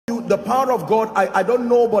the power of God, I don't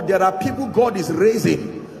know, but there are people God is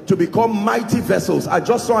raising to become mighty vessels. I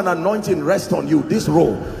just saw an anointing rest on you, this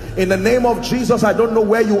row. In the name of Jesus, I don't know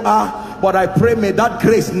where you are, but I pray may that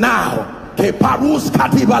grace now, let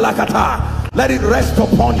it rest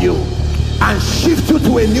upon you and shift you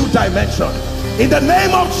to a new dimension. In the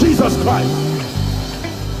name of Jesus Christ.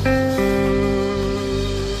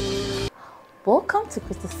 Welcome to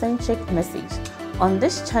Christocentric Message. On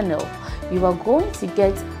this channel, you are going to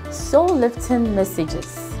get soul-lifting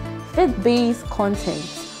messages, faith-based content,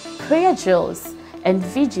 prayer drills, and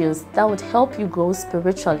videos that would help you grow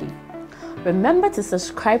spiritually. Remember to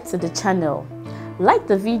subscribe to the channel, like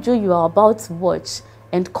the video you are about to watch,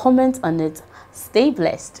 and comment on it. Stay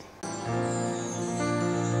blessed.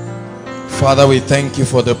 Father, we thank you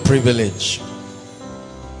for the privilege.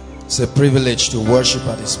 It's a privilege to worship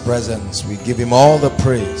at his presence. We give him all the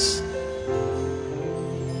praise.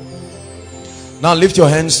 Now lift your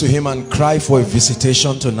hands to him and cry for a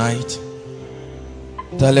visitation tonight.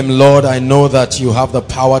 Tell him, Lord, I know that you have the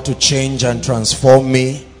power to change and transform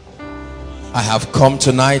me. I have come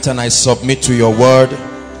tonight and I submit to your word.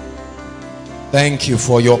 Thank you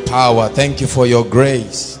for your power. Thank you for your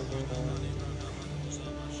grace.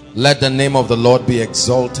 Let the name of the Lord be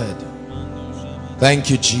exalted. Thank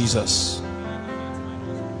you, Jesus.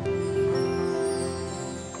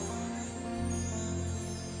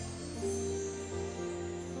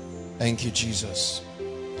 Thank you, Jesus.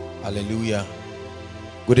 Hallelujah.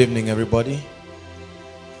 Good evening, everybody.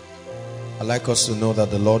 I'd like us to know that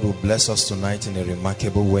the Lord will bless us tonight in a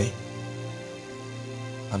remarkable way.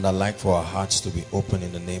 And I'd like for our hearts to be open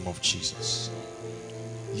in the name of Jesus.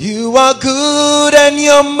 You are good and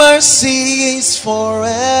your mercy is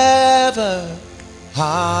forever.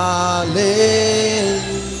 Hallelujah.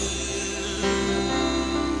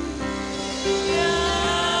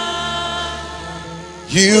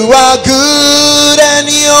 You are good and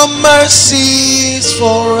your mercy is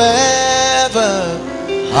forever.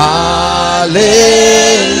 Hallelujah.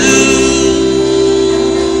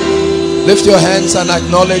 Lift your hands and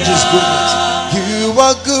acknowledge his goodness. You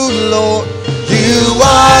are good, Lord. You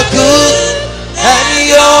are good and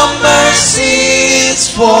your mercy is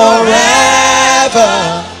forever.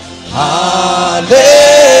 Hallelujah.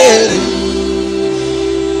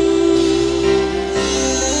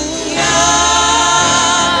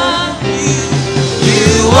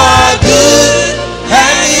 You are good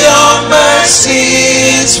and your mercy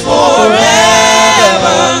is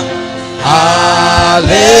forever. Hallelujah.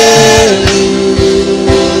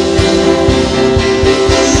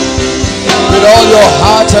 With all your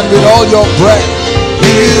heart and with all your breath,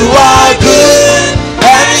 you are good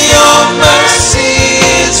and your mercy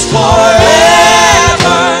is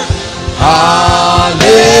forever. Hallelujah.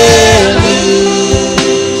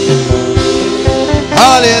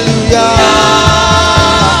 Hallelujah.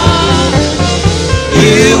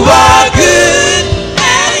 You are good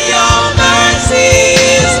and your mercy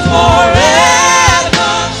is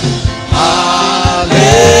forever. Hallelujah.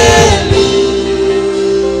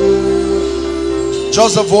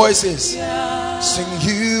 Just the voices. Sing,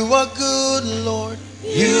 you are good, Lord.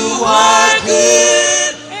 You are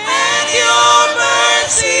good and your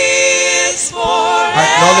mercy is forever.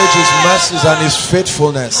 Acknowledge his mercies and his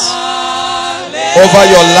faithfulness over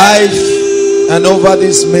your life and over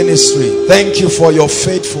this ministry. Thank you for your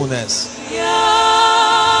faithfulness. You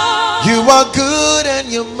are good and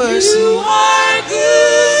your mercy. You are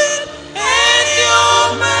good and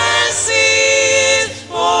your mercy is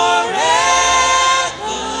forever.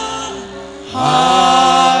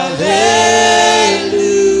 Hallelujah.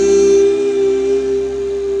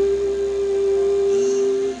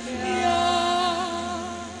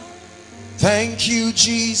 Thank you,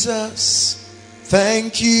 Jesus.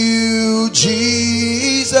 Thank you,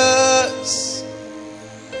 Jesus.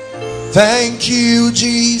 Thank you,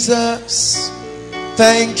 Jesus.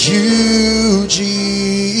 Thank you,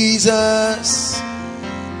 Jesus.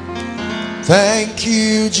 Thank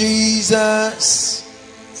you, Jesus.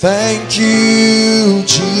 Thank you,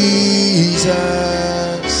 Jesus.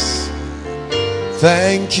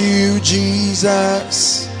 Thank you,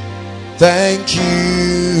 Jesus. Thank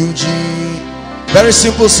you, Jesus. Very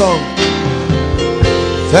simple song.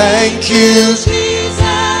 Thank you, Jesus.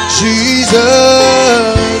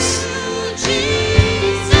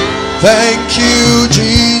 Thank you,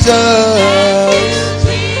 Jesus.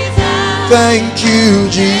 Thank you,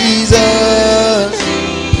 Jesus.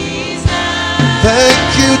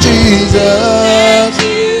 Thank you, Jesus.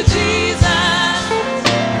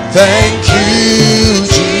 Thank you,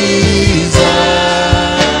 Jesus.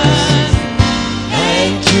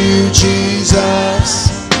 Thank you, Jesus.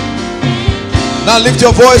 Now lift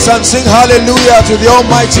your voice and sing hallelujah to the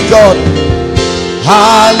Almighty God.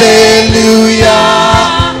 Hallelujah,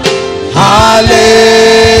 hallelujah,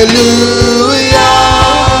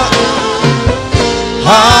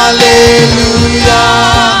 hallelujah,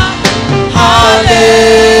 hallelujah,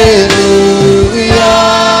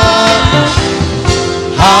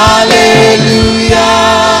 hallelujah,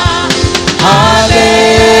 hallelujah,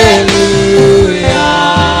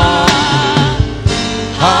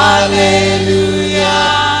 hallelujah,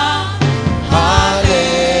 hallelujah.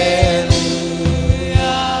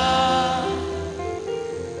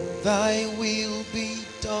 Thy will be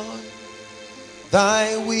done,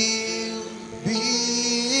 thy will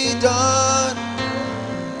be done,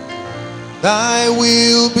 thy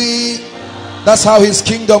will be. That's how his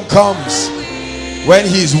kingdom comes, when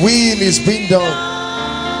his will is being done.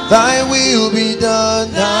 Thy will be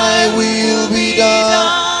done, thy will be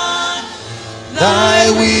done,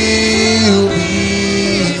 thy will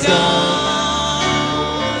be done,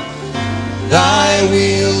 thy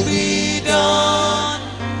will be done,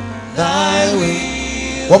 thy will.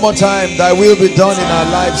 One more time, thy will be done in our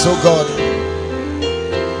lives, oh God.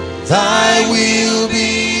 Thy will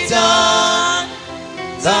be done,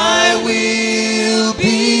 thy will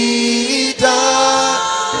be done,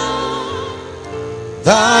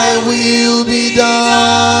 thy will be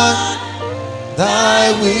done,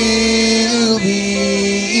 thy will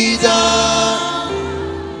be done,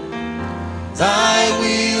 thy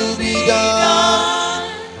will be done,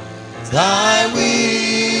 thy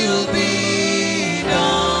will be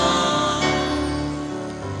done,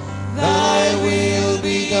 thy will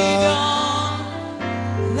be done,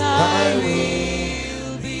 thy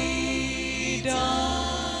will be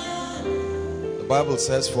done. The Bible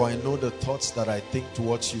says, for I know the thoughts that I think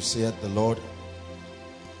towards you, saith the Lord,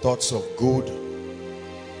 thoughts of good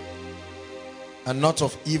and not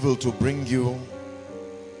of evil, to bring you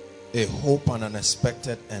a hope and an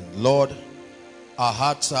expected end. Lord, our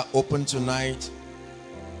hearts are open tonight.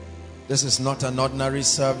 This is not an ordinary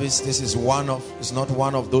service. This is it's not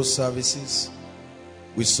one of those services.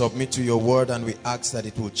 We submit to your word and we ask that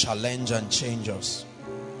it will challenge and change us.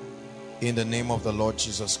 In the name of the Lord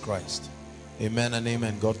Jesus Christ. Amen and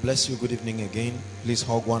amen. God bless you. Good evening again. Please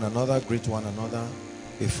hug one another, greet one another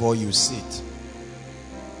before you sit.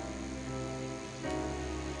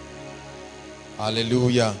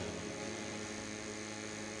 Hallelujah.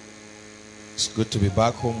 It's good to be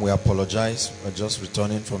back home. We apologize. We're just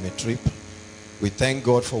returning from a trip. We thank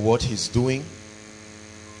God for what he's doing.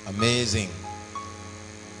 Amazing.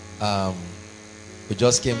 We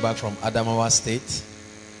just came back from Adamawa State.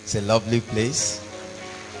 It's a lovely place.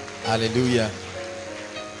 Hallelujah.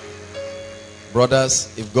 Brothers,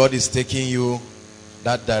 if God is taking you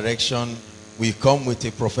that direction, we come with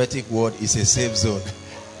a prophetic word. It's a safe zone.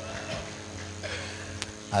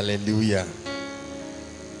 Hallelujah.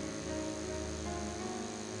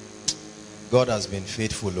 God has been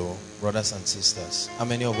faithful, oh, brothers and sisters. How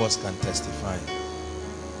many of us can testify?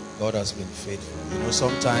 God has been faithful. You know,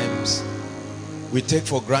 sometimes we take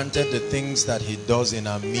for granted the things that he does in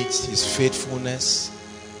our midst, his faithfulness.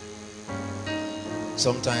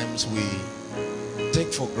 Sometimes we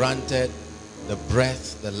take for granted the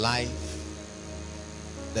breath, the life,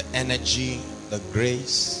 the energy, the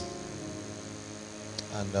grace.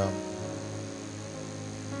 And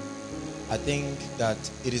I think that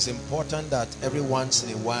it is important that every once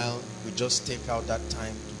in a while we just take out that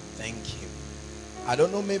time to thank him. I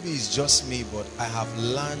don't know, maybe it's just me, but I have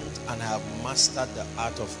learned and I have mastered the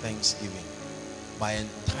art of thanksgiving. My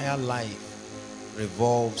entire life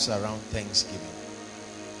revolves around thanksgiving.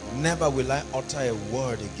 Never will I utter a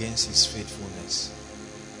word against his faithfulness.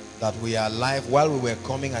 That we are alive. While we were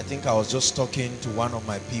coming, I think I was just talking to one of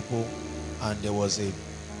my people, and there was a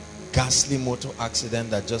ghastly motor accident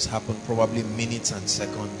that just happened, probably minutes and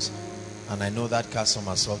seconds, and I know that car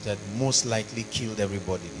somersaulted, most likely killed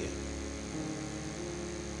everybody there.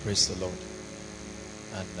 Praise the Lord.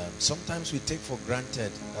 And sometimes we take for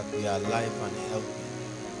granted that we are alive and healthy,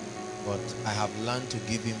 but I have learned to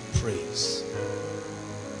give him praise.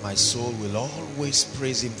 My soul will always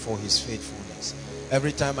praise him for his faithfulness.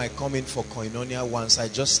 Every time I come in for Koinonia once, I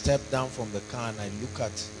just step down from the car and I look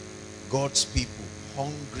at God's people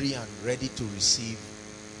hungry and ready to receive.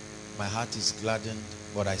 My heart is gladdened,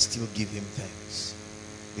 but I still give him thanks,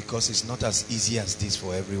 because it's not as easy as this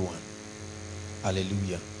for everyone.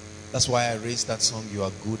 Hallelujah. That's why I raised that song, you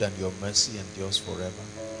are good and your mercy endures forever.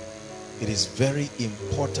 It is very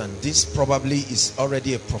important. This probably is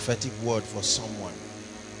already a prophetic word for someone.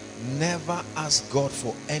 Never ask God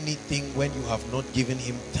for anything when you have not given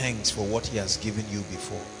him thanks for what he has given you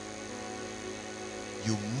before.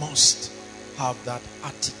 You must have that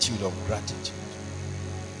attitude of gratitude.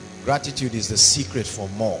 Gratitude is the secret for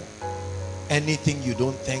more. Anything you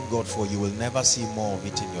don't thank God for, you will never see more of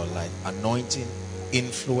it in your life. Anointing,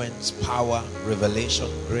 influence, power, revelation,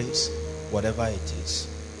 grace, whatever it is.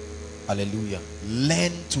 Hallelujah.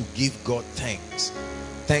 Learn to give God thanks.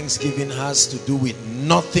 Thanksgiving has to do with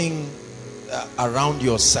nothing around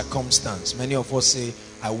your circumstance. Many of us say,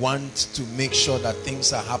 I want to make sure that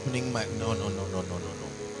things are happening. No.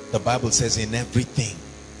 The Bible says, in everything,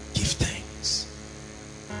 give thanks.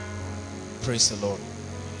 Praise the Lord.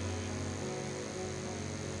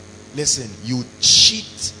 Listen, you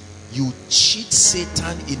cheat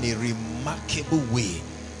Satan in a remarkable way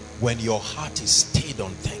when your heart is stayed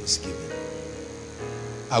on thanksgiving.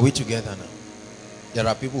 Are we together now? There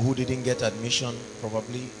are people who didn't get admission,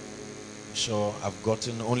 probably. Sure, I've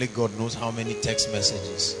gotten, only God knows how many text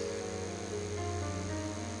messages.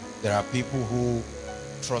 There are people who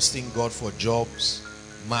trusting God for jobs,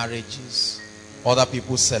 marriages, other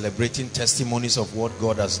people celebrating testimonies of what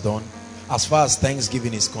God has done. As far as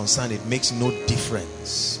Thanksgiving is concerned, it makes no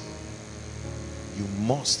difference. You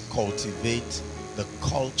must cultivate the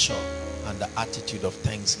culture and the attitude of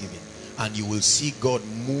thanksgiving, and you will see God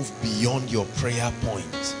move beyond your prayer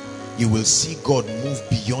point. You will see God move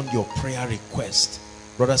beyond your prayer request,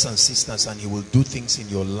 brothers and sisters, and he will do things in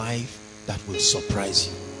your life that will surprise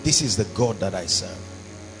you. This is the God that I serve.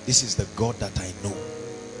 This is the God that I know.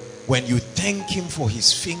 When you thank him for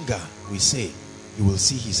his finger, we say, you will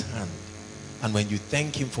see his hand. And when you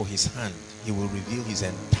thank him for his hand, he will reveal his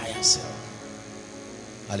entire self.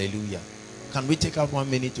 Hallelujah. Can we take out 1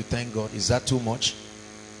 minute to thank God? Is that too much?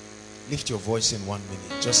 Lift your voice in 1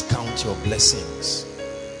 minute. Just count your blessings.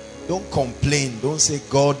 Don't complain. Don't say,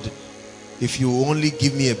 God, if you only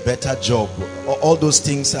give me a better job. All those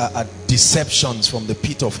things are deceptions from the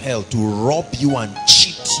pit of hell to rob you and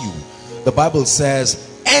cheat you. The Bible says,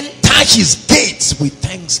 enter his gates with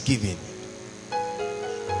thanksgiving.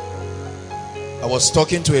 I was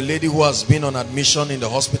talking to a lady who has been on admission in the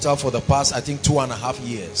hospital for the past, I think, 2.5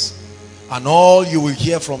 years. And all you will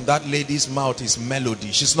hear from that lady's mouth is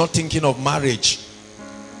melody. She's not thinking of marriage.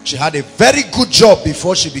 She had a very good job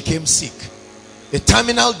before she became sick. A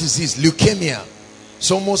terminal disease, leukemia. It's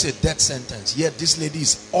almost a death sentence. Yet this lady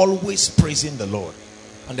is always praising the Lord.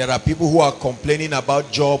 And there are people who are complaining about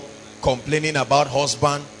job, complaining about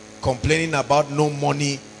husband, complaining about no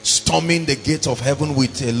money, storming the gates of heaven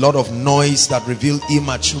with a lot of noise that reveal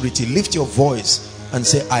immaturity. Lift your voice and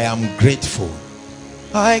say, I am grateful.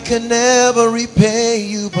 I can never repay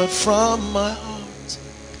you, but from my heart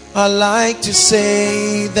I like to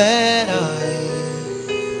say that I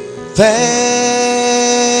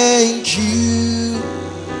thank you.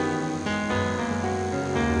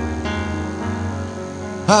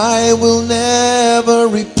 I will never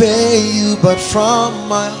repay you, but from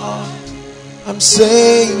my heart I'm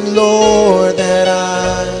saying, Lord, that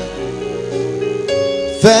I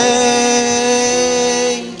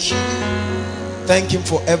thank you. Thank him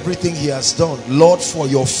for everything he has done. Lord, for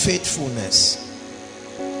your faithfulness.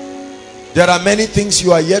 There are many things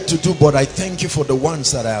you are yet to do, but I thank you for the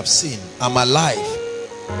ones that I have seen. I'm alive.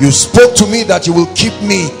 You spoke to me that you will keep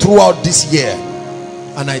me throughout this year,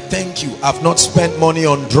 and I thank you. I've not spent money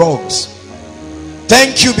on drugs.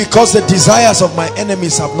 Thank you because the desires of my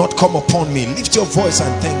enemies have not come upon me. Lift your voice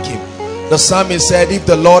and thank him. The psalmist said, if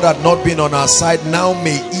the Lord had not been on our side, now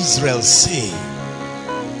may Israel say.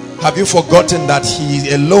 Have you forgotten that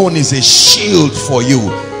he alone is a shield for you?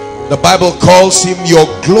 The Bible calls him your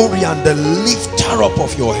glory and the lifter up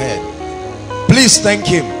of your head. Please thank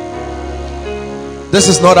him. This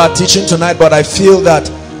is not our teaching tonight, but I feel that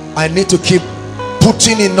I need to keep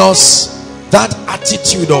putting in us that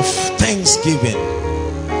attitude of thanksgiving.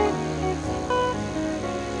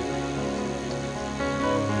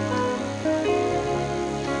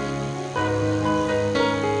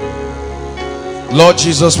 Lord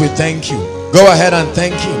Jesus, we thank you. Go ahead and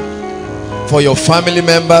thank him for your family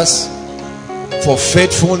members, for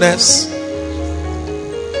faithfulness.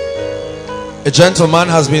 A gentleman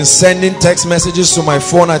has been sending text messages to my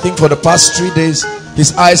phone, I think for the past 3 days.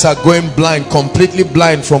 His eyes are going blind, completely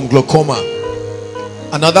blind from glaucoma.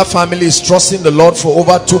 Another family is trusting the Lord for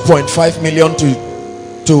over 2.5 million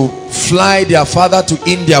to fly their father to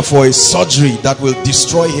India for a surgery that will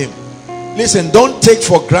destroy him. Listen, don't take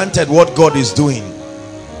for granted what God is doing.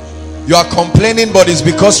 You are complaining, but it's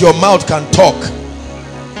because your mouth can talk.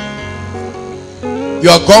 You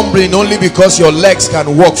are grumbling only because your legs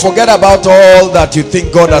can walk. Forget about all that you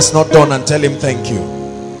think God has not done and tell him thank you.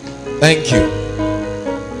 Thank you.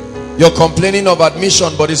 You're complaining of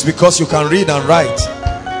admission, but it's because you can read and write.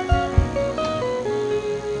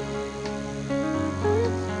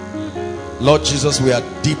 Lord Jesus, we are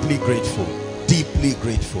deeply grateful, deeply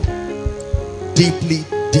grateful, deeply,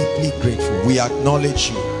 deeply grateful. We acknowledge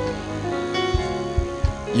you.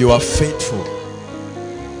 You are faithful.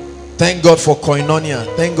 Thank God for koinonia.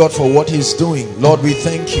 Thank God for what he's doing. Lord, we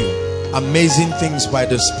thank you. Amazing things by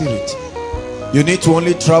the Spirit. You need to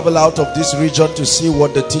only travel out of this region to see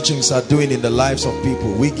what the teachings are doing in the lives of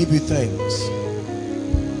people. We give you thanks.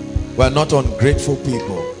 We are not ungrateful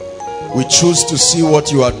people. We choose to see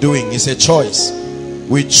what you are doing. It's a choice.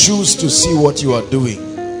 We choose to see what you are doing,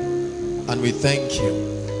 and we thank you.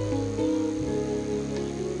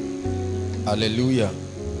 Hallelujah.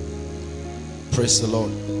 Praise the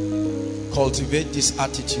Lord. Cultivate this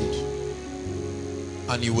attitude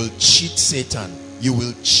and you will cheat Satan. You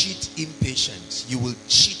will cheat impatience. You will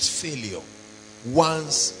cheat failure.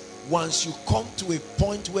 Once you come to a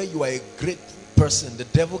point where you are a grateful person, the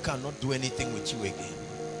devil cannot do anything with you again,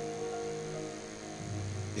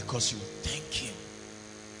 because you thank him.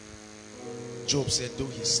 Job said, though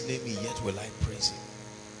he slay me, yet will I praise him.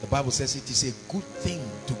 The Bible says it is a good thing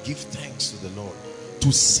to give thanks to the Lord,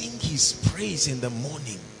 to sing his praise in the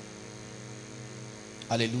morning.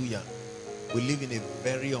 Hallelujah. We live in a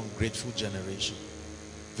very ungrateful generation.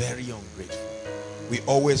 Very ungrateful. We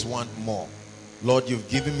always want more. Lord, you've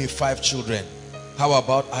given me 5 children. How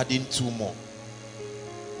about adding 2 more?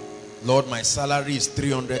 Lord, my salary is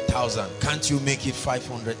 300,000. Can't you make it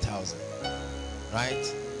 500,000?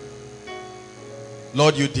 Right?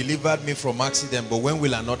 Lord, you delivered me from accident, but when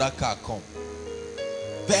will another car come?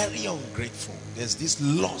 Very ungrateful. There's this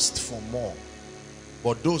lust for more.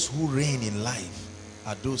 But those who reign in life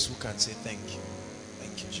are those who can say thank you.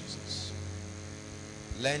 Thank you, Jesus.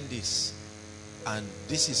 Learn this, and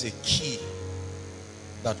this is a key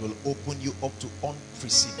that will open you up to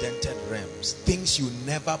unprecedented realms. Things you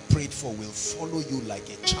never prayed for will follow you like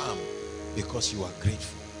a charm because you are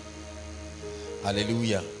grateful.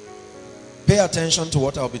 Hallelujah. Pay attention to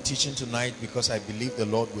what I'll be teaching tonight, because I believe the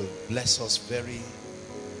Lord will bless us very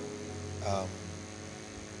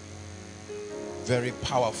very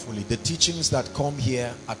powerfully. The teachings that come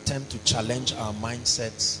here attempt to challenge our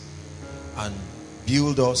mindsets and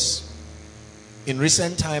build us. In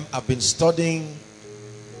recent time, I've been studying,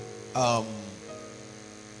 I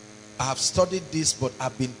have studied this, but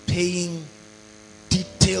I've been paying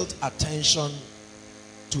detailed attention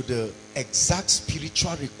to the exact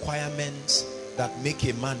spiritual requirements that make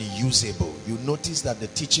a man usable. You notice that the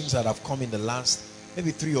teachings that have come in the last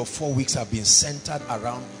maybe 3 or 4 weeks have been centered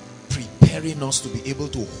around preparing us to be able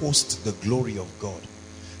to host the glory of God.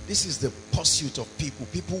 This is the pursuit of people.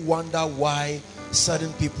 People wonder why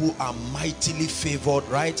certain people are mightily favored,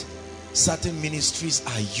 right? Certain ministries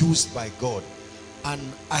are used by God. And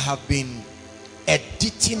I have been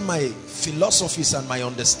editing my philosophies and my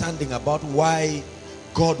understanding about why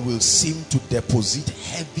God will seem to deposit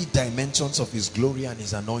heavy dimensions of his glory and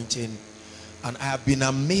his anointing. And I have been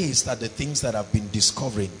amazed at the things that I've been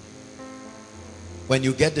discovering. When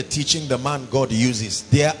you get the teaching the man God uses,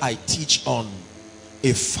 there I teach on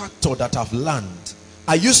a factor that I've learned.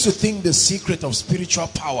 I used to think the secret of spiritual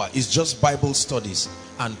power is just Bible studies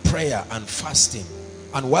and prayer and fasting.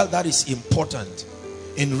 And while that is important,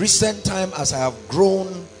 in recent time, as I have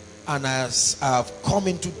grown and as I have come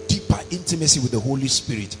into deeper intimacy with the Holy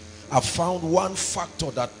Spirit, I've found one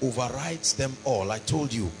factor that overrides them all. I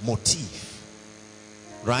told you, motive.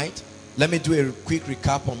 Right? Let me do a quick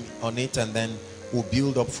recap on it, and then we'll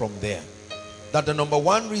build up from there. That the number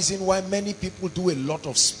one reason why many people do a lot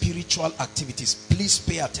of spiritual activities, please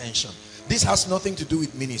pay attention. This has nothing to do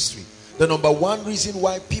with ministry. The number one reason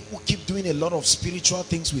why people keep doing a lot of spiritual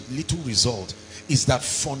things with little result is that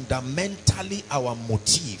fundamentally our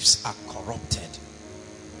motives are corrupted.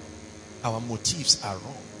 Our motives are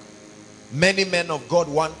wrong. Many men of God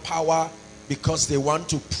want power because they want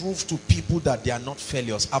to prove to people that they are not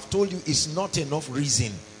failures. I've told you, it's not enough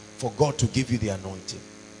reason for God to give you the anointing.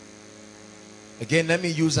 Again, let me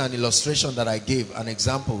use an illustration that I gave, an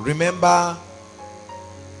example. Remember,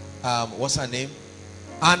 what's her name?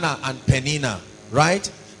 Anna and Penina,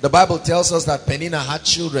 right? The Bible tells us that Penina had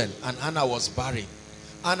children and Anna was barren.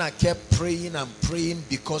 Anna kept praying and praying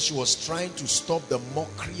because she was trying to stop the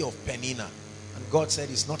mockery of Penina. And God said,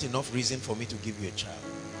 it's not enough reason for me to give you a child.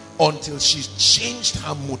 Until she changed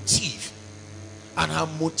her motive. And her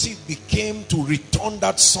motive became to return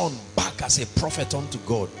that son back as a prophet unto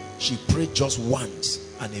God. She prayed just once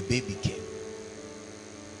and a baby came.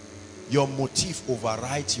 Your motive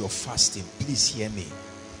overrides your fasting. Please hear me.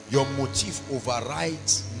 Your motive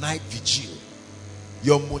overrides night vigil.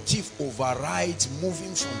 Your motive overrides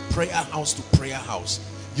moving from prayer house to prayer house.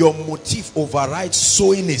 Your motive overrides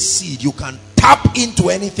sowing a seed. You can tap Tap into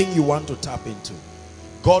anything you want to tap into.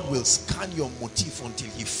 God will scan your motive until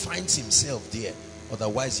he finds himself there.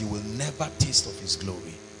 Otherwise, you will never taste of his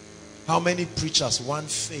glory. How many preachers want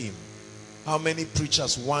fame? How many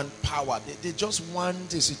preachers want power? They just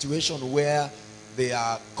want a situation where they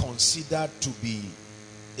are considered to be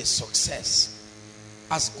a success.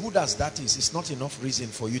 As good as that is, it's not enough reason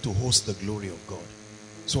for you to host the glory of God.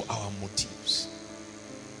 So our motives.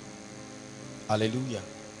 Hallelujah.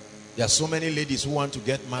 There are so many ladies who want to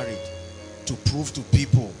get married to prove to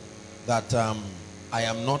people that I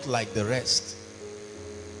am not like the rest.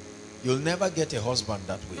 You'll never get a husband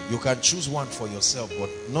that way. You can choose one for yourself, but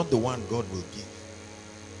not the one God will give.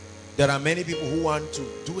 There are many people who want to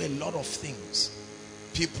do a lot of things.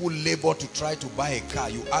 People labor to try to buy a car.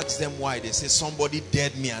 You ask them why. They say, somebody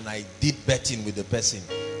dared me and I did betting with the person.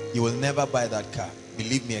 You will never buy that car.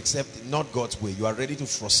 Believe me, except not God's way. You are ready to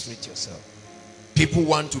frustrate yourself. People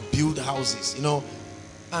want to build houses, you know.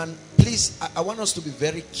 And please, I want us to be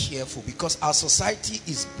very careful, because our society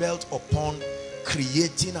is built upon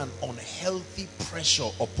creating an unhealthy pressure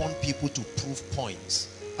upon people to prove points.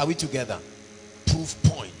 Are we together? Prove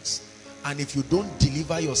points. And if you don't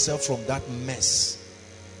deliver yourself from that mess,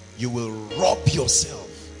 you will rob yourself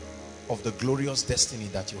of the glorious destiny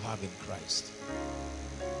that you have in Christ.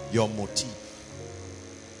 Your motive.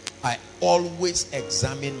 I always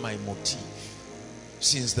examine my motive.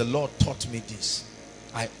 Since the Lord taught me this,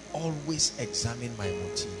 I always examine my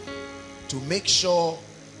motive to make sure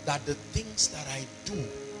that the things that I do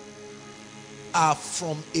are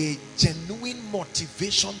from a genuine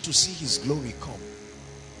motivation to see his glory come.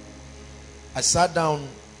 I sat down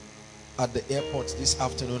at the airport this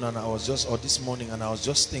afternoon and I was just, or this morning, and I was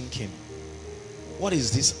just thinking, what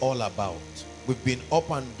is this all about? We've been up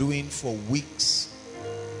and doing for weeks,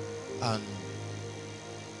 and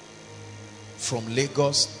from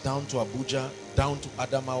Lagos down to Abuja, down to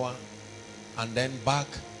Adamawa, and then back.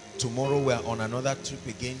 Tomorrow we're on another trip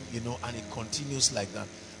again, you know, and it continues like that.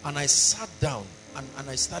 And I sat down and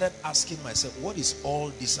I started asking myself, what is all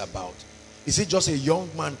this about? Is it just a young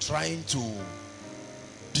man trying to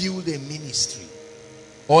build a ministry?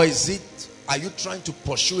 Or is it, are you trying to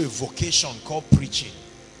pursue a vocation called preaching?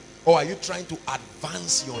 Or are you trying to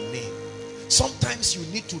advance your name? Sometimes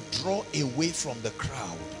you need to draw away from the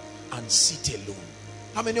crowd and sit alone.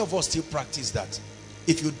 How many of us still practice that?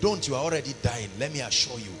 If you don't, you are already dying. Let me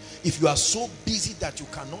assure you. If you are so busy that you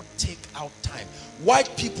cannot take out time.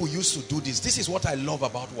 White people used to do this. This is what I love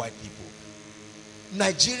about white people.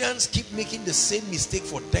 Nigerians keep making the same mistake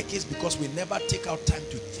for decades because we never take out time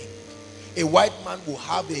to think. A white man will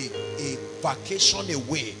have a vacation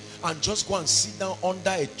away and just go and sit down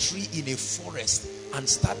under a tree in a forest and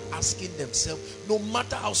start asking themselves, no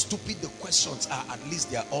matter how stupid the questions are, at least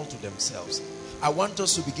they are all to themselves. I want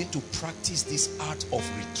us to begin to practice this art of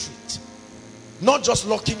retreat. Not just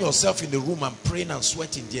locking yourself in the room and praying and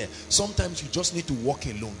sweating there. Sometimes you just need to walk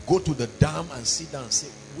alone. Go to the dam and sit down and say,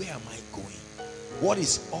 where am I going? What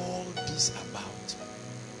is all this about?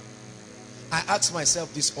 I ask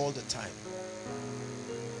myself this all the time.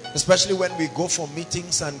 Especially when we go for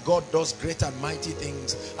meetings and God does great and mighty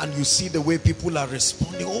things and you see the way people are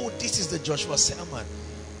responding. Oh, this is the Joshua Selman.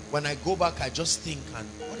 When I go back, I just think, and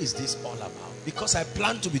what is this all about? Because I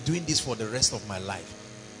plan to be doing this for the rest of my life.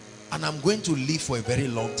 And I'm going to live for a very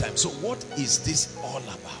long time. So what is this all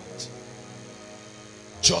about?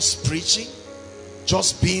 Just preaching?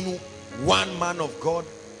 Just being one man of God?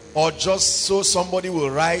 Or just so somebody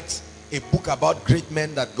will write a book about great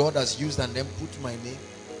men that God has used and then put my name?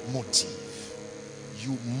 Motive.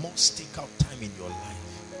 You must take out time in your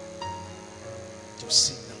life to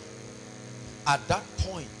sit down. At that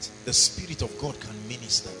point, the Spirit of God can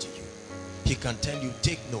minister to you. He can tell you,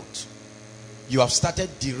 take note. You have started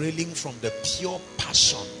derailing from the pure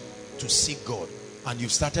passion to seek God, and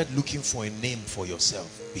you've started looking for a name for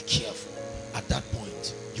yourself. Be careful. At that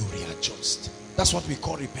point, you readjust. That's what we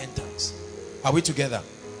call repentance. Are we together?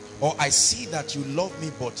 Or I see that you love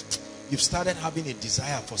me, but you've started having a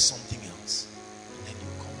desire for something else. And then you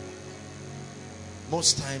come back.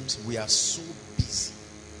 Most times we are so busy.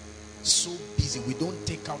 So busy. We don't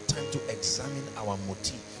take out time to examine our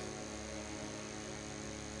motive.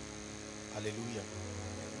 Hallelujah.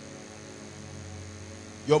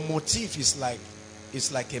 Your motive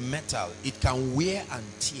is like a metal. It can wear and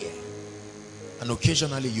tear. And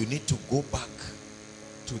occasionally you need to go back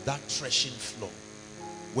to that threshing floor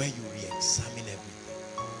where you re-examine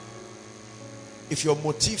everything. If your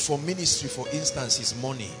motive for ministry, for instance, is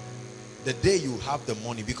money, the day you have the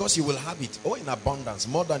money, because you will have it, in abundance,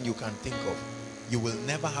 more than you can think of, you will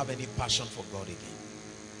never have any passion for God again.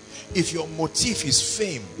 If your motive is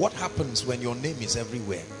fame, what happens when your name is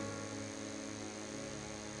everywhere?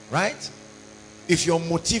 Right? If your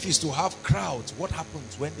motive is to have crowds, what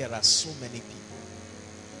happens when there are so many people?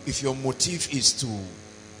 If your motive is to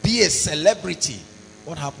be a celebrity,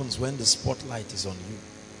 what happens when the spotlight is on you?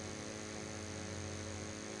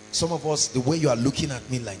 Some of us, the way you are looking at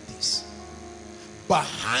me like this,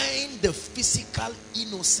 behind the physical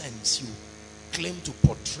innocence you claim to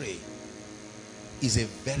portray is a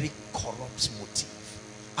very corrupt motive.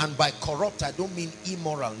 And by corrupt, I don't mean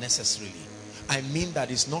immoral necessarily. I mean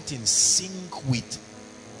that it's not in sync with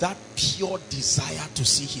that pure desire to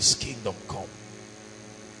see his kingdom come.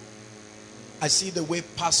 I see the way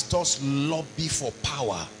pastors lobby for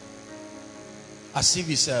power, as if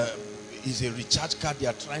it's a recharge card they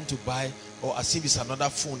are trying to buy, or as if it's another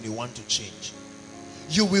phone they want to change.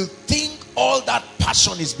 You will think all that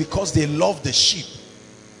passion is because they love the sheep.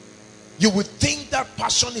 You would think that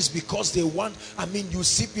passion is because they want, you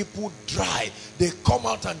see people dry. They come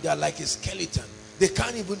out and they are like a skeleton. They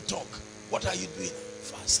can't even talk. What are you doing?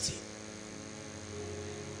 Fasting.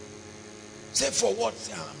 Say for what?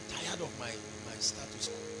 Say, I'm tired of my status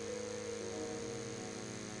quo.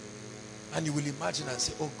 And you will imagine and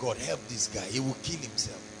say, oh God, help this guy. He will kill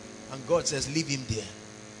himself. And God says, leave him there.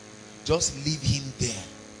 Just leave him there.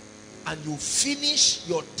 And you finish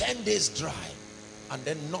your 10 days dry. And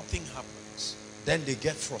then nothing happens. Then they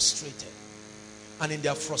get frustrated. And in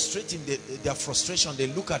their frustration, they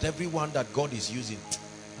look at everyone that God is using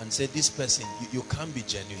and say, this person, you can't be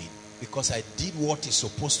genuine. Because I did what is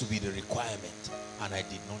supposed to be the requirement. And I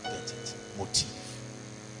did not get it. Motive.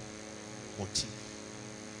 Motive.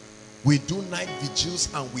 We do night vigils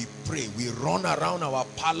and we pray. We run around our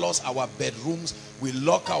parlors, our bedrooms. We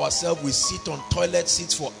lock ourselves. We sit on toilet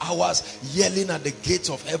seats for hours, yelling at the gates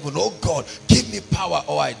of heaven, oh God, give me power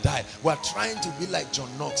or I die. We're trying to be like John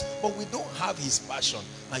Knox, but we don't have his passion.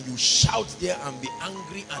 And you shout there and be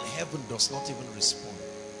angry and heaven does not even respond.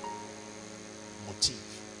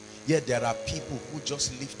 Motive. Yet there are people who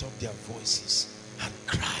just lift up their voices and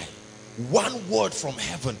cry. One word from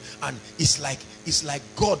heaven and it's like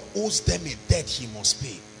God owes them a debt he must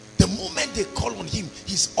pay. The moment they call on him,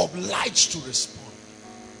 he's obliged to respond.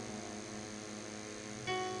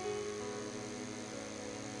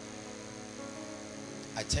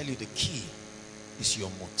 I tell you, the key is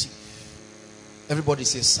your motive. Everybody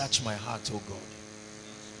say, search my heart, oh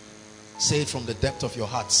God. Say it from the depth of your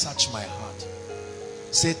heart, search my heart.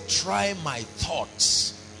 Say, try my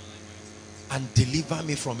thoughts and deliver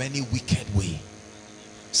me from any wicked way.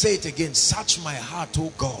 Say it again, search my heart,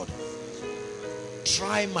 oh God.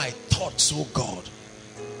 Try my thoughts, oh God,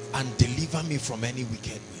 and deliver me from any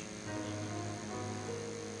wicked way.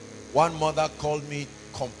 One mother called me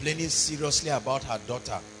complaining seriously about her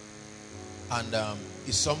daughter, and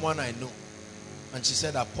it's someone I know, and she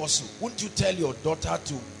said, Apostle, wouldn't you tell your daughter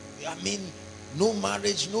to, no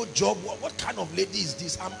marriage, no job, what kind of lady is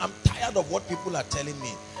this? I'm tired of what people are telling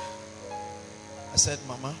me. I said,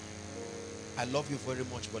 Mama, I love you very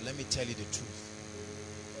much, but let me tell you the truth.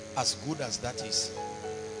 As good as that is,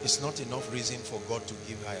 it's not enough reason for God to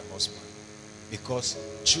give her a husband. Because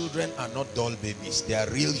children are not doll babies. They are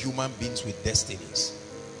real human beings with destinies.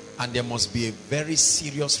 And there must be a very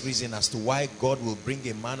serious reason as to why God will bring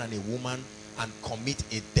a man and a woman and commit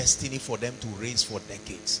a destiny for them to raise for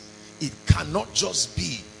decades. It cannot just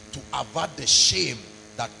be to avert the shame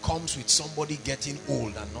that comes with somebody getting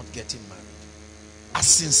old and not getting married. As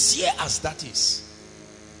sincere as that is,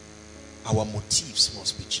 our motives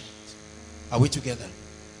must be checked. Are we together?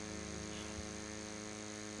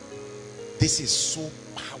 This is so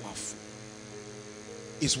powerful.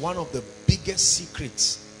 It's one of the biggest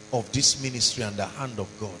secrets of this ministry and the hand of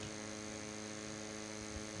God.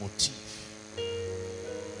 Motive.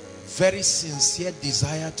 Very sincere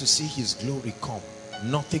desire to see his glory come.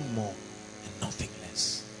 Nothing more and nothing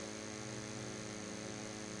less.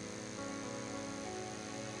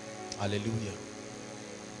 Hallelujah.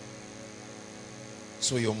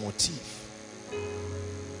 So your motive.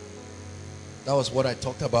 That was what I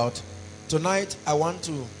talked about. Tonight I want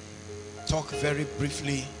to talk very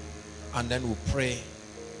briefly and then we'll pray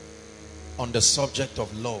on the subject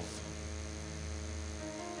of love.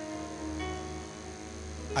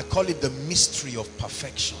 I call it the mystery of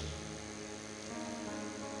perfection.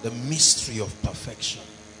 The mystery of perfection.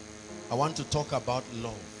 I want to talk about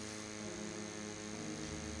love.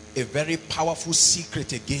 A very powerful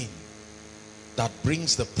secret again that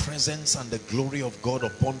brings the presence and the glory of God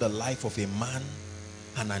upon the life of a man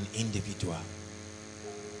and an individual.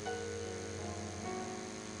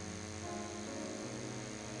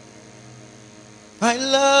 I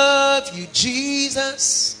love you,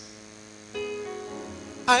 Jesus.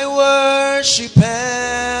 I worship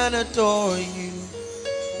and adore you.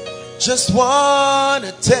 Just want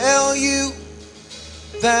to tell you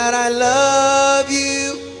that I love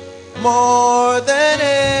you more than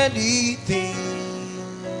anything.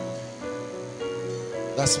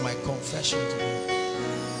 That's my confession to you.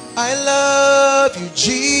 I love you,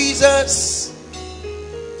 Jesus.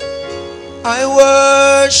 I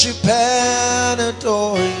worship and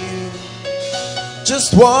adore you.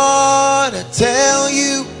 Just want to tell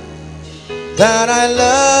you that I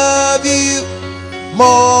love you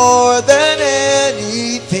more than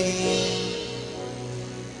anything.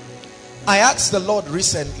 I asked the Lord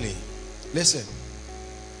recently, listen,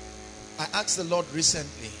 I asked the Lord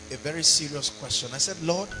recently a very serious question. I said,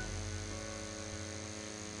 Lord,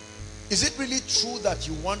 is it really true that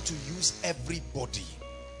you want to use everybody?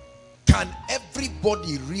 Can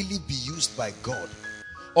everybody really be used by God?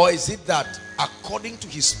 Or is it that according to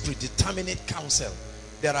his predeterminate counsel,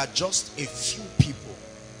 there are just a few people?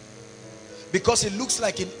 Because it looks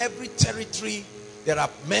like in every territory, there are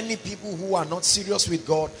many people who are not serious with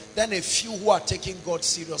God, then a few who are taking God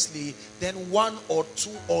seriously, then 1 or 2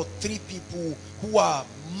 or 3 people who are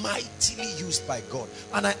mightily used by God.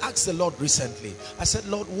 And I asked the Lord recently, I said,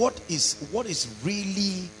 Lord, what is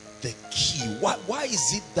really the key? Why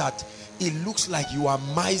is it that it looks like you are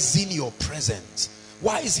mising your presence?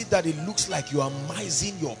 Why is it that it looks like you are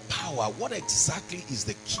mising your power? What exactly is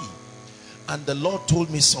the key? And the Lord told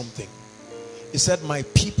me something. He said, my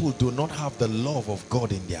people do not have the love of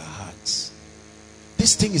God in their hearts.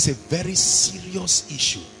 This thing is a very serious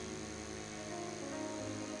issue.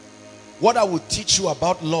 What I will teach you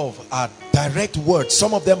about love are direct words.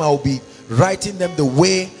 Some of them I will be writing them the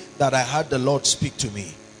way that I heard the Lord speak to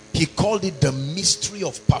me. He called it the mystery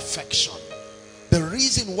of perfection. The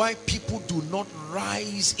reason why people do not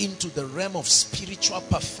rise into the realm of spiritual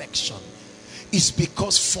perfection is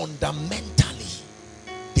because fundamentally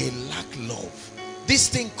they lack love. This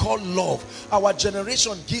thing called love, our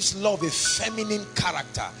generation gives love a feminine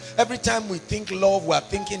character. Every time we think love, we are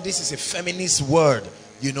thinking this is a feminist word.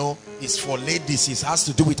 You know, it's for ladies. It has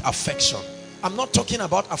to do with affection. I'm not talking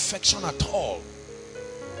about affection at all.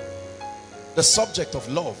 The subject of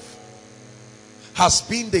love has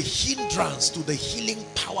been the hindrance to the healing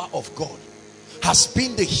power of God, has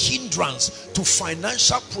been the hindrance to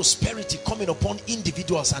financial prosperity coming upon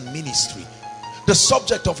individuals and ministry. The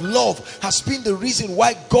subject of love has been the reason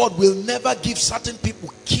why God will never give certain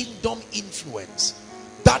people kingdom influence.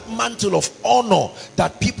 That mantle of honor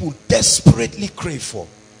that people desperately crave for.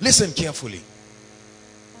 Listen carefully.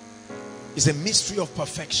 It's a mystery of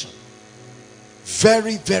perfection.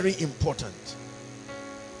 Very, very important.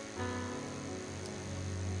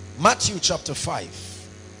 Matthew chapter 5.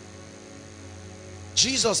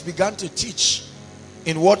 Jesus began to teach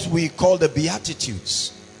in what we call the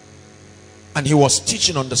Beatitudes. And he was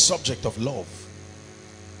teaching on the subject of love.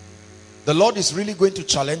 The Lord is really going to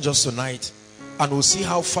challenge us tonight, and we'll see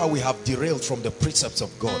how far we have derailed from the precepts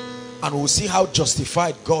of God, and we'll see how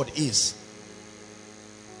justified God is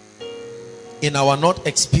in our not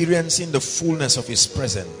experiencing the fullness of his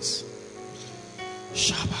presence.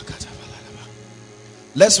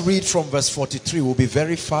 Let's read from verse 43. We'll be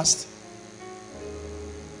very fast.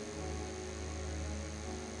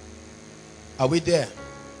 Are we there?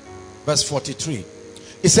 Verse 43.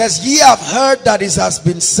 It says, ye have heard that it has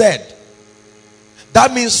been said.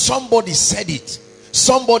 That means somebody said it.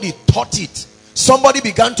 Somebody taught it. Somebody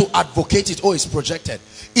began to advocate it. Oh, it's projected.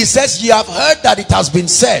 It says, ye have heard that it has been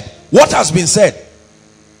said. What has been said?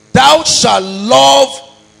 Thou shalt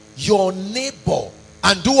love your neighbor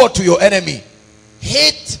and do what to your enemy?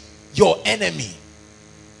 Hate your enemy.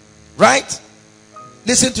 Right?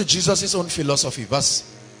 Listen to Jesus' own philosophy. Verse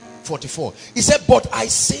 44. He said, but I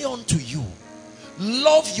say unto you,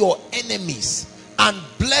 love your enemies and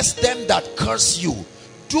bless them that curse you.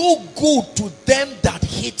 Do good to them that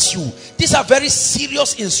hate you. These are very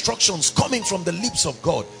serious instructions coming from the lips of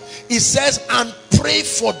God. He says, and pray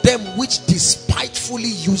for them which despitefully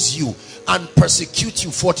use you and persecute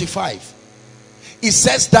you. 45. He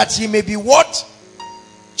says that ye may be what?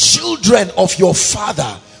 Children of your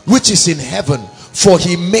Father which is in heaven. For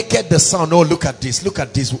he maketh the sun. Oh, look at this. Look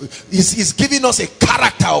at this. He's giving us a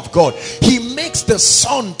character of God. He makes the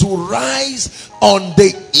sun to rise on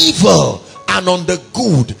the evil and on the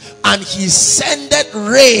good. And he sendeth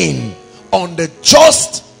rain on the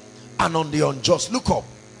just and on the unjust. Look up.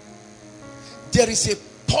 There is a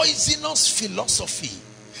poisonous philosophy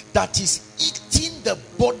that is eating the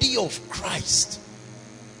body of Christ.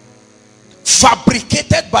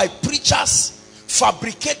 Fabricated by preachers,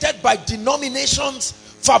 fabricated by denominations,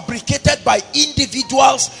 fabricated by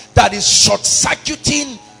individuals that is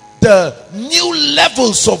short-circuiting the new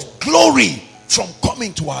levels of glory from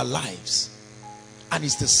coming to our lives. And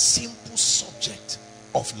it's the simple subject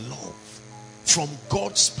of love from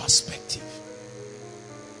God's perspective.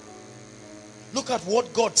 Look at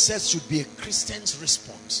what God says should be a Christian's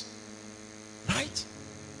response. Right?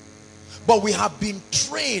 But we have been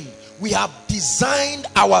trained, we have designed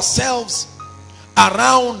ourselves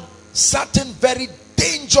around certain very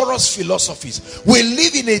dangerous philosophies. We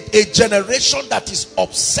live in a generation that is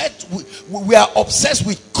upset. We are obsessed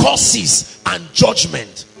with curses and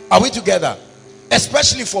judgment. Are we together?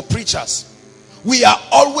 Especially for preachers. We are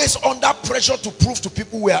always under pressure to prove to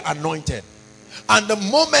people we are anointed. And the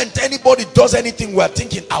moment anybody does anything, we are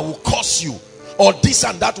thinking, I will curse you, or this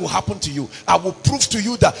and that will happen to you. I will prove to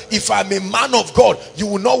you that if I'm a man of God, you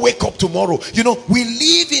will not wake up tomorrow. You know, we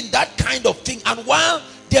live in that kind of thing. And while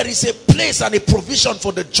there is a place and a provision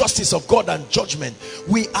for the justice of God and judgment,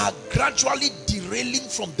 we are gradually derailing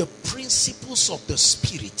from the principles of the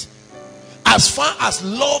Spirit. As far as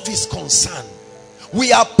love is concerned,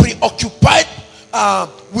 we are preoccupied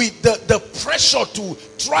with the pressure to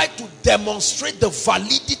try to demonstrate the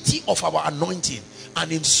validity of our anointing.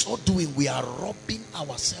 And in so doing, we are robbing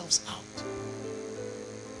ourselves out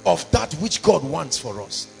of that which God wants for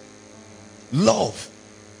us. Love,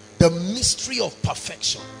 the mystery of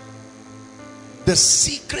perfection, the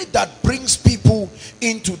secret that brings people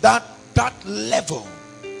into that level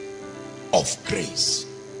of grace.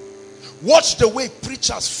 Watch the way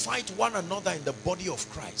preachers fight one another in the body of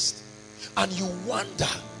Christ, and you wonder.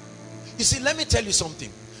 You see, let me tell you something.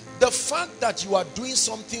 The fact that you are doing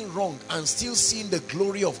something wrong and still seeing the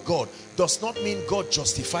glory of God does not mean God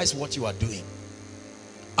justifies what you are doing.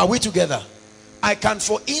 Are we together? I can,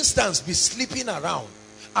 for instance, be sleeping around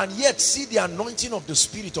and yet see the anointing of the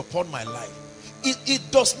Spirit upon my life. It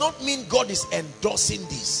does not mean God is endorsing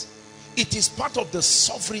this. It is part of the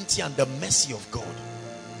sovereignty and the mercy of God.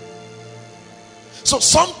 So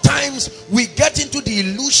sometimes we get into the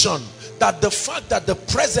illusion that the fact that the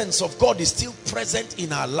presence of God is still present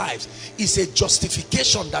in our lives is a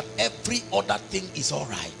justification that every other thing is all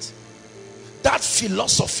right. That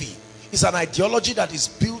philosophy is an ideology that is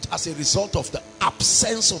built as a result of the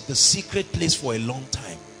absence of the secret place for a long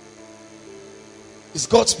time. Is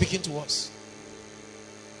God speaking to us?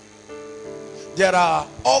 There are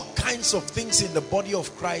all kinds of things in the body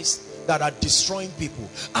of Christ that are destroying people.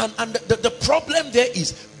 And the problem there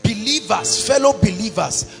is believers, fellow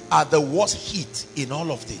believers, are the worst hit in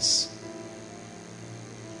all of this.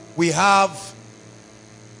 We have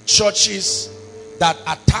churches that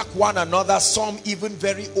attack one another, some even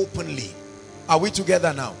very openly. Are we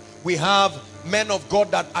together now? We have men of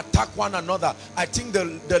God that attack one another. I think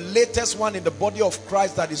the latest one in the body of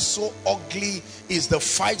Christ that is so ugly is the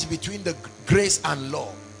fight between the grace and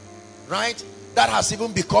law. Right? That has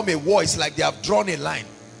even become a war. It's like they have drawn a line.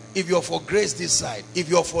 If you're for grace, this side. If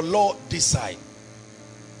you're for law, this side.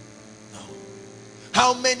 No.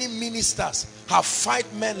 How many ministers have fight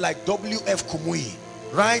men like W.F. Kumuyi,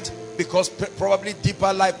 right? Because probably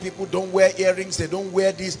deeper life people don't wear earrings, they don't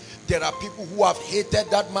wear this. There are people who have hated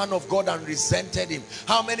that man of God and resented him.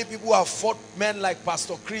 How many people have fought men like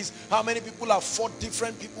Pastor Chris? How many people have fought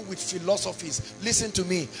different people with philosophies? Listen to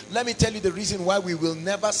me. Let me tell you the reason why we will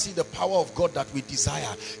never see the power of God that we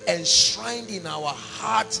desire. Enshrined in our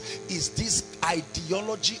hearts is this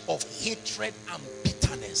ideology of hatred and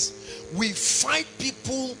bitterness. We fight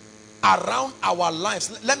people around our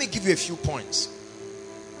lives. Let me give you a few points.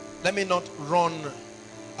 Let me not run.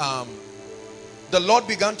 The Lord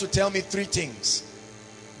began to tell me 3 things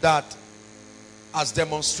that has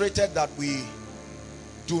demonstrated that we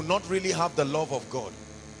do not really have the love of God.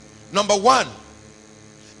 Number 1,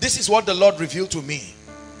 this is what the Lord revealed to me.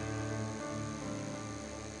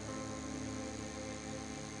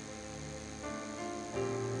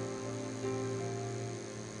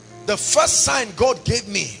 The first sign God gave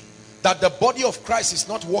me that the body of Christ is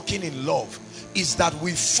not walking in love is that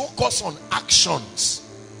we focus on actions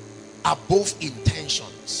above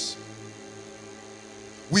intentions.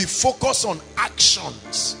 We focus on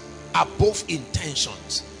actions above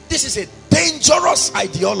intentions. This is a dangerous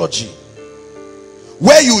ideology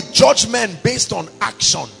where you judge men based on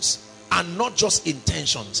actions and not just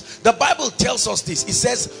intentions. The Bible tells us this. It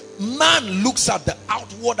says man looks at the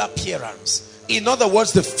outward appearance. In other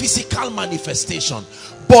words, the physical manifestation.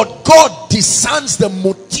 But God discerns the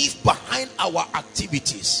motive behind our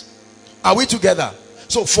activities. Are we together?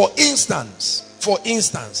 So for instance,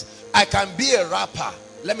 I can be a rapper.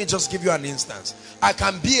 Let me just give you an instance. I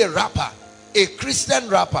can be a rapper, a Christian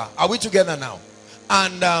rapper. Are we together now?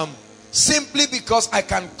 And Simply because I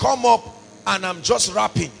can come up and I'm just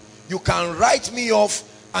rapping. You can write me off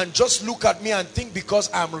and just look at me and think because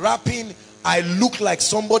I'm rapping, I look like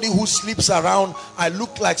somebody who sleeps around. I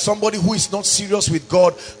look like somebody who is not serious with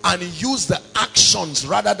God, and use the actions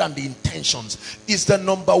rather than the intentions. Is the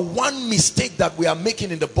number one mistake that we are making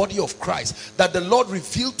in the body of Christ, that the Lord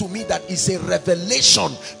revealed to me, that is a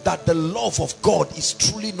revelation that the love of God is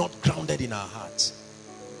truly not grounded in our hearts.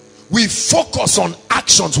 We focus on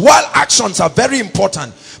actions, while actions are very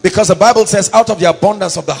important, because the Bible says out of the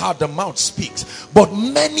abundance of the heart the mouth speaks. But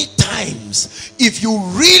many times, if you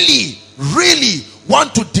really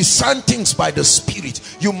want to discern things by the Spirit,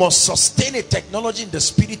 you must sustain a technology in the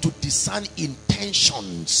Spirit to discern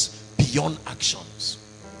intentions beyond actions.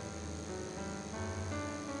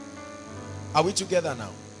 Are we together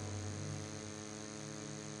now?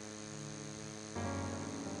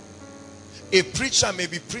 A preacher may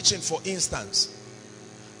be preaching, for instance,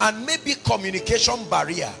 and maybe communication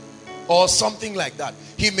barrier or something like that.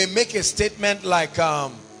 He may make a statement like,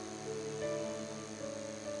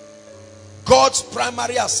 God's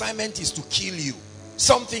primary assignment is to kill you.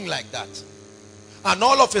 Something like that. And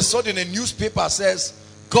all of a sudden a newspaper says,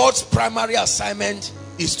 God's primary assignment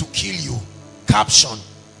is to kill you. Caption: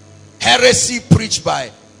 heresy preached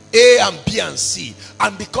by A and B and C.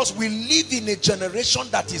 And because we live in a generation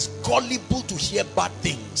that is gullible to hear bad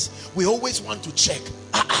things, we always want to check.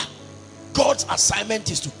 God's assignment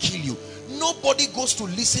is to kill you. Nobody goes to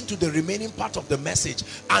listen to the remaining part of the message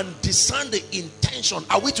and discern the intention.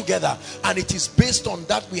 Are we together? And it is based on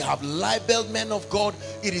that we have libeled men of God.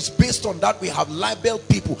 It is based on that we have libeled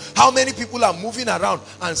people. How many people are moving around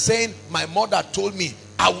and saying, my mother told me,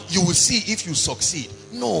 you will see if you succeed?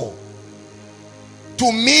 No.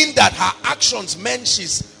 To mean that her actions meant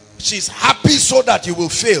she's happy so that you will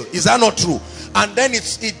fail. Is that not true? And then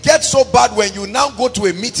it gets so bad when you now go to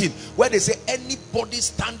a meeting where they say anybody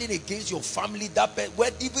standing against your family,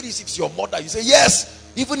 even if it's your mother, you say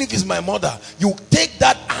yes, even if it's my mother. You take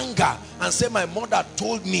that anger and say my mother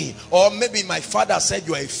told me, or maybe my father said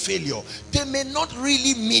you are a failure. They may not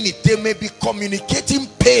really mean it. They may be communicating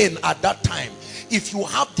pain at that time. If you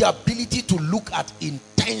have the ability to look at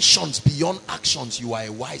intentions beyond actions, you are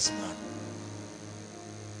a wise man.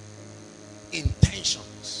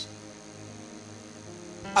 Intentions.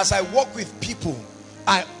 As I work with people,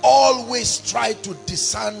 I always try to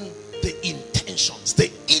discern the intentions, the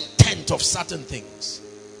intent of certain things.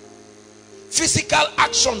 Physical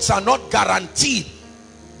actions are not guaranteed.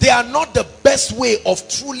 They are not the best way of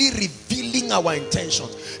truly revealing our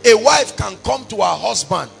intentions. A wife can come to her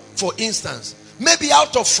husband, for instance, maybe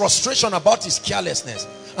out of frustration about his carelessness,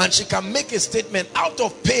 and she can make a statement out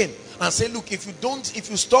of pain and say, look, if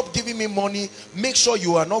you stop giving me money, make sure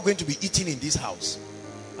you are not going to be eating in this house.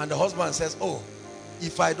 And the husband says, oh,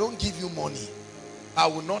 if I don't give you money, I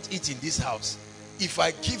will not eat in this house. If I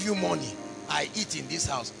give you money, I eat in this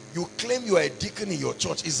house. You claim you are a deacon in your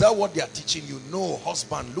church. Is that what they are teaching you? No,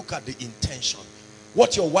 husband, look at the intention.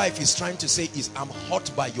 What your wife is trying to say is, I'm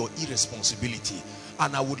hurt by your irresponsibility,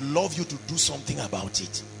 and I would love you to do something about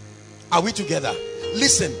it. Are we together?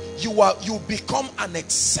 Listen, you become an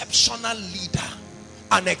exceptional leader,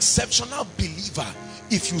 an exceptional believer,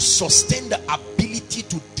 if you sustain the ability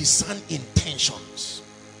to discern intentions.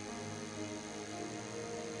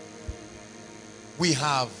 We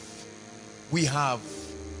have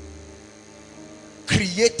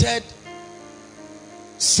created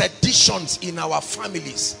seditions in our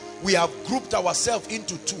families. We have grouped ourselves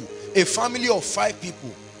into two. A family of 5 people.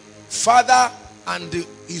 Father and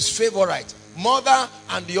his favorite, mother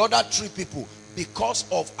and the other 3 people, because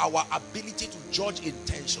of our ability to judge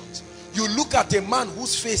intentions. You look at a man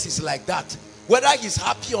whose face is like that, whether he's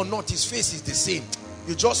happy or not, his face is the same.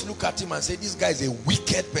 You just look at him and say, this guy is a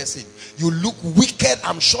wicked person. You look wicked,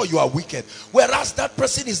 I'm sure you are wicked. Whereas that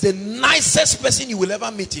person is the nicest person you will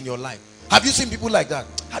ever meet in your life. Have you seen people like that?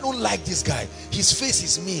 I don't like this guy. His face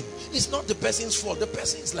is mean. It's not the person's fault. The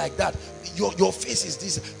person is like that. Your face is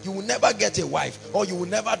this. You will never get a wife, or you will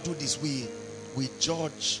never do this. We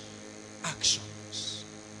judge actions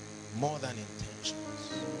more than intentions.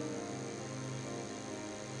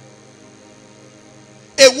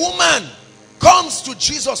 A woman comes to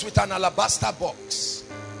Jesus with an alabaster box.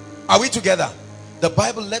 Are we together? The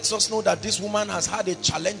Bible lets us know that this woman has had a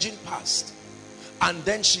challenging past, and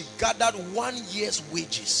then she gathered 1 year's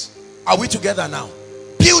wages. Are we together now?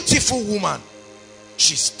 Beautiful woman.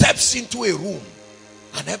 She steps into a room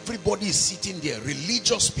and everybody is sitting there,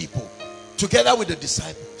 religious people, together with the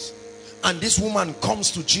disciples. And this woman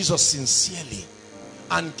comes to Jesus sincerely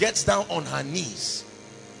and gets down on her knees.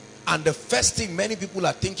 And the first thing many people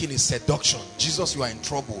are thinking is seduction. Jesus, you are in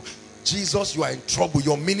trouble. Jesus, you are in trouble.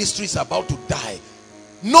 Your ministry is about to die.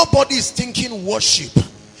 Nobody is thinking worship.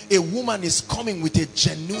 A woman is coming with a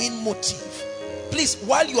genuine motive. Please,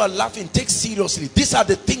 while you are laughing, take seriously. These are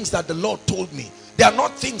the things that the Lord told me. They are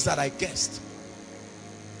not things that I guessed.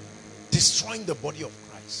 Destroying the body of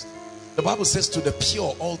Christ. The Bible says to the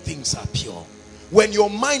pure, all things are pure. When your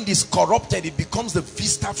mind is corrupted, it becomes the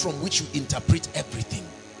vista from which you interpret everything.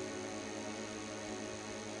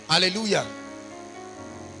 Hallelujah.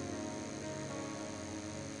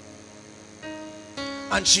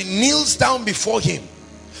 And she kneels down before him.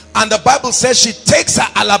 And the Bible says she takes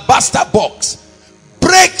her alabaster box,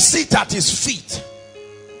 breaks it at his feet.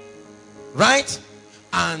 Right?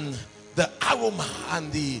 And the aroma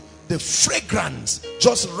and the fragrance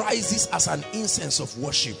just rises as an incense of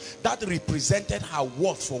worship. That represented her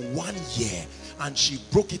worth for 1 year. And she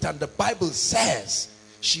broke it. And the Bible says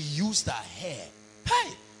she used her hair.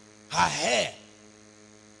 Hey! Her hair.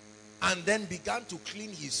 And then began to clean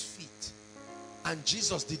his feet. And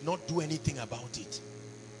Jesus did not do anything about it.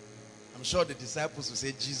 I'm sure the disciples will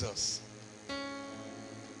say, Jesus,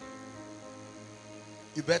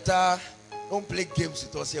 you better don't play games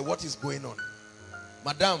with us here. What is going on?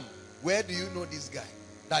 Madam, where do you know this guy?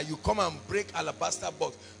 That you come and break alabaster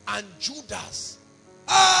box. And Judas,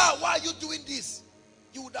 why are you doing this?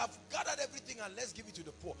 You would have gathered everything and let's give it to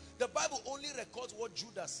the poor. The Bible only records what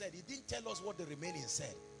Judas said. He didn't tell us what the remaining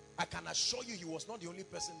said. I can assure you he was not the only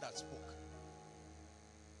person that spoke.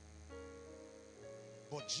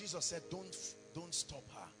 But Jesus said, don't stop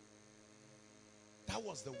her. That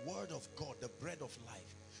was the word of God, the bread of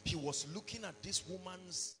life. He was looking at this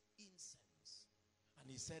woman's incense.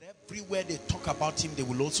 And he said, everywhere they talk about him, they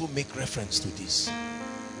will also make reference to this.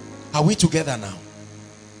 Are we together now?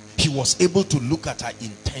 He was able to look at her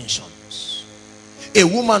intentions. A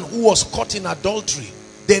woman who was caught in adultery,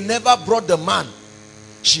 they never brought the man.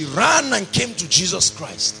 She ran and came to Jesus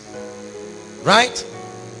Christ. Right?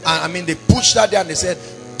 I mean, they pushed her there and they said,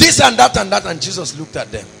 this and that and that. And Jesus looked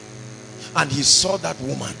at them. And he saw that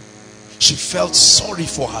woman. She felt sorry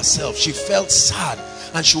for herself. She felt sad.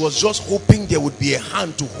 And she was just hoping there would be a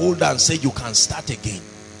hand to hold her and say, you can start again.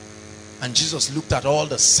 And Jesus looked at all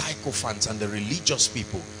the sycophants and the religious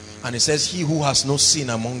people. And he says, he who has no sin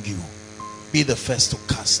among you, be the first to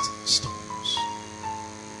cast stones.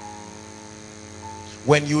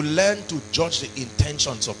 When you learn to judge the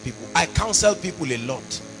intentions of people, I counsel people a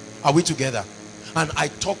lot. Are we together? And I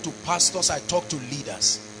talk to pastors, I talk to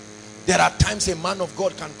leaders. There are times a man of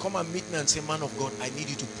God can come and meet me and say, man of God, I need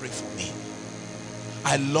you to pray for me.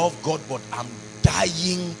 I love God, but I'm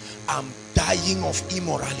dying of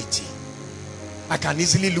immorality. I can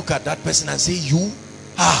easily look at that person and say, you,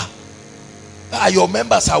 are your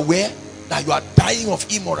members aware that you are dying of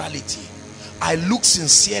immorality? I look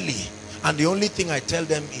sincerely, and the only thing I tell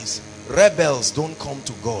them is, rebels don't come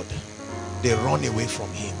to God. They run away from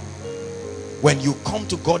him. When you come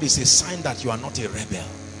to God, it's a sign that you are not a rebel.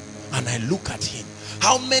 And I look at him.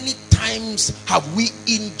 How many times have we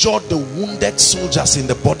injured the wounded soldiers in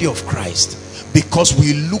the body of Christ? Because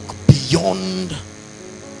we look beyond.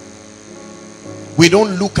 We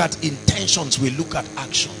don't look at intentions, we look at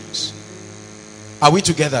actions. Are we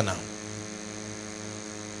together now?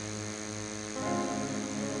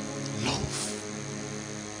 Love.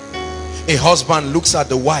 A husband looks at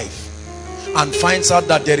the wife and finds out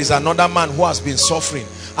that there is another man who has been suffering,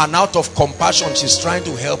 and out of compassion she's trying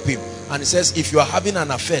to help him, and he says, if you are having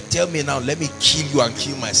an affair, tell me now, let me kill you and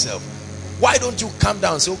kill myself. Why don't you calm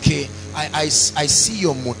down and say, okay, I see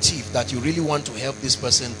your motive that you really want to help this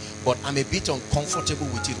person, but I'm a bit uncomfortable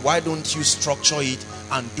with it. Why don't you structure it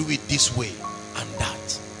and do it this way and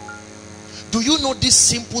that? Do you know this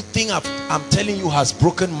simple thing I'm telling you has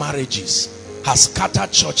broken marriages, has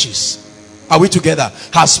scattered churches? Are we together?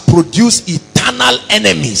 Has produced eternal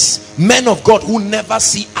enemies, men of God who never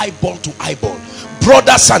see eyeball to eyeball,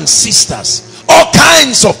 brothers and sisters, all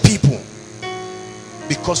kinds of people,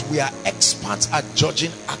 because we are experts at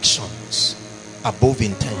judging actions above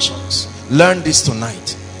intentions. Learn this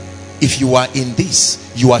tonight. If you are in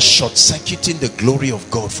this, you are short-circuiting the glory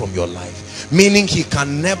of God from your life, meaning he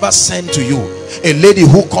can never send to you a lady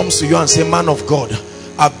who comes to you and say, man of God,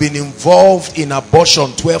 I've been involved in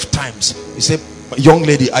abortion 12 times. You say, young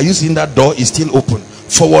lady, are you seeing that door is still open?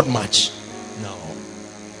 Forward march. No.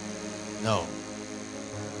 No.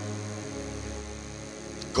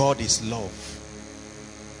 God is love.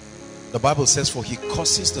 The Bible says, for he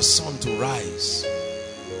causes the sun to rise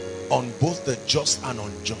on both the just and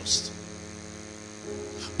unjust.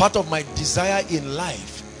 Part of my desire in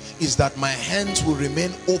life is that my hands will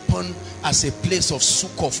remain open as a place of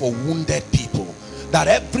succor for wounded people. that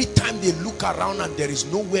every time they look around and there is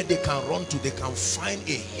nowhere they can run to, they can find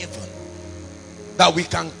a heaven. That we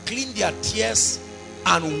can clean their tears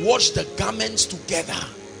and wash the garments together.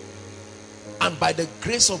 And by the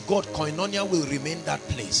grace of God, Koinonia will remain that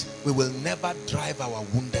place. We will never drive our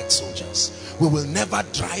wounded soldiers. We will never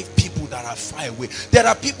drive people that are far away. There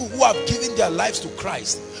are people who have given their lives to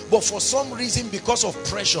Christ, but for some reason, because of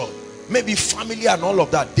pressure, maybe family and all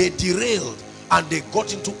of that, they derailed and they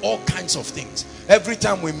got into all kinds of things. Every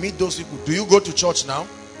time we meet those people, do you go to church now?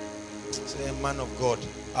 Say, man of God,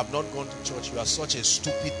 I've not gone to church. You are such a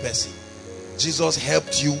stupid person. Jesus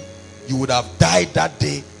helped you. You would have died that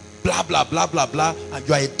day. Blah, blah, blah, blah, blah. And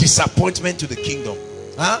you are a disappointment to the kingdom.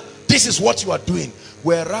 Huh? This is what you are doing.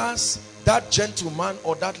 Whereas that gentleman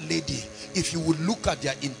or that lady, if you would look at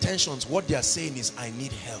their intentions, what they are saying is, I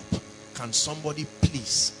need help. Can somebody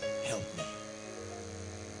please help me?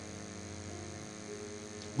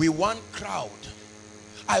 We want crowd.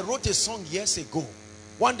 I wrote a song years ago.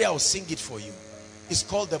 One day I'll sing it for you. It's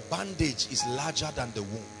called The Bandage is Larger Than the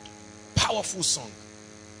Wound. Powerful song.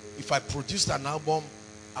 If I produced an album,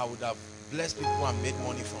 I would have blessed people and made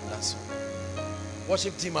money from that song.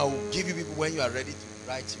 Worship team, I will give you people when you are ready to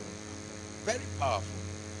write you. Very powerful.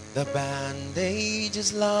 The bandage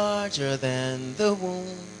is larger than the wound.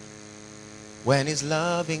 When his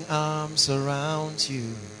loving arms surround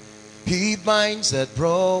you, he binds that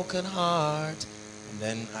broken heart. And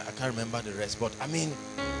then I can't remember the rest, but I mean,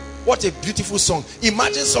 what a beautiful song.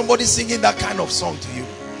 Imagine somebody singing that kind of song to you.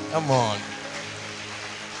 Come on.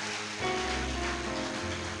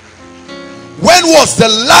 When was the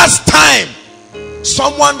last time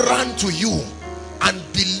someone ran to you and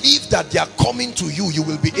believed that they are coming to you? You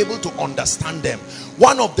will be able to understand them.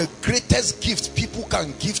 One of the greatest gifts people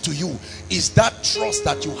can give to you is that trust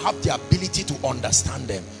that you have the ability to understand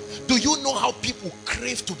them. Do you know how people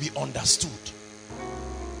crave to be understood?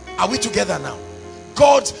 Are we together now?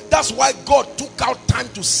 God, that's why God took out time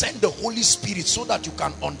to send the Holy Spirit so that you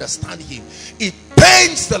can understand him. It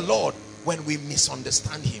pains the Lord when we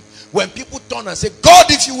misunderstand him. When people turn and say, God,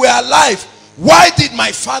 if you were alive, why did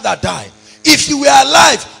my father die? If you were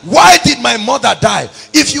alive, why did my mother die?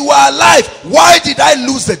 If you were alive, why did I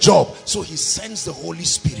lose the job? So he sends the Holy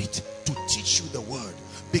Spirit to teach you the word.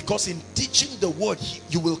 Because in teaching the word,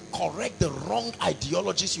 you will correct the wrong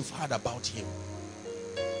ideologies you've had about him.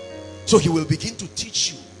 So he will begin to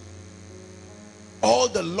teach you all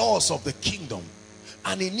the laws of the kingdom.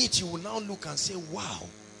 And in it, you will now look and say, wow,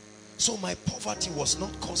 so my poverty was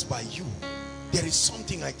not caused by you. There is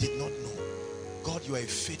something I did not know. God, you are a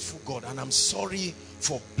faithful God, and I'm sorry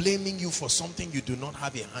for blaming you for something you do not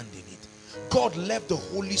have a hand in it. God left the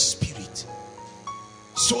Holy Spirit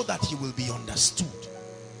so that he will be understood.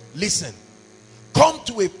 Listen, come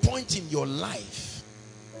to a point in your life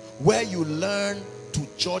where you learn to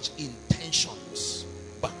judge intentions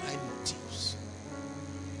behind motives.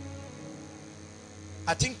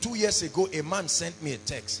 I think 2 years ago, a man sent me a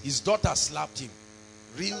text. His daughter slapped him.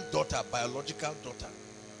 Real daughter, biological daughter.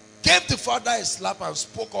 Gave the father a slap and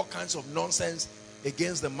spoke all kinds of nonsense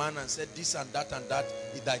against the man and said this and that and that.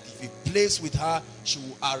 That if he plays with her, she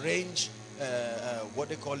will arrange, what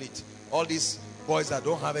they call it, all these boys that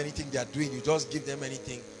don't have anything they are doing, you just give them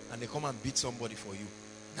anything and they come and beat somebody for you.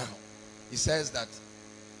 Now, he says that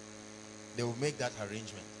they will make that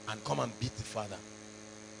arrangement and come and beat the father.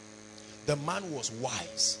 The man was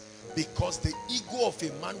wise, because the ego of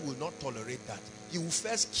a man will not tolerate that. He will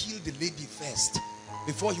first kill the lady first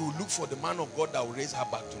before he will look for the man of God that will raise her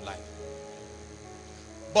back to life.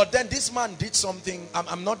 But then this man did something.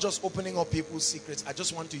 I'm not just opening up people's secrets. I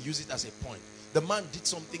just want to use it as a point. The man did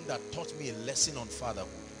something that taught me a lesson on fatherhood.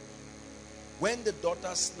 When the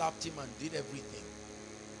daughter slapped him and did everything,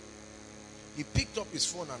 he picked up his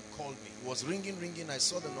phone and called me. It was ringing. I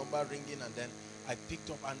saw the number ringing, and then I picked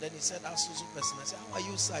up, and then he said, Susu person. I said, how are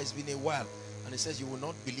you, sir? It's been a while. And he says, you will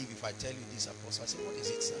not believe if I tell you this, Apostle. I said, what is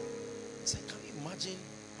it, sir? He said, can you imagine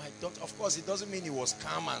my daughter? Of course, it doesn't mean he was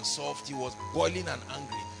calm and soft. He was boiling and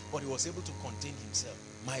angry, but he was able to contain himself.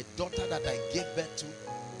 My daughter that I gave birth to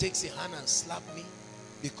takes a hand and slapped me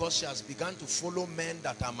because she has begun to follow men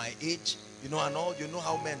that are my age, you know, and all. You know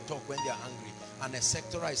how men talk when they are angry. And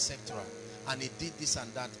etc. etc. And he did this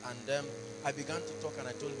and that, and I began to talk, and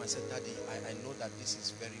I told him, I said, Daddy, I know that this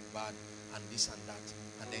is very bad and this and that.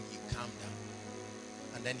 And then he calmed down.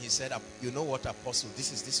 And then he said, you know what, Apostle,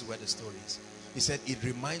 this is where the story is. He said, it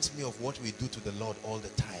reminds me of what we do to the Lord all the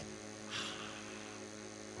time.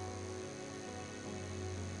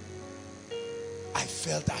 I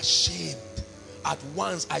felt ashamed. At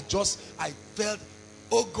once, I felt,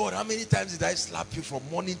 oh God, how many times did I slap you from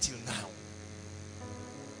morning till now?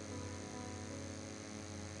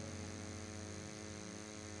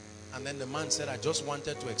 And then the man said, I just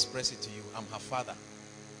wanted to express it to you. I'm her father.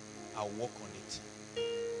 I'll work on it.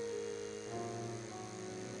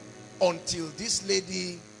 Until this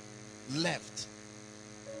lady left,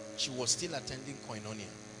 she was still attending Koinonia.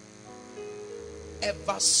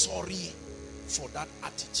 Ever sorry for that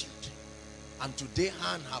attitude. And today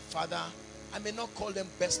her and her father, I may not call them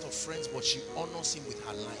best of friends, but she honors him with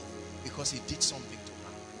her life because he did something to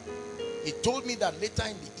her. He told me that later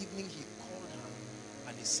in the evening he called her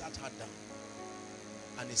and he sat her down.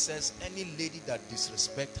 And he says, any lady that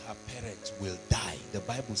disrespects her parents will die. The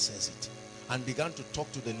Bible says it. And began to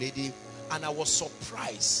talk to the lady. And I was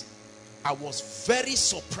surprised. I was very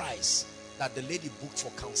surprised that the lady booked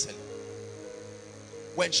for counseling.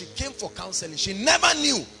 When she came for counseling, she never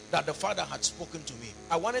knew that the father had spoken to me.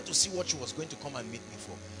 I wanted to see what she was going to come and meet me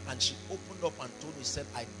for. And she opened up and told me, said,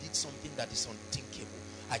 I did something that is unthinkable.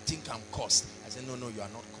 I think I'm cursed. I said, no, you are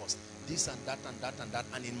not cursed. This and that and that and that.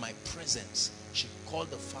 And in my presence, she called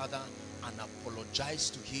the father and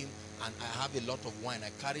apologized to him. And I have a lot of wine. I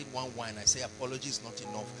carried one wine. I say, apology is not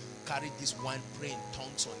enough. Carry this wine, pray in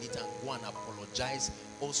tongues on it, and go and apologize.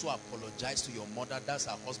 Also apologize to your mother. That's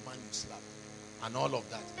her husband you slapped. And all of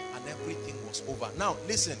that. And everything was over. Now,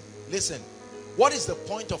 listen. What is the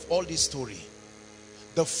point of all this story?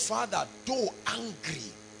 The father, though angry,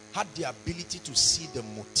 had the ability to see the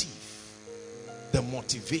motive, the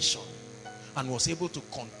motivation, and was able to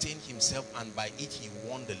contain himself, and by it he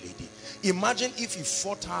won the lady. Imagine if he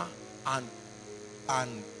fought her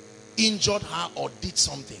and injured her or did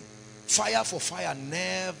something. Fire for fire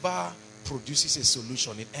never produces a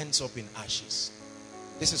solution. It ends up in ashes.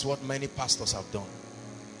 This is what many pastors have done.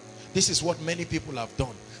 This is what many people have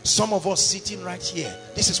done. Some of us sitting right here,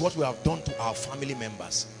 this is what we have done to our family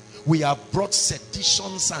members. We have brought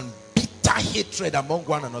seditions and bitter hatred among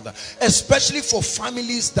one another, especially for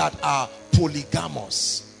families that are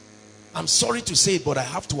polygamous. I'm sorry to say it, but I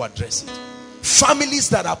have to address it. Families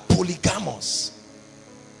that are polygamous.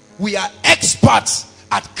 We are experts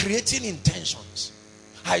at creating intentions.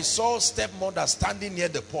 I saw stepmother standing near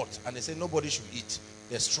the pot and they said nobody should eat.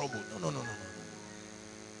 There's trouble. No.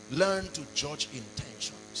 Learn to judge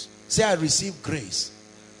intentions. Say, I receive grace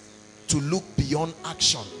to look beyond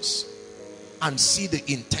actions and see the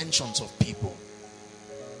intentions of people.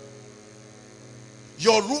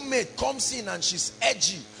 Your roommate comes in and she's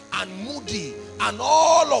edgy and moody and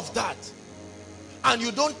all of that, and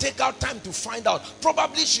you don't take out time to find out.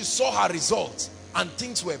 Probably she saw her results and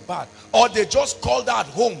things were bad, or they just called her at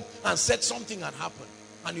home and said something had happened,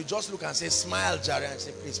 and you just look and say, smile, Jerry, and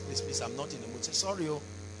say, please, I'm not in the mood. Say, sorry,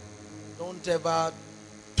 don't ever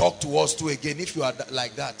talk to us too again if you are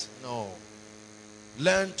like that. No.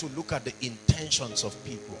 Learn to look at the intentions of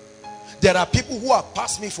people. There are people who have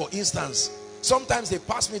passed me, for instance. Sometimes they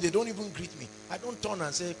pass me, they don't even greet me. I don't turn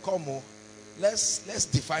and say, come on, let's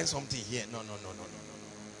define something here. No.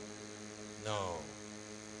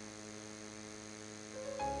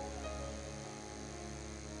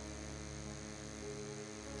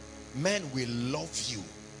 Men will love you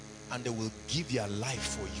and they will give their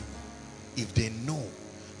life for you if they know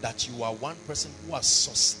that you are one person who has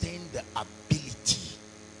sustained the ability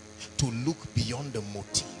to look beyond the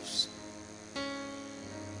motives.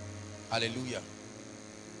 Hallelujah.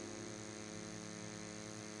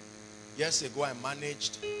 Years ago, I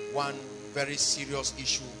managed one very serious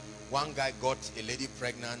issue. One guy got a lady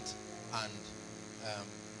pregnant, and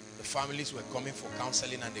the families were coming for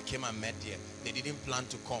counseling, and they came and met there. They didn't plan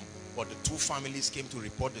to come, but the two families came to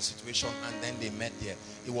report the situation, and then they met there.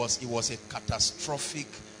 It was a catastrophic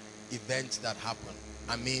event that happened.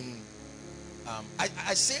 I mean,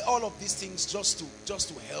 I say all of these things just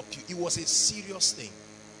to help you. It was a serious thing,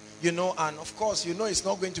 you know. And of course, you know, it's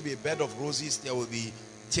not going to be a bed of roses. There will be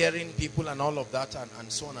tearing people and all of that, and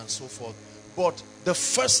so on and so forth. But the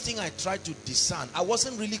first thing I tried to discern, I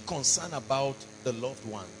wasn't really concerned about the loved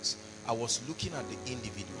ones. I was looking at the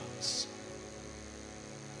individuals.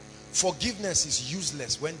 Forgiveness is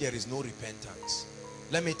useless when there is no repentance.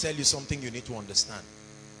 Let me tell you something you need to understand.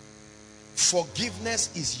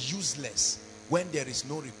 Forgiveness is useless when there is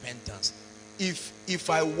no repentance. If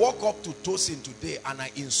I walk up to Tosin today and I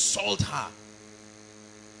insult her,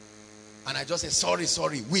 and I just say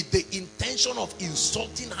sorry with the intention of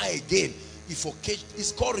insulting her again,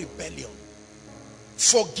 it's called rebellion.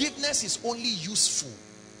 Forgiveness is only useful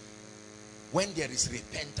when there is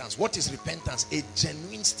repentance. What is repentance? A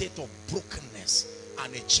genuine state of brokenness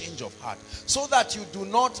and a change of heart, so that you do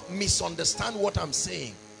not misunderstand what I'm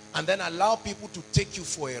saying and then allow people to take you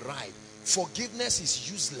for a ride. Forgiveness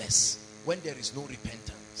is useless when there is no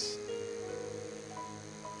repentance.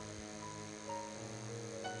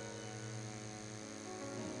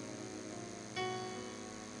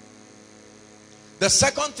 The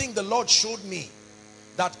second thing the Lord showed me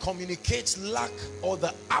that communicates lack or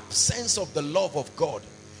the absence of the love of God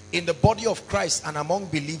in the body of Christ and among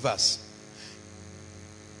believers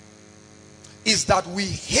is that we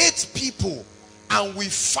hate people and we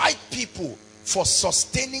fight people for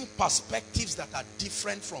sustaining perspectives that are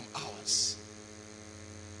different from ours.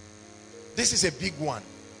 This is a big one.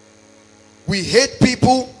 We hate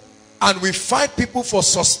people and we fight people for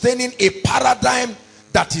sustaining a paradigm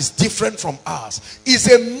that is different from ours.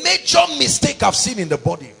 It's a major mistake I've seen in the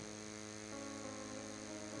body.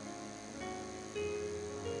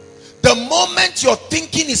 The moment your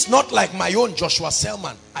thinking is not like my own, Joshua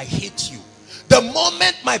Selman, I hate you. The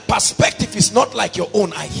moment my perspective is not like your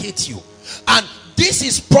own, I hate you. And this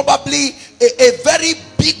is probably a very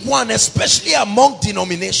big one, especially among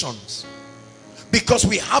denominations, because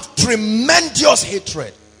we have tremendous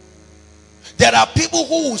hatred. There are people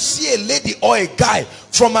who will see a lady or a guy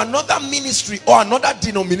from another ministry or another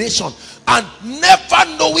denomination, and never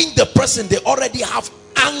knowing the person, they already have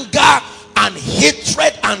anger and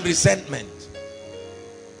hatred and resentment.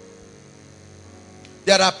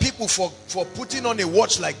 There are people for putting on a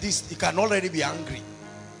watch like this, he can already be angry.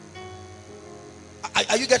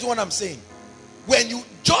 Are you getting what I'm saying? When you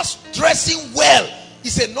just dressing well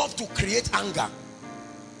is enough to create anger.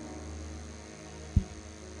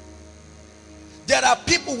 There are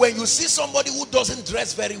people, when you see somebody who doesn't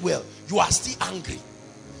dress very well, you are still angry.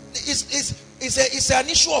 It's an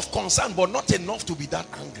issue of concern, but not enough to be that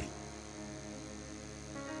angry.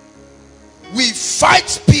 We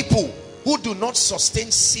fight people who do not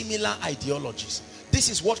sustain similar ideologies. This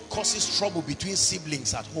is what causes trouble between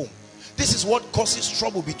siblings at home. This is what causes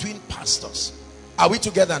trouble between pastors. Are we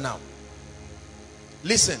together now?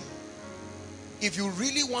 Listen, if you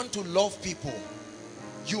really want to love people,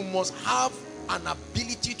 you must have an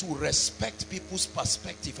ability to respect people's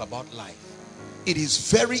perspective about life. It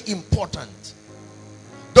is very important.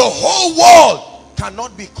 The whole world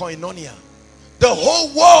cannot be koinonia. The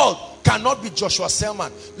whole world cannot be Joshua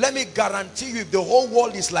Selman. Let me guarantee you, if the whole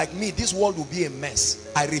world is like me, this world will be a mess.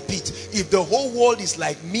 I repeat, if the whole world is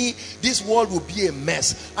like me, this world will be a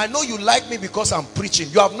mess. I know you like me because I'm preaching.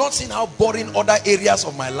 You have not seen how boring other areas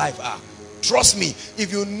of my life are. Trust me,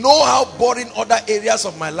 if you know how boring other areas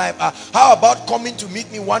of my life are, how about coming to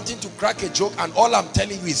meet me wanting to crack a joke and all I'm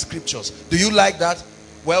telling you is scriptures? Do you like that?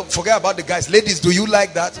 Well, forget about the guys. Ladies, do you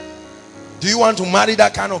like that? Do you want to marry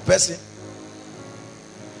that kind of person?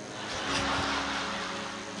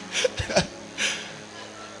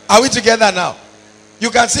 Are we together now? You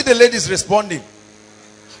can see the ladies responding.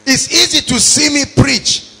 It's easy to see me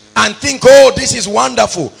preach and think, oh, this is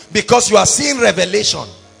wonderful, because you are seeing revelation.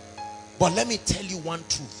 But let me tell you one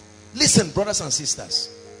truth. Listen, brothers and sisters,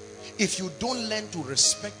 if you don't learn to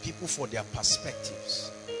respect people for their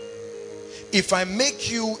perspectives, if I make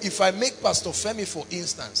Pastor Femi, for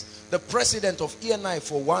instance, the president of ENI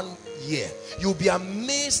for 1 year, you'll be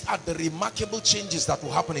amazed at the remarkable changes that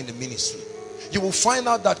will happen in the ministry. You will find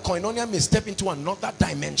out that koinonia may step into another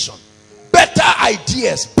dimension. Better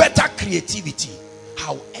ideas, better creativity.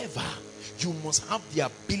 However, you must have the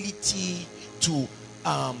ability to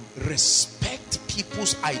respect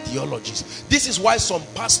people's ideologies. This is why some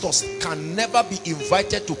pastors can never be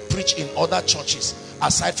invited to preach in other churches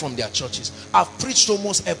aside from their churches. I've preached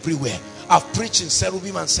almost everywhere. I've preached in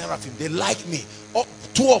Cherubim and Seraphim. They like me.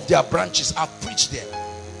 Two of their branches, I've preached there.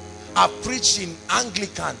 I've preached in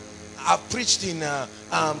Anglican. I've preached in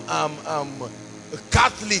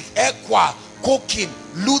Catholic, Enquiry, Cooking,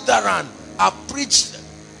 Lutheran. I've preached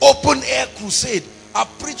open air crusade. I've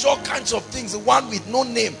preached all kinds of things. The one with no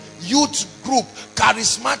name, youth group,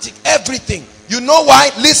 charismatic, everything. You know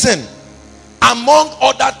why? Listen, among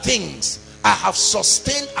other things, I have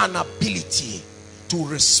sustained an ability to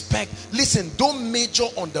respect. Listen, don't major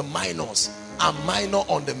on the minors and minor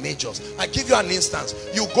on the majors. I give you an instance.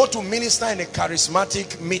 You go to minister in a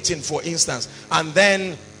charismatic meeting, for instance, and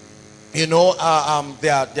then you know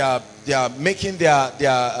they are making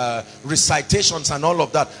their recitations and all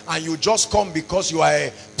of that, and you just come because you are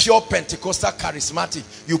a pure Pentecostal charismatic.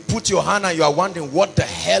 You put your hand and you are wondering what the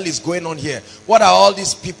hell is going on here. What are all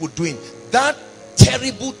these people doing? That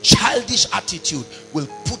terrible childish attitude will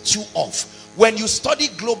put you off. When you study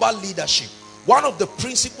global leadership, one of the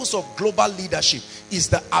principles of global leadership is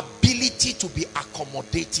the ability to be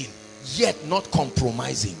accommodating yet not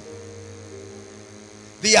compromising.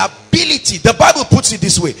 The ability, the Bible puts it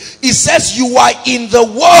this way. It says you are in the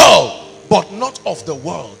world but not of the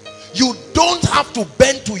world. You don't have to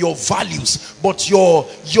bend to your values, but your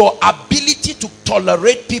ability to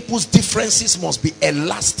tolerate people's differences must be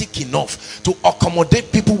elastic enough to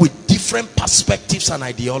accommodate people with different perspectives and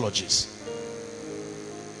ideologies.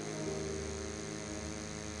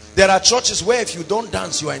 There are churches where if you don't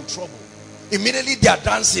dance, you are in trouble. Immediately they are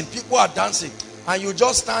dancing, people are dancing, and you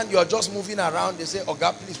just stand, you are just moving around. They say, "Oh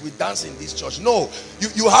God, please, we dance in this church." No,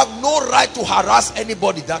 you have no right to harass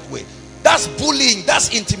anybody that way. That's bullying, that's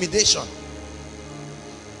intimidation.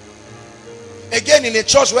 Again, in a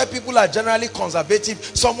church where people are generally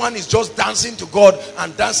conservative, someone is just dancing to God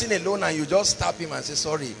and dancing alone, and you just tap him and say,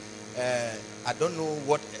 "Sorry, I don't know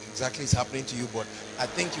what exactly is happening to you, but I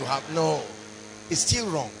think you have." No, it's still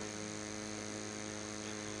wrong.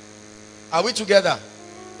 Are we together?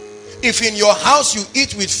 If in your house you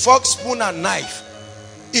eat with fork, spoon and knife,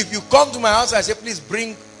 if you come to my house and say, "Please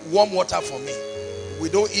bring warm water for me," we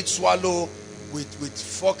don't eat swallow with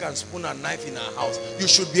fork and spoon and knife in our house. You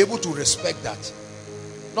should be able to respect that.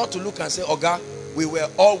 Not to look and say, "Oga, we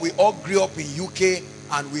all grew up in UK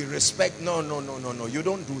and we respect." No. You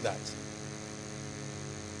don't do that.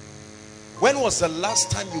 When was the last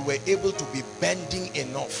time you were able to be bending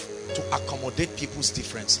enough to accommodate people's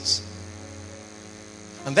differences?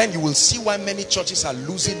 And then you will see why many churches are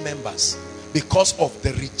losing members, because of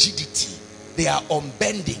the rigidity. They are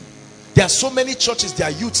unbending. There are so many churches,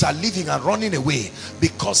 their youths are leaving and running away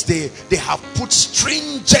because they have put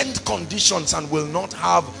stringent conditions and will not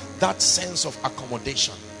have that sense of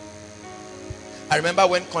accommodation. I remember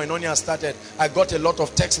when Koinonia started, I got a lot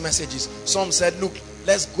of text messages. Some said, "Look,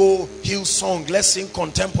 let's go Hillsong, let's sing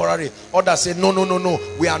contemporary." Others said, no,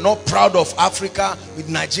 we are not proud of Africa with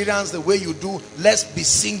Nigerians the way you do. Let's be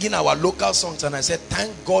singing our local songs. And I said,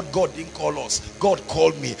 thank God, God didn't call us. God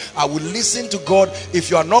called me. I will listen to God. If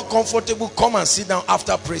you are not comfortable, come and sit down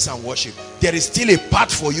after praise and worship. There is still a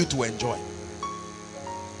part for you to enjoy.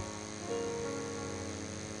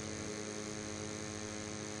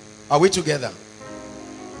 Are we together?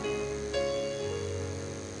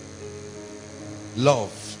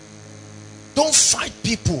 Love. Don't fight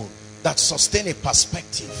people that sustain a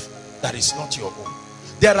perspective that is not your own.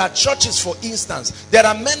 There are churches, for instance, there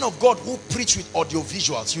are men of God who preach with audio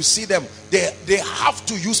visuals. You see them, they have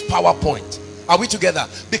to use PowerPoint. Are we together?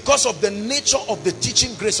 Because of the nature of the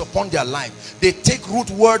teaching grace upon their life, they take root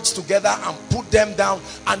words together and put them down,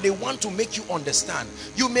 and they want to make you understand.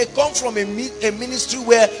 You may come from a ministry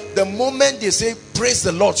where the moment they say praise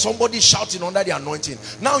the Lord, somebody shouting under the anointing.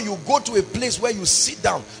 Now you go to a place where you sit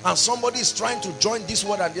down and somebody is trying to join this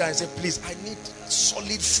word and say, "Please, I need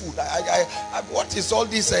solid food. What is all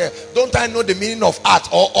this? Don't I know the meaning of at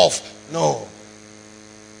or off?" No,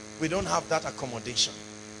 we don't have that accommodation.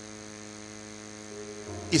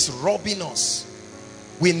 Is robbing us.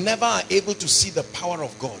 We never are able to see the power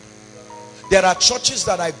of God. There are churches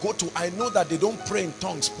that I go to, I know that they don't pray in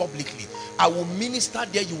tongues publicly. I will minister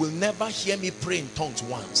there, you will never hear me pray in tongues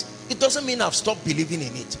once. It doesn't mean I've stopped believing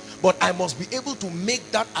in it, but I must be able to make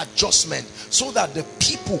that adjustment so that the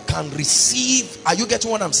people can receive. Are you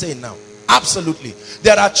getting what I'm saying now? Absolutely.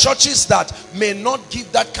 There are churches that may not give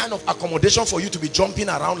that kind of accommodation for you to be jumping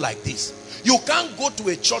around like this. You can't go to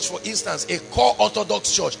a church, for instance, a core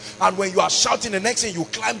Orthodox church, and when you are shouting, the next thing you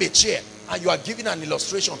climb a chair and you are giving an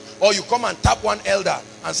illustration, or you come and tap one elder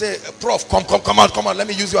and say, "Prof, come out, let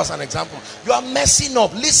me use you as an example." You are messing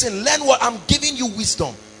up. Listen, learn what I'm giving you,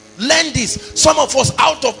 wisdom. Learn this. Some of us,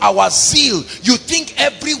 out of our zeal, you think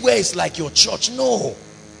everywhere is like your church. No.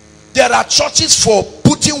 There are churches for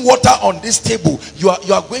putting water on this table. You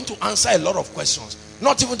are going to answer a lot of questions.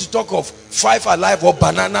 Not even to talk of Five Alive or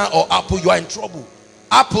banana or apple. You are in trouble.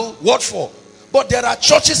 Apple, what for? But there are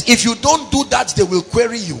churches, if you don't do that, they will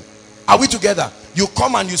query you. Are we together? You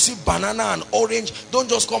come and you see banana and orange. Don't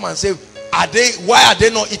just come and say, why are they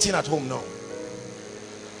not eating at home? No.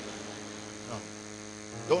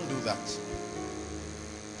 Don't do that.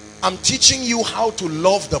 I'm teaching you how to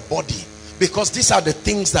love the body, because these are the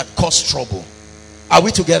things that cause trouble. Are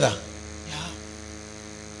we together?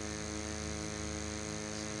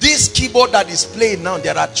 This keyboard that is playing now,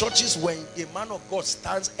 there are churches when a man of God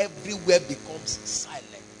stands, everywhere becomes silent.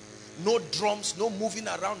 No drums, no moving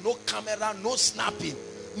around, no camera, no snapping,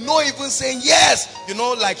 no even saying yes. You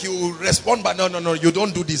know, like you respond, but no, you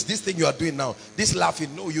don't do this. This thing you are doing now, this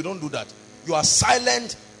laughing, no, you don't do that. You are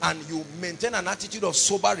silent and you maintain an attitude of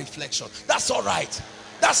sober reflection. That's all right.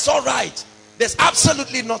 That's all right. There's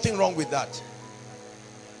absolutely nothing wrong with that.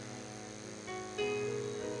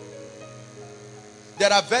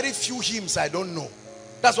 There are very few hymns I don't know.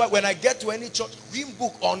 That's why when I get to any church, hymn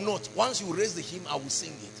book or not, once you raise the hymn, I will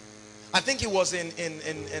sing it. I think it was in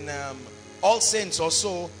All Saints or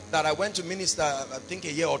so that I went to minister, I think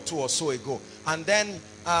a year or two or so ago. And then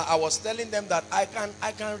I was telling them that I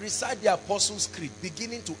can recite the Apostles' Creed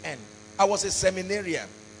beginning to end. I was a seminarian.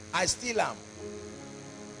 I still am.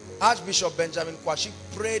 Archbishop Benjamin Kwashi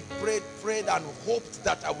prayed and hoped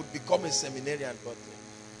that I would become a seminarian, but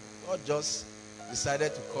God just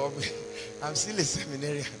decided to call me. I'm still a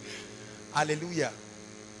seminarian. Hallelujah.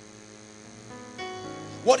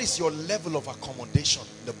 What is your level of accommodation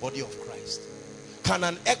in the body of Christ? Can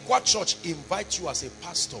an Equa church invite you as a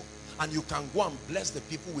pastor and you can go and bless the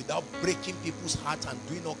people without breaking people's hearts and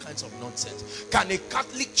doing all kinds of nonsense? Can a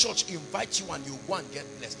Catholic church invite you and you go and get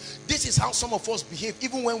blessed? This is how some of us behave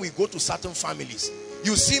even when we go to certain families.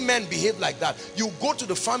 You see men behave like that. You go to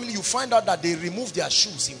the family, you find out that they remove their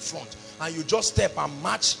shoes in front and you just step and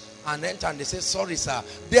march and enter and they say, sorry sir.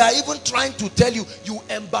 They are even trying to tell you, you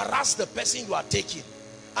embarrass the person you are taking.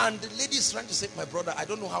 And the lady is trying to say, my brother, I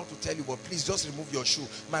don't know how to tell you, but please just remove your shoe.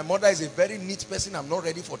 My mother is a very neat person. I'm not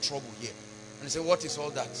ready for trouble here. And they say, what is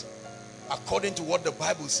all that? According to what the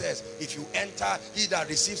Bible says, if you enter, he that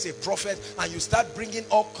receives a prophet, and you start bringing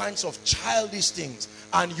all kinds of childish things,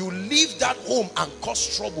 and you leave that home and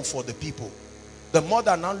cause trouble for the people. The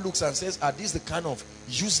mother now looks and says, are these the kind of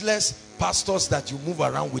useless pastors that you move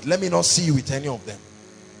around with? Let me not see you with any of them.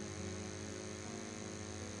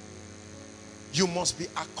 You must be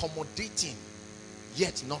accommodating,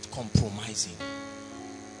 yet not compromising.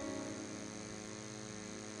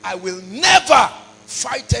 I will never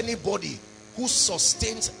fight anybody who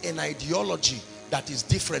sustains an ideology that is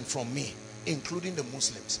different from me, including the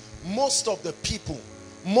Muslims. Most of the people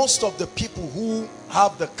who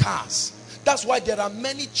have the cars, that's why there are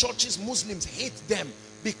many churches Muslims hate them,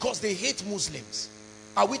 because they hate Muslims.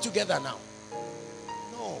 Are we together now?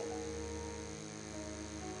 No.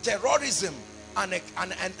 Terrorism and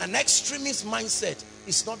an extremist mindset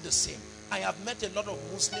is not the same. I have met a lot of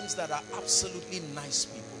Muslims that are absolutely nice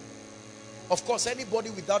people. Of course,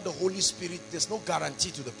 anybody without the Holy Spirit, there's no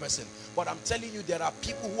guarantee to the person. But I'm telling you, there are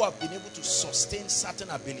people who have been able to sustain certain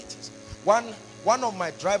abilities. One of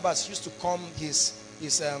my drivers used to come, he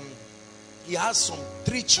has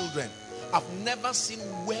 3 children. I've never seen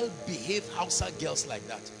well-behaved Hausa girls like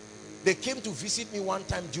that. They came to visit me one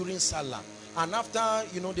time during Salah. And after,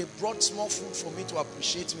 they brought small food for me to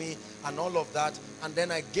appreciate me and all of that. And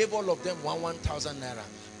then I gave all of them 1,000 naira.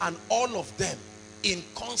 And all of them, in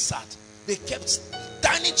concert, they kept,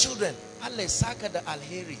 tiny children, Ale Saka the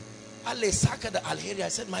Alheri. Ale Saka the Alheri. I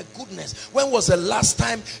said, my goodness, when was the last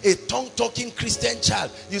time a tongue-talking Christian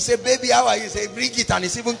child, you say, baby, how are you? You say, bring it, and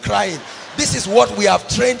it's even crying. This is what we have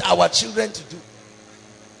trained our children to do.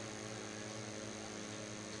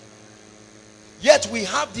 Yet we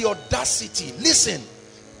have the audacity. Listen,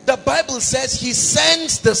 the Bible says he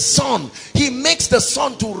sends the sun. He makes the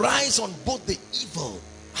sun to rise on both the evil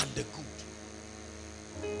and the good.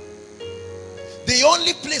 The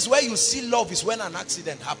only place where you see love is when an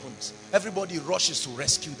accident happens. Everybody rushes to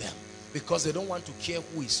rescue them because they don't want to care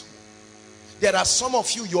who is who. There are some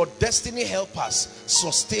of you, your destiny helpers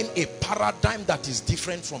sustain a paradigm that is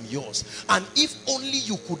different from yours. And if only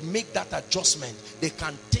you could make that adjustment, they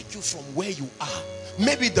can take you from where you are.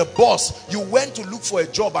 Maybe the boss, you went to look for a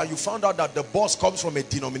job and you found out that the boss comes from a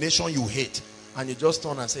denomination you hate. And you just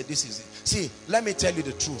turn and say, this is it. See, let me tell you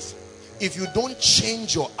the truth. If you don't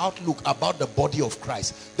change your outlook about the body of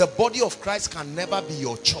Christ, the body of Christ can never be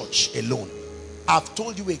your church alone. I've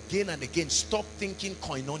told you again and again, stop thinking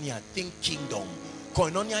koinonia, think kingdom.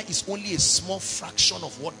 Koinonia is only a small fraction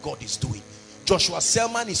of what God is doing. Joshua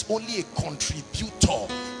Selman is only a contributor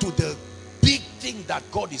to the big thing that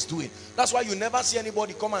God is doing. That's why you never see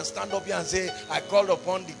anybody come and stand up here and say, I called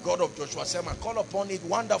upon the God of Joshua Selman. Call upon it,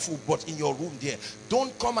 wonderful, but in your room there.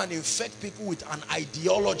 Don't come and infect people with an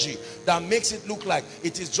ideology that makes it look like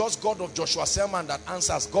it is just God of Joshua Selman that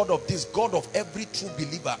answers. God of this, God of every true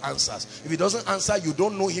believer answers. If he doesn't answer, you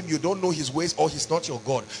don't know him, you don't know his ways, or he's not your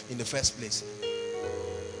God in the first place.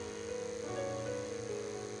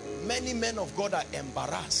 Many men of God are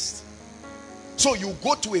embarrassed. So you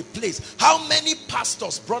go to a place. How many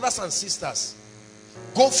pastors, brothers and sisters,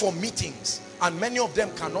 go for meetings and many of them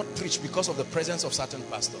cannot preach because of the presence of certain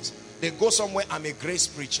pastors? They go somewhere, I'm a grace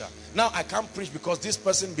preacher. Now I can't preach because this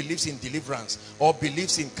person believes in deliverance or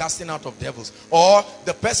believes in casting out of devils. Or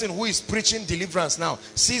the person who is preaching deliverance now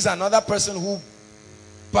sees another person who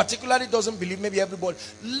particularly doesn't believe, maybe everybody.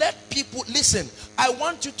 Let people, listen, I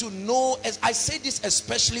want you to know, as I say this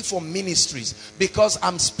especially for ministries, because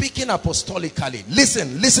I'm speaking apostolically.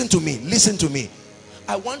 Listen to me.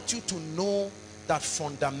 I want you to know that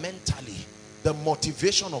fundamentally, the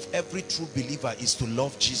motivation of every true believer is to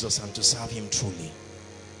love Jesus and to serve him truly.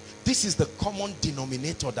 This is the common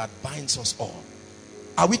denominator that binds us all.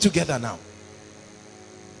 Are we together now?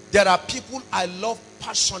 There are people I love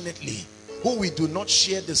passionately who we do not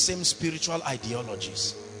share the same spiritual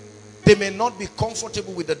ideologies. They may not be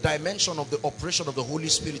comfortable with the dimension of the operation of the Holy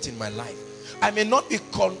Spirit in my life. I may not be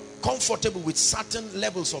comfortable with certain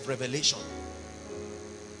levels of revelation.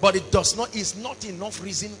 But it's not enough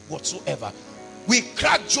reason whatsoever. We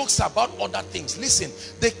crack jokes about other things. Listen,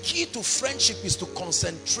 the key to friendship is to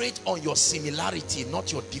concentrate on your similarity,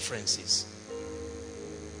 not your differences.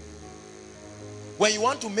 When you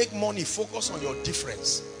want to make money, focus on your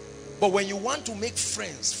difference. But when you want to make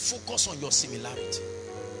friends, focus on your similarity.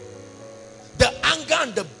 The anger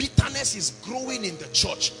and the bitterness is growing in the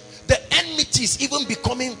church. The enmity is even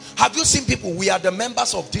becoming. Have you seen people? We are the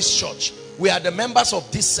members of this church. We are the members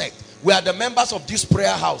of this sect. We are the members of this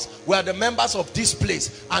prayer house. We are the members of this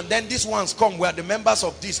place. And then these ones come. We are the members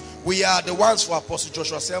of this. We are the ones for Apostle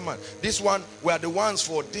Joshua Selman. This one, we are the ones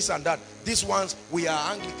for this and that. These ones, we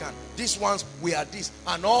are Anglican. These ones, we are this.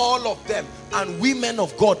 And all of them. And we men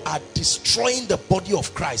of God are destroying the body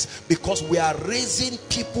of Christ because we are raising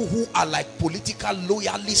people who are like political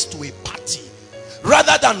loyalists to a party,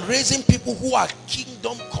 rather than raising people who are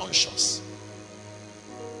kingdom conscious.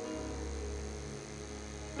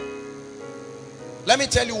 Let me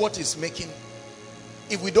tell you what is making,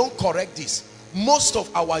 if we don't correct this, most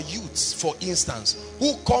of our youths, for instance,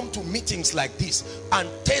 who come to meetings like this and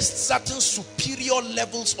test certain superior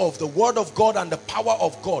levels of the word of God and the power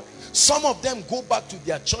of God, some of them go back to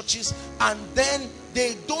their churches and then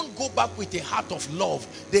they don't go back with a heart of love.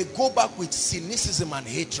 They go back with cynicism and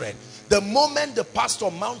hatred. The moment the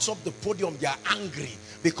pastor mounts up the podium, they are angry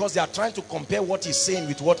because they are trying to compare what he's saying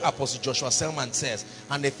with what Apostle Joshua Selman says.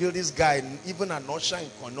 And they feel this guy, even an usher in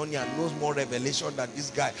Koinonia, knows more revelation than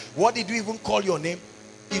this guy. What did you even call your name?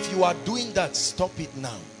 If you are doing that, stop it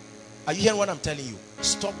now. Are you hearing what I'm telling you?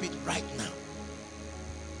 Stop it right now.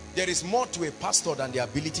 There is more to a pastor than the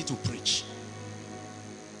ability to preach.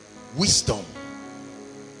 Wisdom,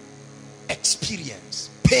 experience,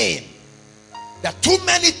 pain. There are too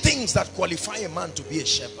many things that qualify a man to be a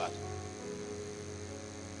shepherd.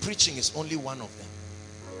 Preaching is only one of them.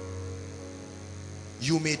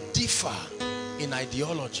 You may differ in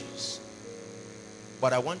ideologies,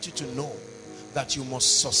 but I want you to know that you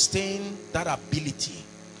must sustain that ability,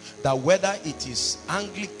 that whether it is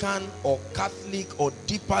Anglican or Catholic or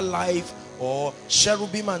Deeper Life or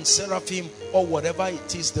Cherubim and Seraphim or whatever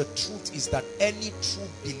it is, the truth is that any true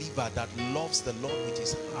believer that loves the Lord with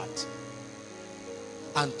his heart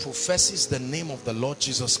and professes the name of the Lord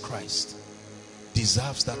Jesus Christ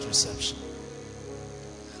deserves that reception.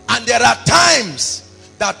 And there are times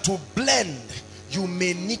that to blend, you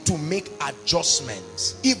may need to make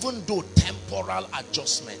adjustments. Even though temporal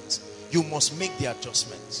adjustments, you must make the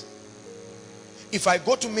adjustments. If I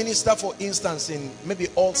go to minister, for instance, in maybe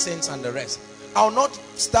All Saints and the rest, I'll not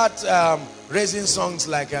start raising songs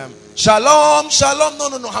like Shalom, Shalom.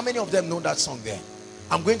 No. How many of them know that song there?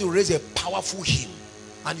 I'm going to raise a powerful hymn.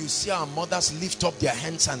 And you see our mothers lift up their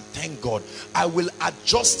hands and thank God. I will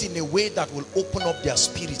adjust in a way that will open up their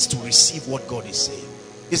spirits to receive what God is saying.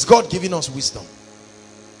 Is God giving us wisdom?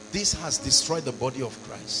 This has destroyed the body of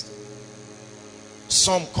Christ.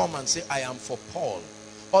 Some come and say, I am for Paul.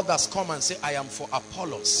 Others come and say, I am for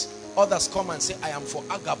Apollos. Others come and say, I am for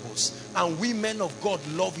Agabus. And we men of God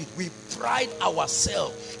love it. We pride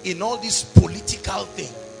ourselves in all this political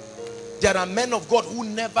thing. There are men of God who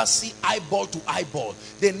never see eyeball to eyeball.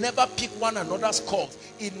 They never pick one another's cause.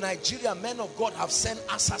 In Nigeria, men of God have sent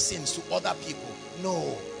assassins to other people.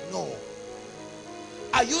 No.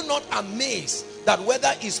 Are you not amazed that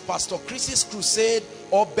whether it's Pastor Chris's crusade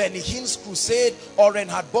or Benny Hinn's crusade or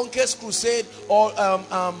Reinhard Bonke's crusade or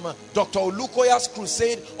Dr. Olukoya's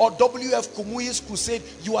crusade or W.F. Kumuyi's crusade,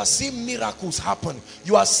 you are seeing miracles happen.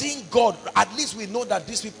 You are seeing God. At least we know that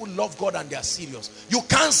these people love God and they are serious. You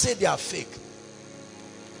can't say they are fake.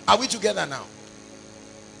 Are we together now?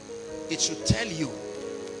 It should tell you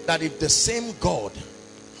that if the same God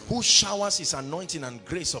who showers his anointing and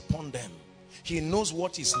grace upon them, he knows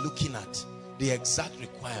what he's looking at, the exact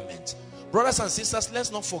requirement. Brothers and sisters,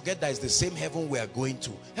 let's not forget that it's the same heaven we are going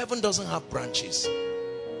to. Heaven doesn't have branches.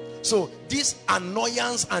 So this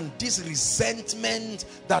annoyance and this resentment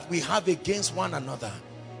that we have against one another,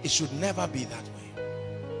 it should never be that way.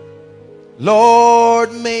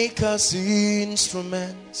 Lord, make us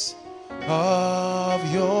instruments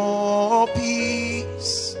of your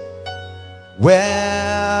peace.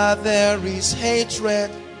 Where there is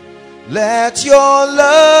hatred, let your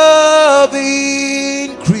love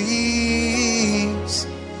increase.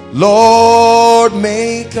 Lord,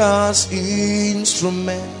 make us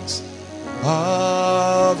instruments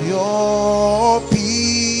of your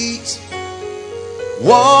peace.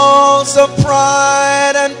 Walls of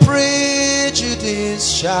pride and prejudice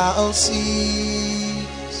shall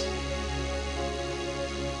cease.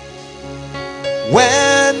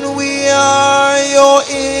 when we are your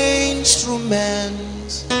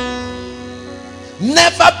instruments.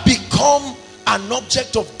 Never become an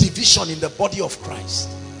object of division in the body of Christ.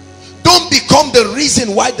 Don't become the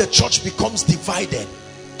reason why the church becomes divided,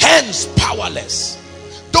 hence powerless.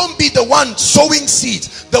 Don't be the one sowing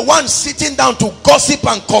seeds, the one sitting down to gossip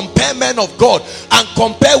and compare men of God and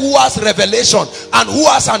compare who has revelation and who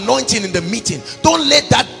has anointing in the meeting. Don't let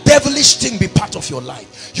that devilish thing be part of your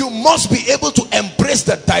life. You must be able to embrace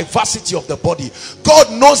the diversity of the body. God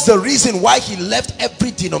knows the reason why he left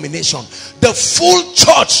every denomination. The full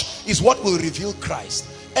church is what will reveal Christ.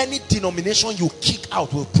 Any denomination you kick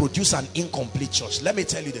out will produce an incomplete church. Let me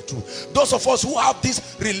tell you the truth. Those of us who have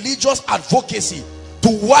this religious advocacy to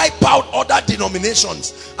wipe out other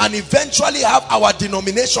denominations and eventually have our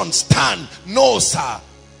denomination stand, no sir,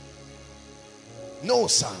 no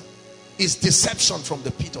sir, is deception from the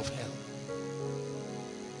pit of hell.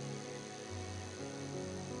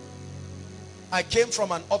 I came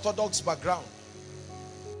from an Orthodox background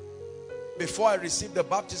before I received the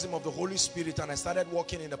baptism of the Holy Spirit, and I started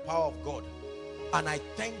walking in the power of God. And I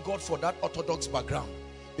thank God for that Orthodox background,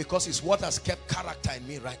 because it's what has kept character in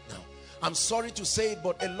me right now. I'm sorry to say it,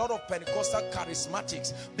 but a lot of Pentecostal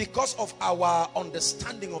charismatics, because of our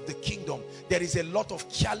understanding of the kingdom, there is a lot of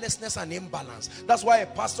carelessness and imbalance. That's why a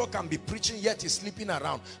pastor can be preaching yet he's sleeping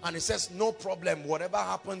around, and he says no problem, whatever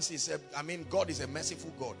happens is God is a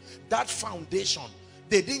merciful God. That foundation,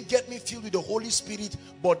 they didn't get me filled with the Holy Spirit,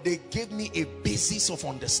 but they gave me a basis of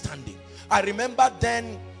understanding. I remember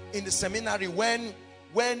then in the seminary when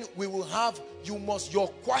we will have, your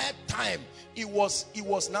quiet time. It was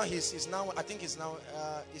now, he's now, I think he's now,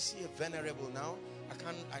 is he a venerable now?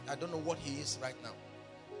 I don't know what he is right now.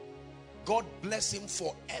 God bless him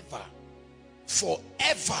forever.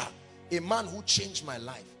 Forever. A man who changed my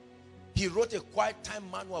life. He wrote a quiet time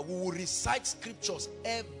manual. We will recite scriptures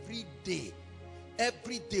every day.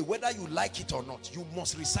 Every day, whether you like it or not, you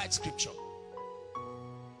must recite scripture.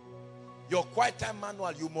 Your quiet time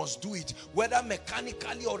manual, you must do it. Whether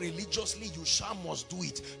mechanically or religiously, you must do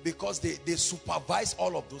it, because they supervise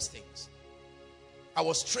all of those things. I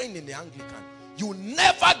was trained in the Anglican. You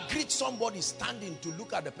never greet somebody standing to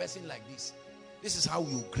look at the person like this. This is how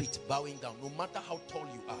you greet, bowing down, no matter how tall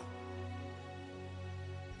you are.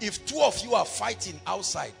 If two of you are fighting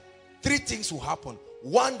outside, three things will happen.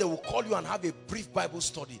 One, they will call you and have a brief Bible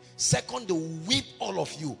study. Second, they will whip all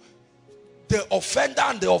of you. The offender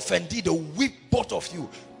and the offendee, they will whip both of you.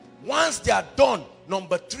 Once they are done,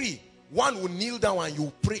 number three, one will kneel down and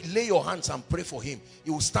you pray, lay your hands and pray for him.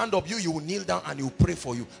 You will stand up, you will kneel down and he will pray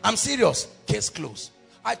for you. I'm serious. Case closed.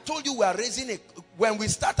 I told you we are raising when we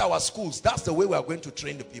start our schools, that's the way we are going to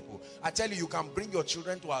train the people. I tell you, you can bring your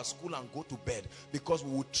children to our school and go to bed, because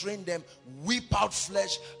we will train them, whip out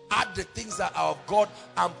flesh, add the things that are of God,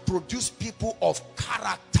 and produce people of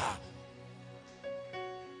character.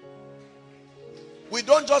 We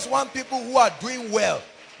don't just want people who are doing well.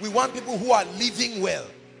 We want people who are living well.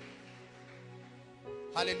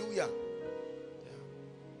 Hallelujah. Yeah.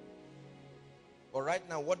 But right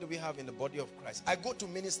now, what do we have in the body of Christ? I go to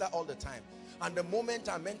minister all the time. And the moment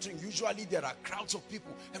I'm entering, usually there are crowds of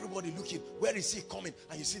people. Everybody looking, where is he coming?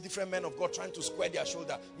 And you see different men of God trying to square their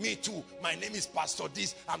shoulder. Me too. My name is Pastor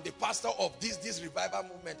this. I'm the pastor of this revival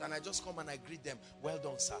movement. And I just come and I greet them. Well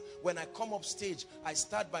done, sir. When I come up stage, I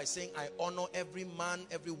start by saying I honor every man,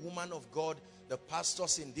 every woman of God, the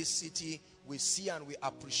pastors in this city. We see and we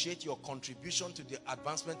appreciate your contribution to the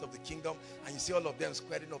advancement of the kingdom. And you see all of them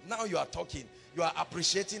squaring up. Now you are talking. You are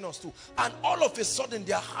appreciating us too. And all of a sudden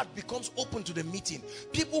their heart becomes open to the meeting.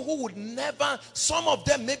 People who would never, some of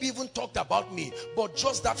them maybe even talked about me, but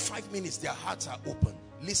just that 5 minutes their hearts are open.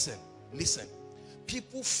 Listen, listen.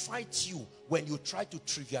 People fight you when you try to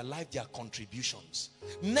trivialize their contributions.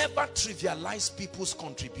 Never trivialize people's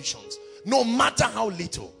contributions, no matter how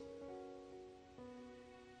little.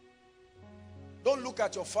 Don't look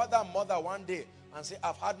at your father and mother one day and say,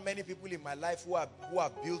 I've had many people in my life who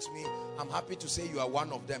have built me. I'm happy to say you are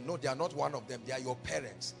one of them. No, they are not one of them. They are your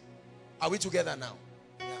parents. Are we together now?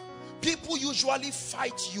 Yeah. People usually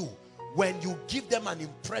fight you when you give them an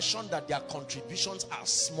impression that their contributions are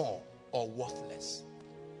small or worthless.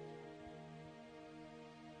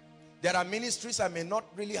 There are ministries I may not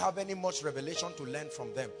really have any much revelation to learn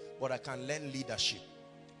from them, but I can learn leadership.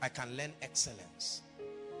 I can learn excellence.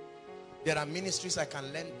 There are ministries I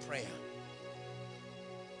can learn prayer.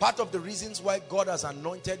 Part of the reasons why God has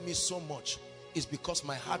anointed me so much is because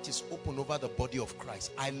my heart is open over the body of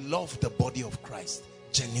Christ. I love the body of Christ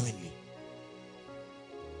genuinely.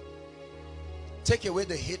 Take away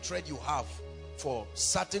the hatred you have for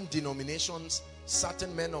certain denominations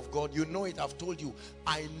certain men of God, you know it, I've told you,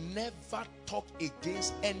 I never talk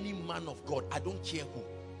against any man of God. I don't care who.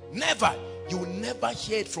 Never. You will never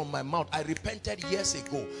hear it from my mouth. I repented years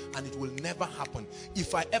ago, and it will never happen.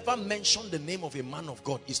 If I ever mention the name of a man of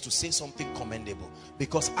God, is to say something commendable,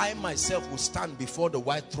 because I myself will stand before the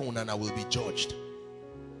white throne and I will be judged.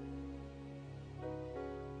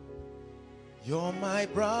 You're my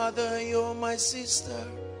brother, you're my sister,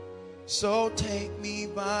 so take me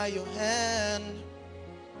by your hand.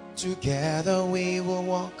 Together we will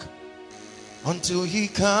walk until he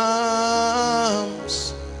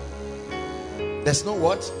comes. There's no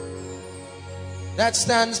what? That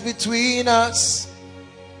stands between us.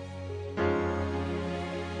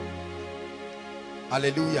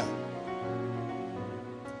 Hallelujah.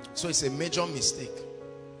 So it's a major mistake.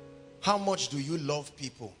 How much do you love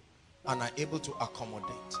people and are able to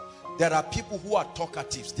accommodate? There are people who are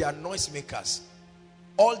talkatives. They are noisemakers.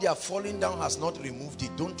 All their falling down has not removed it.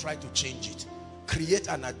 Don't try to change it. Create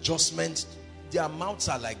an adjustment. Their mouths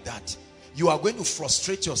are like that. You are going to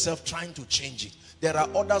frustrate yourself trying to change it. There are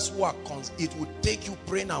others who are it would take you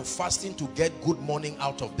praying and fasting to get good morning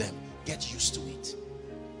out of them. Get used to it.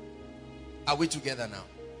 Are we together now?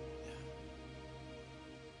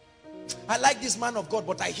 I like this man of God,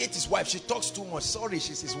 but I hate his wife. She talks too much. Sorry,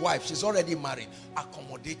 she's his wife. She's already married.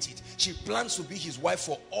 Accommodate it. She plans to be his wife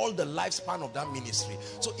for all the lifespan of that ministry.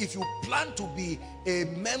 So if you plan to be a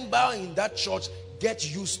member in that church,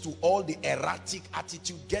 get used to all the erratic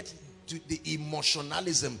attitude. Get to the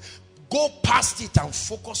emotionalism. Go past it and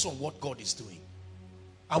focus on what God is doing.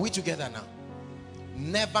 Are we together now?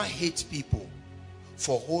 Never hate people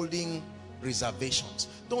for holding reservations.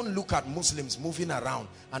 Don't look at Muslims moving around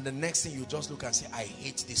and the next thing you just look and say, I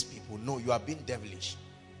hate these people. No, you are being devilish.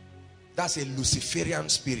 That's a Luciferian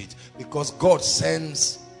spirit, because God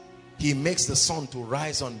sends, he makes the sun to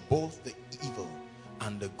rise on both the evil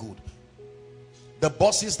and the good. The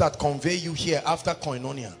bosses that convey you here after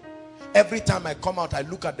Koinonia, every time I come out, I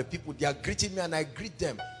look at the people, they are greeting me and I greet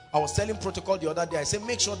them. I was telling Protocol the other day, I said,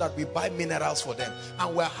 make sure that we buy minerals for them.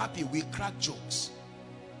 And we're happy, we crack jokes.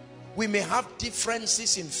 We may have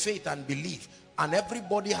differences in faith and belief, and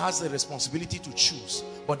everybody has a responsibility to choose,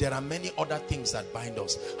 but there are many other things that bind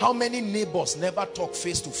us. How many neighbors never talk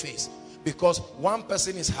face to face because one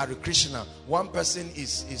person is Hare Krishna, one person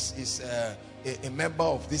is a member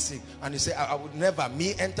of this thing, and you say, I would never,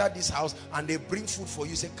 me enter this house and they bring food for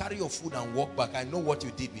you, say carry your food and walk back, I know what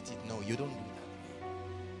you did with it. No, you don't do that.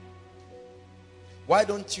 Why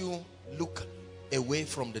don't you look away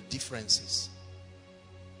from the differences?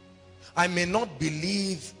 I may not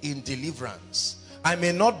believe in deliverance. I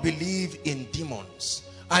may not believe in demons.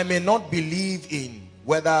 I may not believe in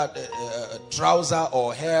whether trouser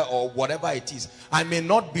or hair or whatever it is. I may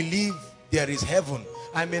not believe there is heaven.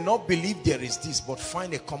 I may not believe there is this, but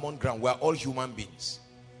find a common ground. We're all human beings.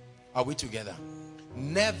 Are we together?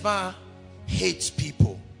 Never hate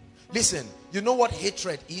people. Listen, you know what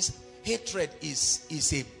hatred is? Hatred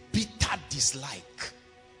is a bitter dislike.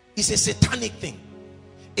 It's a satanic thing.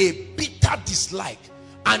 A bitter dislike,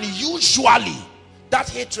 and usually that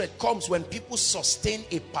hatred comes when people sustain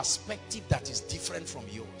a perspective that is different from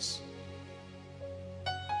yours.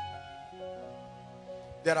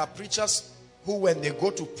 There are preachers who, when they go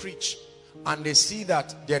to preach and they see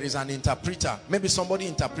that there is an interpreter, maybe somebody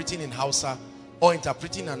interpreting in Hausa or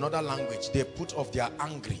interpreting another language, they put off, they are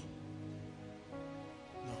angry.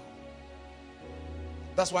 No.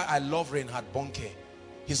 That's why I love Reinhard Bonnke.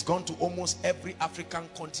 He's gone to almost every African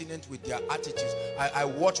continent with their attitudes. I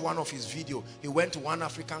watched one of his videos. He went to one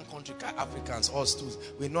African country. Africans, us too,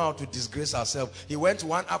 we know how to disgrace ourselves. He went to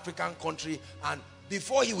one African country, and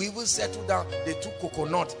before he even settled down, they took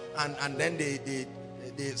coconut and then they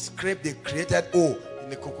scraped, they created O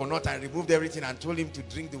in the coconut and removed everything and told him to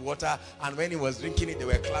drink the water. And when he was drinking it, they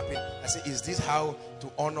were clapping. I said, is this how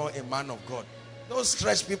to honor a man of God? Don't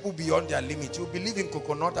stretch people beyond their limit. You believe in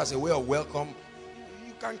coconut as a way of welcome,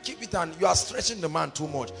 can keep it, and you are stretching the man too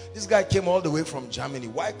much. This guy came all the way from Germany.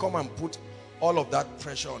 Why come and put all of that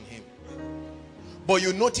pressure on him? But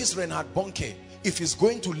you notice Reinhard Bonnke, if he's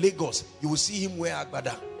going to Lagos, you will see him wear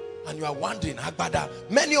agbada, and you are wondering, agbada,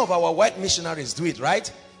 many of our white missionaries do it,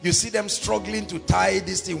 right? You see them struggling to tie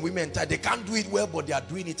this thing, women tie, they can't do it well, but they are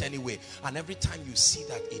doing it anyway. And every time you see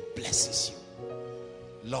that, it blesses you.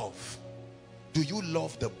 Love. Do you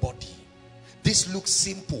love the body? This looks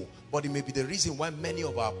simple, but it may be the reason why many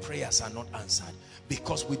of our prayers are not answered,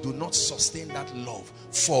 because we do not sustain that love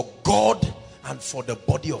for God and for the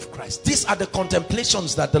body of Christ. These are the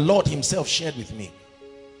contemplations that the Lord himself shared with me.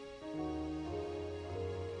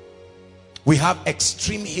 We have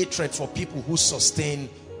extreme hatred for people who sustain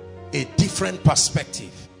a different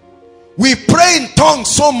perspective. We pray in tongues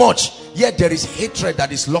so much, yet there is hatred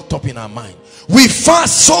that is locked up in our mind. We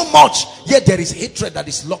fast so much, yet there is hatred that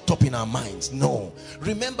is locked up in our minds. No.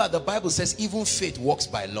 Remember, the Bible says even faith works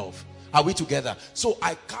by love. Are we together? So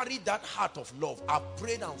I carried that heart of love. I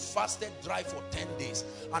prayed and fasted dry for 10 days.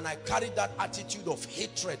 And I carried that attitude of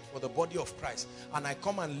hatred for the body of Christ. And I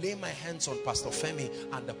come and lay my hands on Pastor Femi,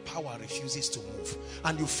 and the power refuses to move.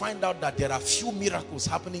 And you find out that there are few miracles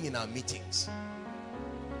happening in our meetings.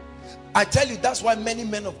 I tell you, that's why many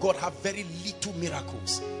men of God have very little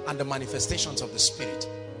miracles and the manifestations of the Spirit.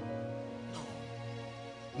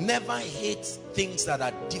 No. Never hate things that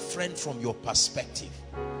are different from your perspective.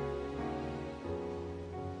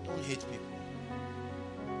 Don't hate people.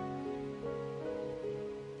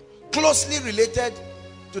 Closely related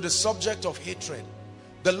to the subject of hatred,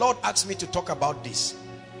 the Lord asked me to talk about this.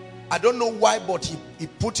 I don't know why, but he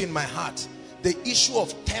put in my heart the issue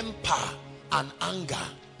of temper and anger.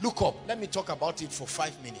 Look up. Let me talk about it for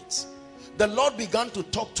 5 minutes. The Lord began to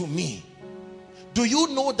talk to me. Do you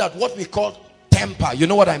know that what we call temper, you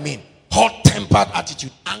know what I mean? Hot-tempered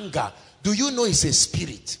attitude, anger. Do you know it's a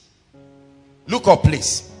spirit? Look up,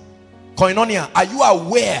 please. Koinonia, are you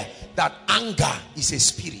aware that anger is a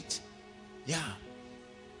spirit? Yeah.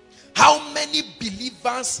 How many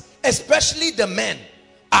believers, especially the men,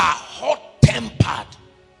 are hot-tempered?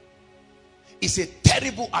 It's a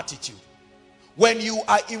terrible attitude. When you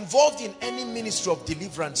are involved in any ministry of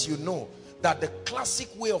deliverance, you know that the classic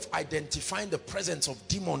way of identifying the presence of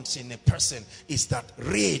demons in a person is that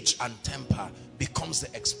rage and temper becomes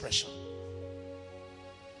the expression.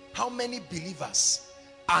 How many believers,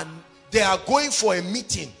 and they are going for a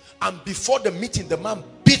meeting, and before the meeting the man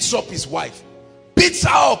beats up his wife, beats her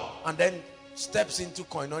up, and then steps into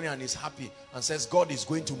koinonia and is happy and says God is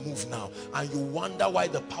going to move now, and you wonder why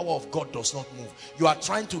the power of God does not move. You are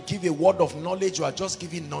trying to give a word of knowledge, you are just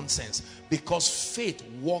giving nonsense, because faith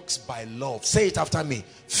works by love. Say it after me.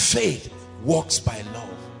 Faith works by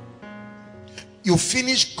love. You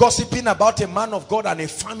finish gossiping about a man of God and a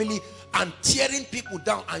family and tearing people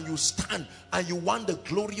down, and you stand and you want the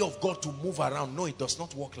glory of God to move around. No, it does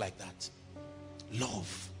not work like that.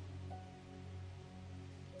 Love.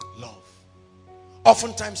 Love.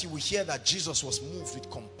 Oftentimes you will hear that Jesus was moved with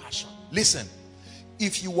compassion. Listen,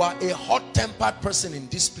 if you are a hot-tempered person in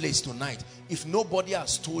this place tonight, if nobody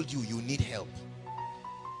has told you you need help,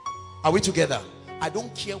 are we together? I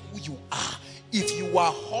don't care who you are. If you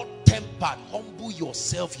are hot-tempered, humble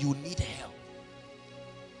yourself, you need help.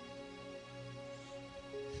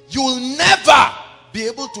 You'll never be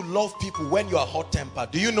able to love people when you are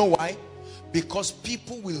hot-tempered. Do you know why? Because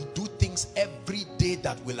people will do things every day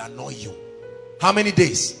that will annoy you. How many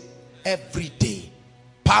days? Every day.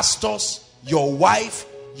 Pastors, your wife,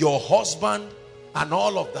 your husband, and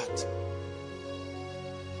all of that.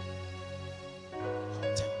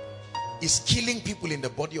 Is killing people in the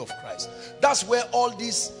body of Christ. That's where all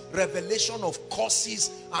this revelation of curses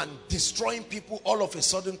and destroying people all of a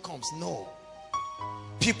sudden comes. No.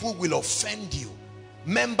 People will offend you.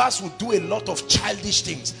 Members will do a lot of childish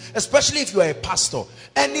things, especially if you are a pastor.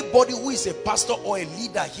 Anybody who is a pastor or a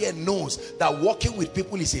leader here knows that working with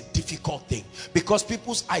people is a difficult thing, because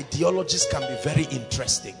people's ideologies can be very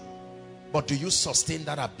interesting. But do you sustain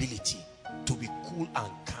that ability to be cool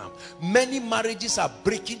and calm? Many marriages are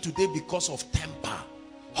breaking today because of temper,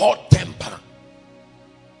 hot temper.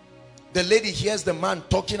 The lady hears the man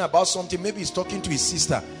talking about something, maybe he's talking to his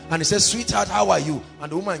sister, and he says, "Sweetheart, how are you?"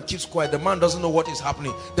 And the woman keeps quiet. The man doesn't know what is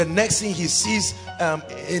happening. The next thing he sees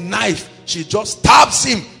a knife. She just stabs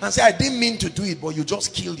him and says, "I didn't mean to do it, but you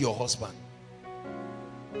just killed your husband."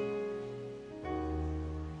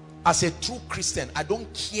 As a true Christian, I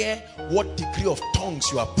don't care what degree of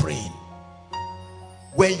tongues you are praying.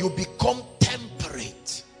 When you become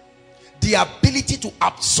temperate, the ability to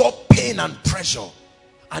absorb pain and pressure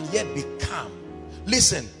and yet be calm.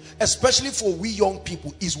 Listen, especially for we young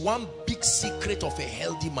people, is one big secret of a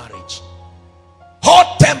healthy marriage.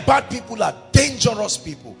 Hot-tempered people are dangerous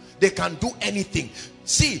people. They can do anything.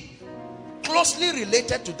 See, closely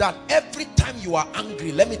related to that, every time you are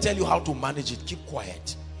angry, let me tell you how to manage it. Keep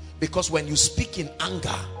quiet. Because when you speak in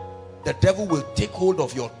anger, the devil will take hold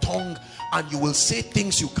of your tongue and you will say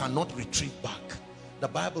things you cannot retrieve back. The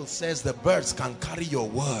Bible says the birds can carry your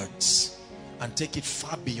words and take it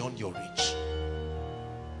far beyond your reach.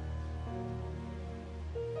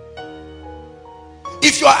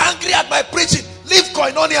 If you are angry at my preaching, leave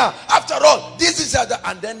koinonia. After all, this is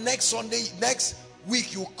and then next Sunday, next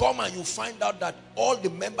week, you come and you find out that all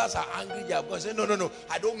the members are angry. They are going to say, no,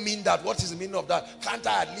 I don't mean that. What is the meaning of that? Can't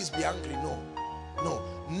I at least be angry? No.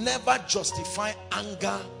 Never justify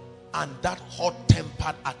anger and that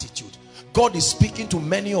hot-tempered attitude. God is speaking to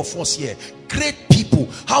many of us here. Great people.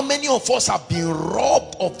 How many of us have been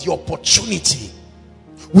robbed of the opportunity?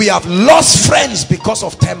 We have lost friends because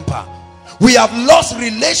of temper. We have lost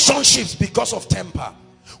relationships because of temper.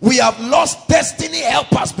 We have lost destiny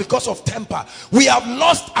helpers because of temper. We have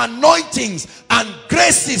lost anointings and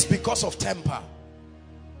graces because of temper.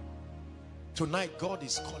 Tonight, God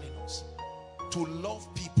is calling us to love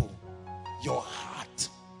people. Your heart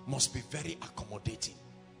must be very accommodating.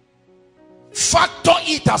 Factor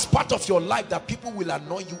it as part of your life that people will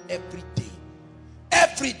annoy you every day.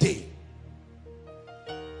 Every day.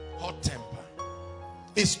 Hot temper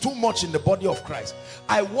is too much in the body of Christ.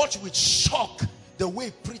 I watch with shock the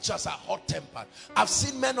way preachers are hot-tempered. I've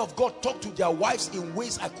seen men of God talk to their wives in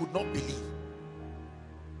ways I could not believe.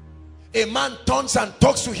 A man turns and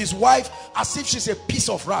talks to his wife as if she's a piece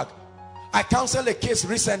of rag. I counseled a case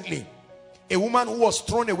recently. A woman who was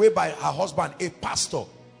thrown away by her husband, a pastor.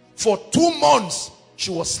 For 2 months,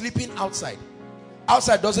 she was sleeping outside.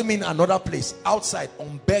 Outside doesn't mean another place. Outside,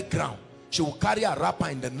 on bare ground. She will carry a wrapper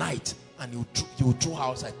in the night and you will throw her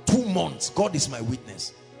outside. 2 months. God is my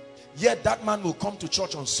witness. Yet that man will come to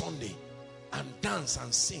church on Sunday and dance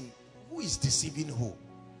and sing. Who is deceiving who?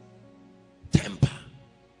 Temper.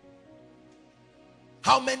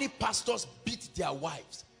 How many pastors beat their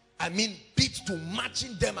wives? I mean, beat to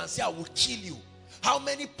matching them and say, I will kill you. How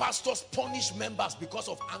many pastors punish members because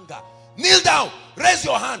of anger? Kneel down, raise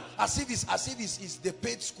your hand, as if it's they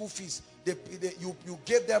paid school fees. You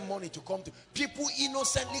gave them money to come to. People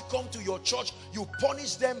innocently come to your church, you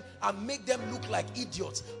punish them and make them look like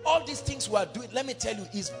idiots. All these things we are doing, let me tell you,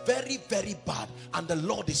 is very, very bad, and the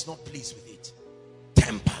Lord is not pleased with it.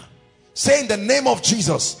 Temper. Say in the name of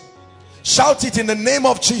Jesus. Shout it in the name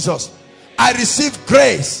of Jesus. I receive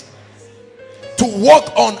grace to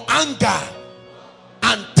walk on anger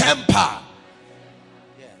and temper.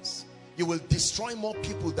 Yes. You will destroy more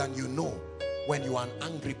people than you know when you are an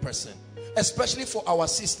angry person. Especially for our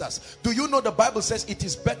sisters. Do you know the Bible says it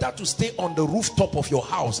is better to stay on the rooftop of your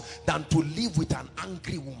house than to live with an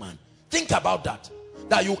angry woman? Think about that.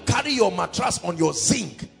 That you carry your mattress on your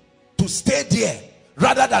zinc to stay there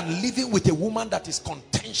rather than living with a woman that is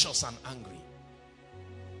contentious and angry.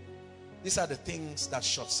 These are the things that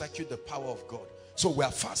short-circuit the power of God. So we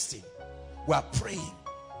are fasting, we are praying,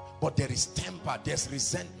 but there is temper, there's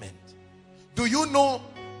resentment. Do you know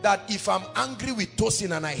that if I'm angry with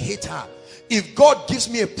Tosin and I hate her, if God gives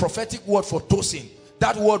me a prophetic word for Tosin,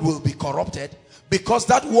 that word will be corrupted, because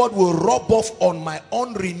that word will rub off on my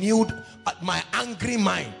unrenewed, my angry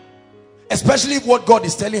mind. Especially if what God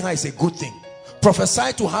is telling her is a good thing.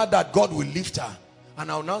 Prophesy to her that God will lift her,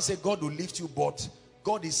 and I'll now say God will lift you, but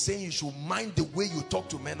God is saying you should mind the way you talk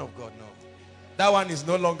to men of God. No, that one is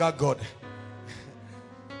no longer God.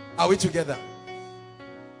 Are we together?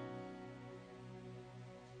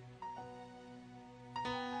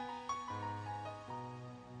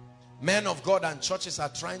 Men of God and churches are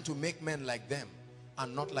trying to make men like them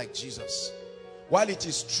and not like Jesus. While it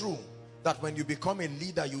is true that when you become a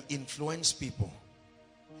leader, you influence people,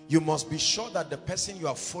 you must be sure that the person you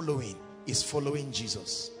are following is following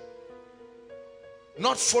Jesus.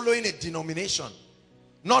 Not following a denomination,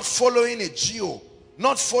 not following a geo,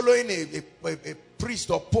 not following a priest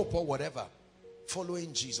or pope or whatever.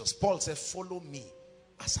 Following Jesus. Paul said, follow me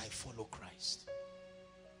as I follow Christ.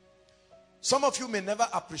 Some of you may never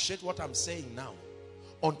appreciate what I'm saying now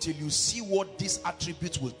until you see what these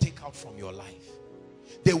attributes will take out from your life.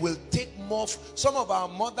 They will take more. Some of our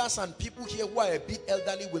mothers and people here who are a bit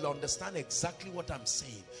elderly will understand exactly what I'm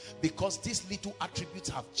saying, because these little attributes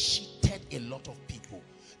have cheated a lot of people.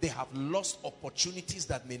 They have lost opportunities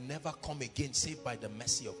that may never come again, save by the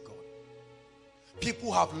mercy of God.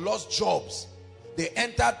 People have lost jobs. They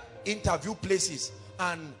entered interview places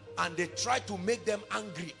and they try to make them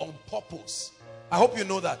angry on purpose. I hope you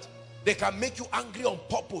know that. They can make you angry on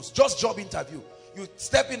purpose. Just job interview. You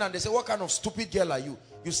step in and they say, what kind of stupid girl are you?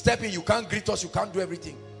 You step in, you can't greet us, you can't do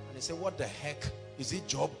everything. And they say, what the heck? Is it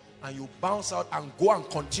job? And you bounce out and go and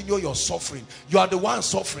continue your suffering. You are the one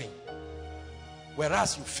suffering.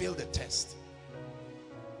 Whereas you failed the test.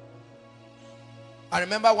 I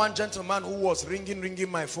remember one gentleman who was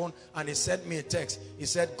ringing my phone, and he sent me a text. He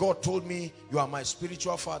said, God told me you are my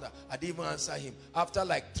spiritual father. I didn't even answer him. After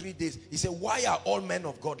like 3 days, he said, why are all men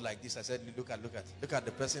of God like this? I said, look at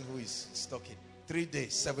the person who is talking. 3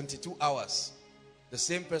 days, 72 hours. The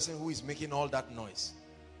same person who is making all that noise.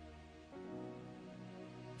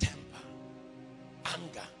 Temper,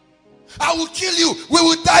 anger. I will kill you. We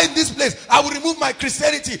will die in this place. I will remove my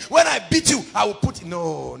Christianity. When I beat you, I will put...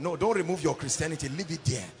 No, don't remove your Christianity. Leave it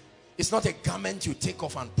there. It's not a garment you take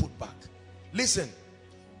off and put back. Listen,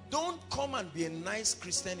 don't come and be a nice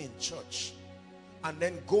Christian in church and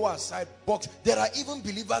then go outside box. There are even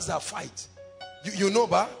believers that fight. You know,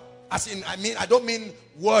 ba? As in, I don't mean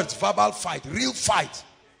words, verbal fight, real fight.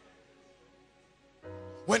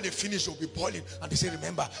 When they finish, they'll be boiling and they say,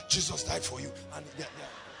 remember, Jesus died for you. And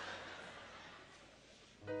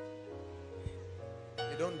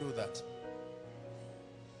they don't do that.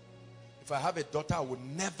 If I have a daughter, I would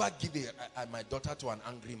never give my daughter to an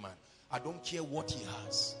angry man. I don't care what he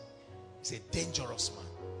has. He's a dangerous man.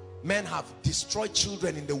 Men have destroyed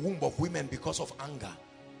children in the womb of women because of anger.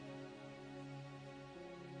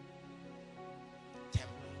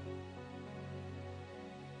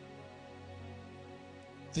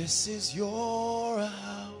 This is your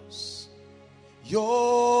house, your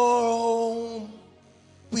home.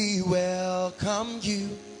 We welcome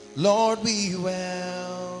you, Lord, we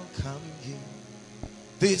welcome you.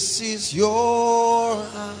 This is your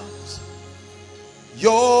house,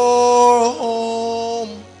 your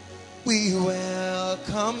home. We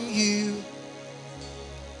welcome you.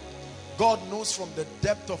 God knows from the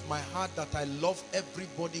depth of my heart that I love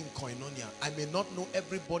everybody in Koinonia. I may not know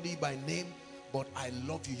everybody by name, but I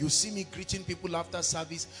love you. You see me greeting people after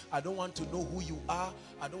service. I don't want to know who you are.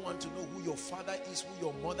 I don't want to know who your father is, who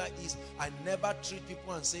your mother is. I never treat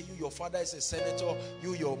people and say, your father is a senator,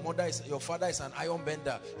 your father is an iron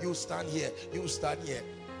bender. You stand here, you stand here.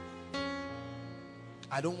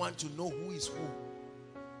 I don't want to know who is who.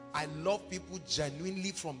 I love people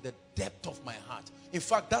genuinely from the depth of my heart. In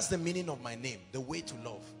fact, that's the meaning of my name, the way to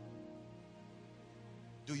love.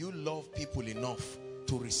 Do you love people enough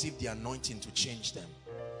to receive the anointing to change them?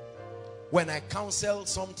 When I counsel,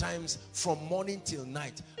 sometimes from morning till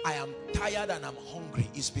night, I am tired and I'm hungry.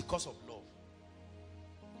 It's because of love.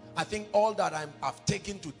 I think all that I've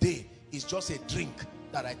taken today is just a drink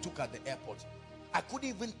that I took at the airport. I couldn't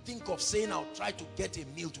even think of saying I'll try to get a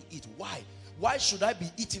meal to eat. Why? Why should I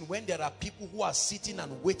be eating when there are people who are sitting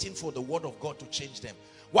and waiting for the word of God to change them?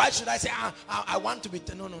 Why should I say, I want to be...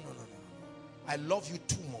 No. I love you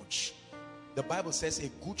too much. The Bible says a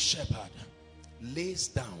good shepherd lays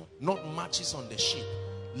down, not marches on the sheep,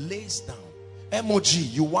 lays down.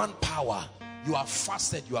 Emoji, you want power. You have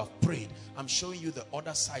fasted, you have prayed. I'm showing you the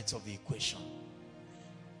other sides of the equation.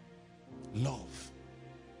 Love.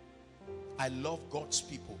 I love God's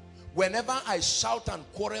people. Whenever I shout and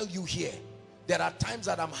quarrel you here, there are times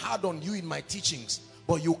that I'm hard on you in my teachings,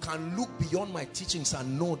 but you can look beyond my teachings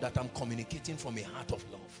and know that I'm communicating from a heart of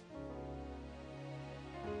love.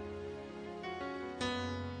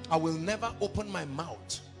 I will never open my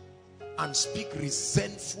mouth and speak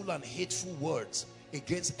resentful and hateful words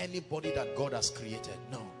against anybody that God has created.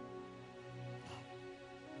 No.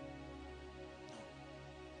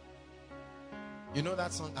 You know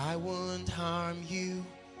that song? I won't harm you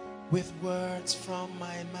with words from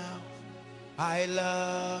my mouth. I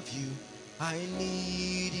love you. I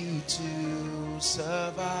need you to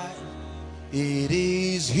survive. It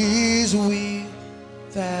is His will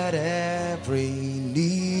that every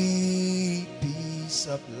need be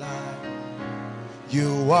supplied.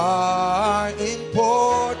 You are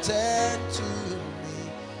important to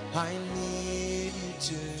me. I need you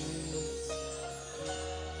to.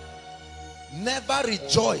 Never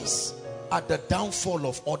rejoice at the downfall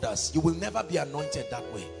of others. You will never be anointed that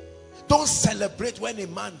way. Don't celebrate when a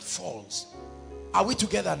man falls. Are we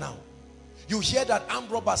together now? You hear that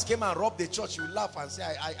armed robbers came and robbed the church, you laugh and say,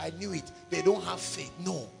 I knew it. They don't have faith.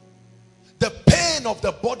 No. The pain of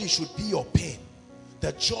the body should be your pain.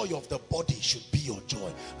 The joy of the body should be your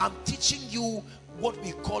joy. I'm teaching you what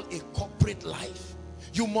we call a corporate life.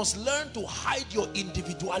 You must learn to hide your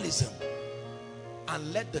individualism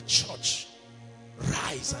and let the church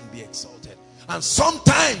rise and be exalted. And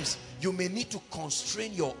sometimes you may need to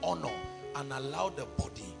constrain your honor and allow the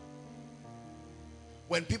body.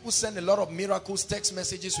 When people send a lot of miracles, text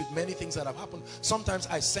messages with many things that have happened, sometimes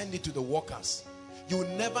I send it to the workers. You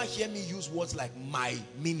will never hear me use words like my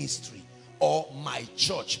ministry or my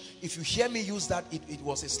church. If you hear me use that, it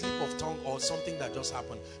was a slip of tongue or something that just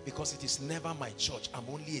happened, because it is never my church. I'm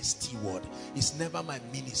only a steward. It's never my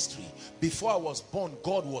ministry. Before I was born,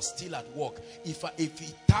 God was still at work. If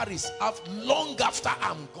He tarries long after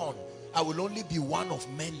I'm gone, I will only be one of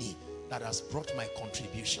many that has brought my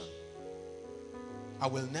contribution. I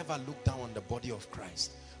will never look down on the body of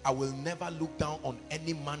Christ. I will never look down on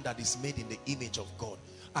any man that is made in the image of God.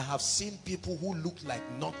 I have seen people who look like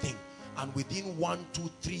nothing, and within 1, 2,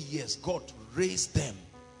 3 years, God raised them.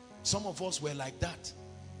 Some of us were like that.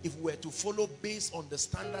 If we were to follow based on the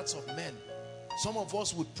standards of men, some of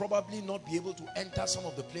us would probably not be able to enter some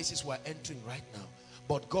of the places we're entering right now.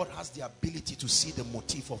 But God has the ability to see the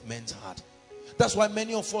motive of men's heart. That's why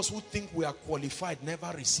many of us who think we are qualified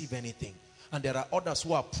never receive anything. And there are others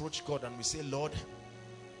who approach God and we say, Lord,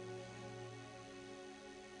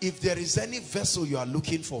 if there is any vessel you are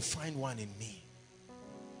looking for, find one in me.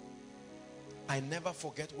 I never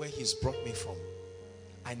forget where he's brought me from.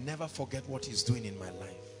 I never forget what he's doing in my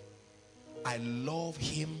life. I love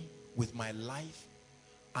him with my life,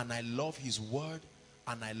 and I love his word,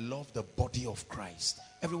 and I love the body of Christ.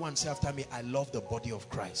 Everyone say after me, I love the body of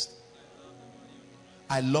Christ.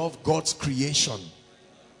 I love God's creation.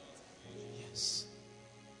 Yes.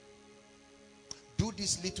 Do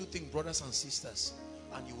this little thing, brothers and sisters,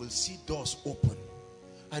 and you will see doors open.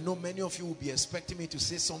 I know many of you will be expecting me to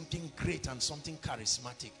say something great and something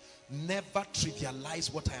charismatic. Never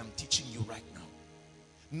trivialize what I am teaching you right now.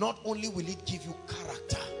 Not only will it give you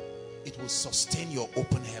character, it will sustain your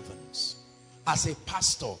open heavens. As a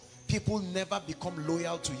pastor, people never become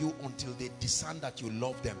loyal to you until they discern that you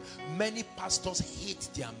love them. Many pastors hate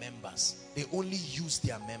their members. They only use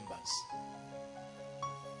their members.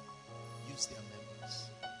 Use their members.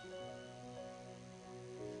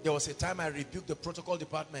 There was a time I rebuked the protocol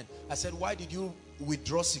department. I said, why did you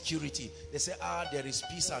withdraw security? They said, there is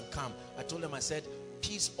peace and calm. I told them, I said,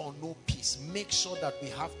 peace or no peace, make sure that we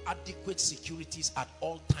have adequate securities at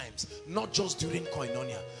all times, not just during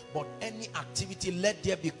koinonia, but any activity. Let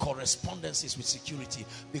there be correspondences with security,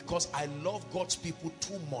 because I love God's people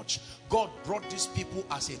too much. God brought these people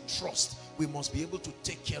as a trust. We must be able to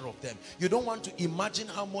take care of them. You don't want to imagine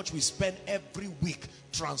how much we spend every week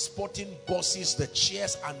transporting buses, the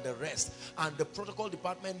chairs and the rest, and the protocol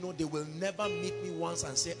department know they will never meet me once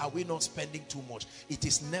and say, are we not spending too much? It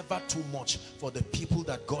is never too much for the people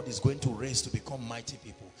that God is going to raise to become mighty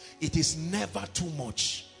people. It is never too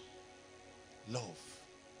much. Love.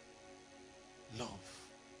 Love.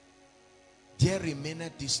 There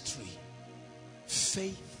remaineth these three: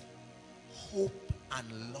 faith, hope,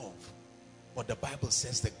 and love. But the Bible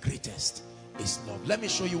says the greatest is love. Let me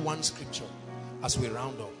show you one scripture as we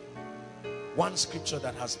round up. One scripture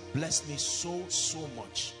that has blessed me so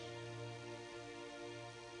much.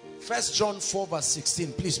 1 John 4 verse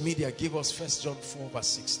 16. Please, media, give us 1 John 4 verse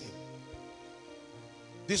 16.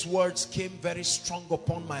 These words came very strong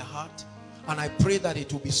upon my heart, and I pray that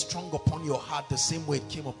it will be strong upon your heart the same way it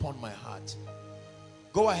came upon my heart.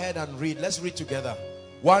 Go ahead and read. Let's read together.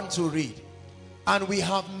 1, 2, read. And we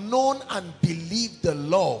have known and believed the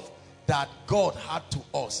love that God had to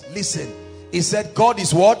us. Listen, he said God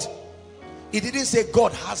is what? He didn't say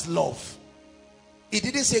God has love. He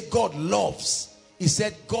didn't say God loves. He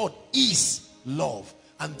said God is love.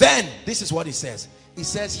 And then this is what he says. He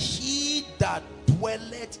says, he that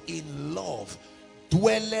dwelleth in love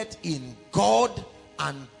dwelleth in God,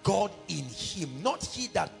 and God in him. Not he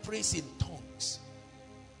that prays in tongues.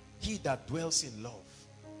 He that dwells in love.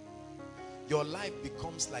 Your life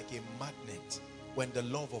becomes like a magnet when the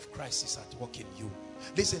love of Christ is at work in you.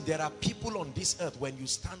 Listen, there are people on this earth, when you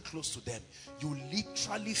stand close to them, you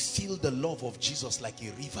literally feel the love of Jesus like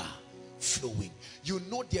a river flowing. You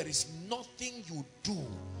know there is nothing you do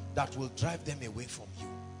that will drive them away from you.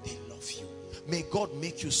 They love you. May God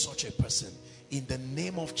make you such a person in the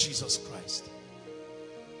name of Jesus Christ.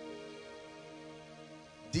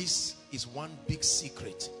 This is one big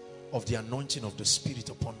secret of the anointing of the Spirit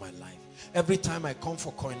upon my life. Every time I come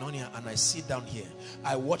for koinonia and I sit down here,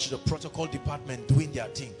 I watch the protocol department doing their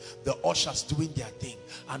thing, the ushers doing their thing,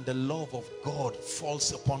 and the love of God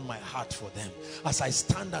falls upon my heart for them. As I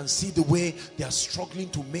stand and see the way they are struggling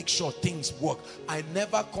to make sure things work, I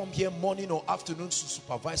never come here morning or afternoon to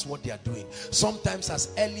supervise what they are doing. Sometimes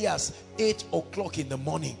as early as 8 o'clock in the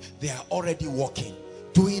morning, they are already working,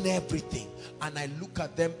 doing everything. And I look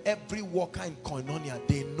at them, every worker in koinonia,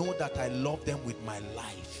 they know that I love them with my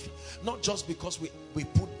life. Not just because we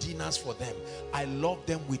put dinners for them. I love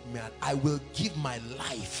them with me. I will give my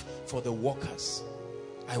life for the workers.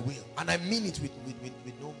 I will. And I mean it with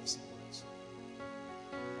no missing words.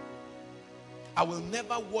 I will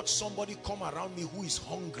never watch somebody come around me who is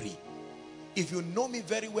hungry. If you know me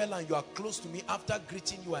very well and you are close to me, after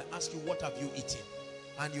greeting you, I ask you, what have you eaten?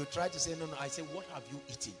 And you try to say, no, I say, what have you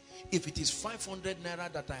eaten? If it is 500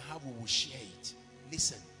 naira that I have, we will share it.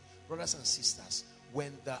 Listen, brothers and sisters,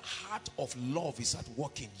 when the heart of love is at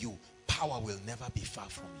work in you, power will never be far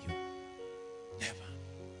from you. Never.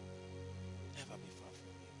 Never be far from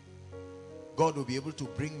you. God will be able to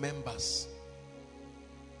bring members.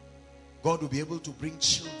 God will be able to bring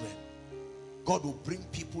children. God will bring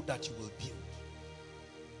people that you will build.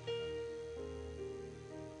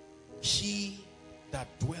 He that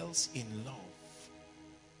dwells in love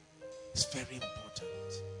is very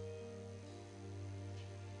important.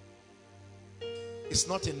 It's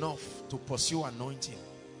not enough to pursue anointing.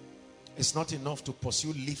 It's not enough to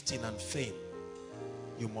pursue lifting and fame.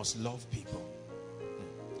 You must love people.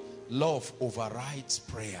 Love overrides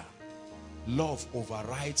prayer. Love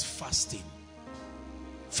overrides fasting.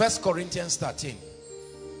 1 Corinthians 13.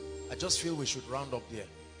 I just feel we should round up there.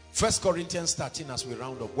 1 Corinthians 13 as we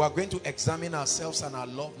round up. We are going to examine ourselves and our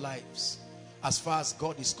love lives as far as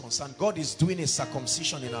God is concerned. God is doing a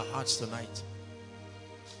circumcision in our hearts tonight.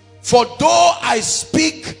 For though I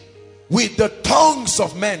speak with the tongues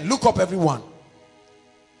of men, look up everyone,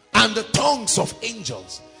 and the tongues of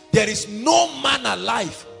angels, there is no man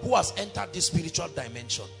alive who has entered this spiritual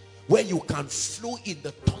dimension where you can flow in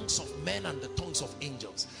the tongues of men and the tongues of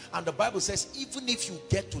angels. And the Bible says, even if you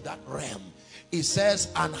get to that realm, it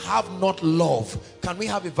says, and have not love. Can we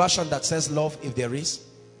have a version that says love if there is?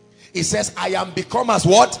 It says, I am become as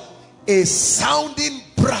what? A sounding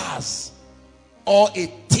brass or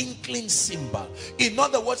a tinkling cymbal. In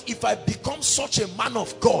other words, if I become such a man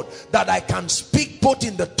of God that I can speak both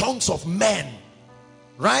in the tongues of men,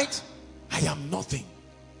 right? I am nothing.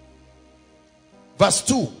 Verse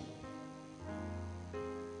 2.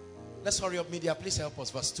 Let's hurry up, media. Please help us.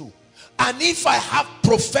 Verse 2. And if I have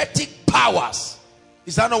prophetic powers,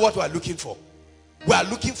 is that not what we are looking for? We are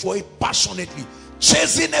looking for it passionately.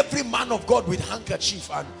 Chasing every man of God with handkerchief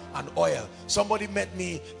and oil. Somebody met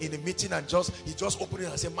me in a meeting and he just opened it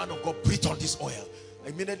and said, man of God, breathe on this oil.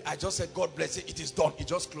 Immediately I just said, God bless it. It is done. He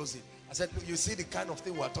just closed it. I said, look, you see the kind of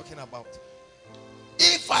thing we are talking about.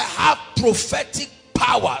 If I have prophetic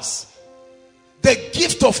powers, the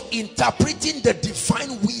gift of interpreting the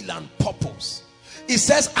divine will and purpose. It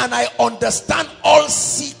says, and I understand all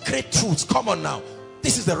secret truths. Come on now.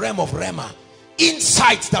 This is the realm of Rhema.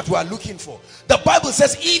 Insights that we are looking for. The Bible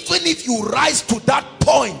says, even if you rise to that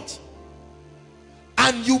point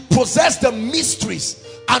and you possess the mysteries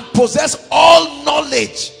and possess all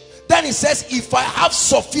knowledge, then it says, if I have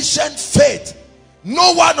sufficient faith,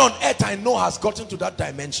 no one on earth I know has gotten to that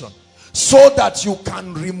dimension, so that you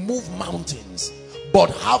can remove mountains but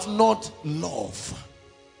have not love.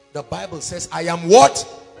 The Bible says, I am what?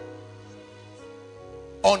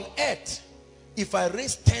 On earth, if I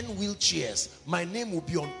raise 10 wheelchairs, my name will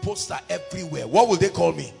be on poster everywhere. What will they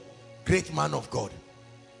call me? Great man of God.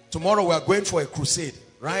 Tomorrow we are going for a crusade,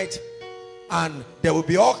 right? And there will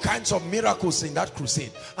be all kinds of miracles in that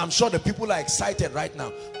crusade. I'm sure the people are excited right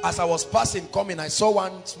now. As I was passing, coming, I saw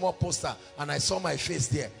one small poster and I saw my face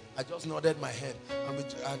there. I just nodded my head.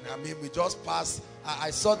 We just passed. I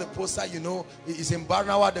saw the poster, you know, it's in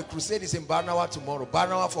Barnawa. The crusade is in Barnawa tomorrow.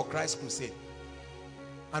 Barnawa for Christ crusade.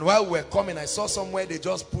 And while we were coming, I saw somewhere they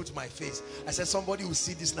just put my face. I said, somebody will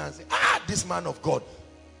see this now and say, ah, this man of God.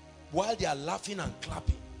 While they are laughing and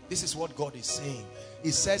clapping, this is what God is saying.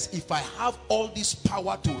 It says, if I have all this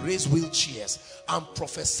power to raise wheelchairs and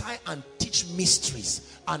prophesy and teach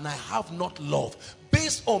mysteries, and I have not love,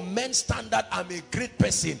 based on men's standard, I'm a great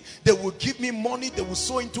person. They will give me money, they will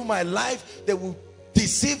sow into my life, they will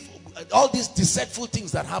deceive, all these deceitful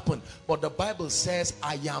things that happen. But the Bible says,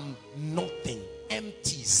 I am nothing,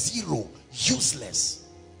 empty, zero, useless.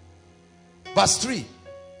 Verse 3.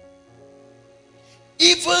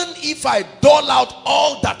 Even if I dole out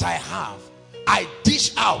all that I have, I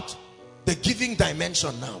dish out the giving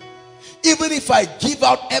dimension now. Even if I give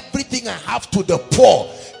out everything I have to the poor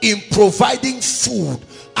in providing food,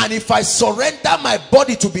 and if I surrender my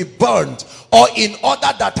body to be burned, or in order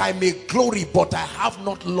that I may glory, but I have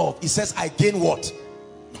not love, it says I gain what?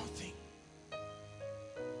 Nothing.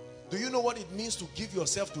 Do you know what it means to give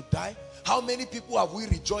yourself to die? How many people have we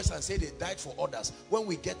rejoiced and said they died for others? When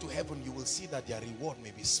we get to heaven, you will see that their reward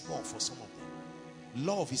may be small for some of them.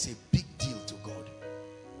 Love is a big deal to God.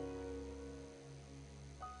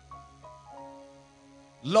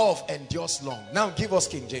 Love endures long. Now give us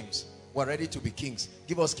King James. We're ready to be kings.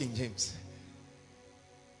 Give us King James.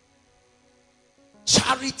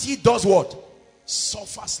 Charity does what?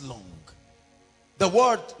 Suffers long. The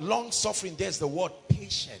word long suffering, there's the word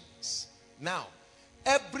patience. Now,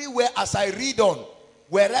 everywhere as I read on,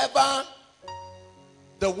 wherever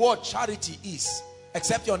the word charity is,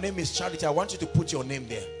 except your name is Charity, I want you to put your name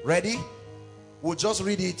there. Ready? We'll just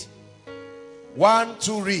read it. 1,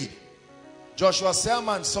 2, read. Joshua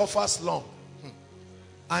Selman suffers long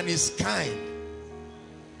and is kind.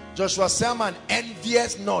 Joshua Selman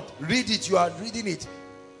envious not. Read it, you are reading it.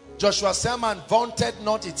 Joshua Selman vaunted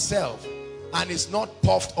not itself and is not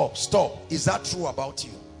puffed up. Stop. Is that true about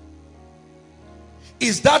you?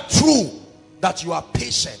 Is that true that you are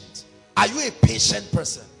patient? Are you a patient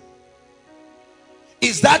person?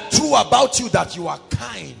 Is that true about you that you are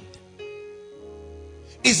kind?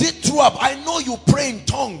 Is it true? I know you pray in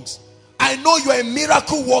tongues. I know you're a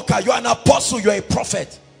miracle worker, you're an apostle, you're a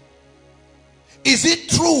prophet. Is it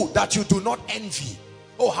true that you do not envy?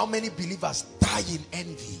 Oh, how many believers die in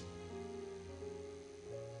envy?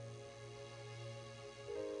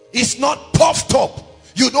 It's not puffed up.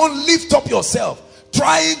 You don't lift up yourself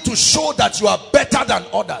trying to show that you are better than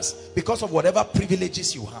others because of whatever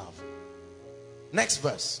privileges you have. Next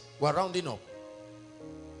verse. We're rounding up.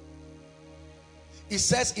 It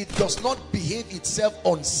says it does not behave itself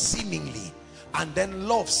unseemingly, and then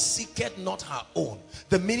love seeketh not her own.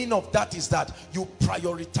 The meaning of that is that you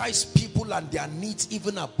prioritize people and their needs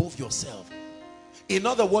even above yourself. In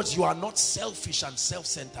other words, you are not selfish and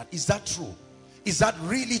self-centered. Is that true? Is that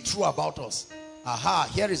really true about us? Aha,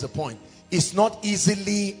 here is the point. It's not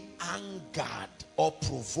easily angered or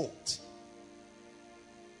provoked.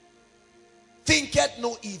 Thinketh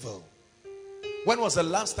no evil. When was the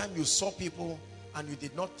last time you saw people and you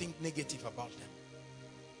did not think negative about them?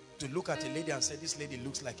 To look at a lady and say, this lady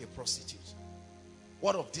looks like a prostitute.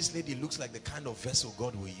 What if this lady looks like the kind of vessel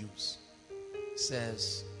God will use?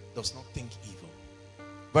 Says, does not think evil.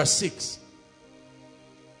 Verse 6.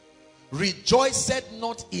 Rejoiceth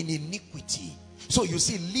not in iniquity. So you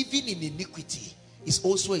see, living in iniquity is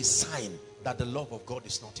also a sign that the love of God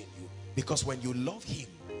is not in you. Because when you love him,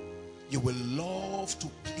 you will love to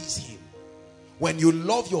please him. When you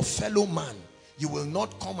love your fellow man, you will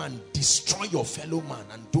not come and destroy your fellow man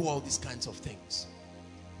and do all these kinds of things.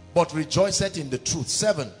 But rejoiceth in the truth.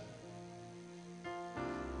 7.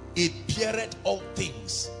 It beareth all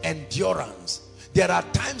things, endurance. There are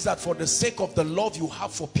times that for the sake of the love you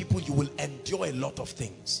have for people, you will endure a lot of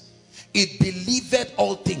things. It believeth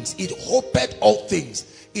all things. It hopeth all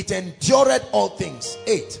things. It endureth all things.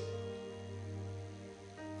 8.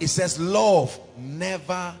 It says love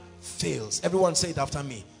never fails. Everyone say it after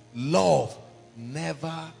me. Love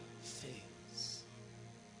never fails.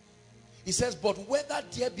 It says, but whether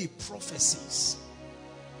there be prophecies,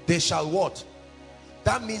 they shall what?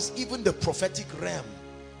 That means even the prophetic realm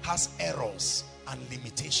has errors and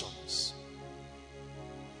limitations.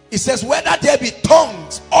 It says whether there be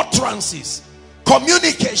tongues, utterances,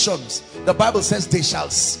 communications, the Bible says they shall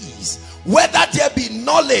cease. Whether there be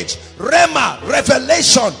knowledge, rhema,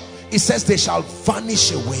 revelation, it says they shall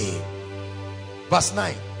vanish away. Verse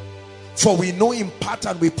 9. For we know in part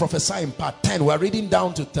and we prophesy in part. 10. We're reading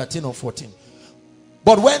down to 13 or 14.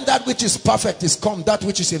 But when that which is perfect is come, that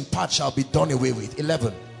which is in part shall be done away with.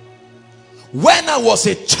 11. When I was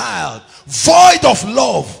a child, void of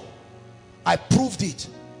love, I proved it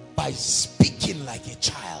by speaking like a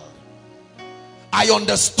child. I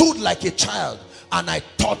understood like a child and I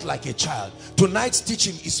taught like a child. Tonight's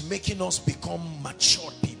teaching is making us become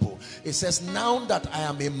matured people. It says, now that I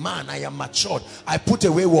am a man, I am matured, I put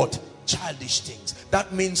away what? Childish things.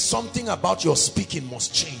 That means something about your speaking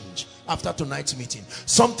must change after tonight's meeting.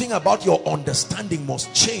 Something about your understanding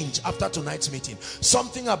must change after tonight's meeting.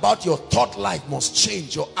 Something about your thought life must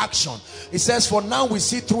change, your action. It says, for now we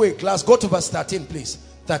see through a glass. Go to verse 13, please.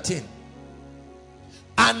 13.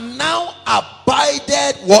 And now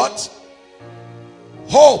abided what?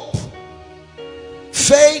 Hope,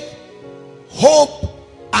 faith, hope,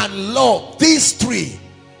 and love. These three.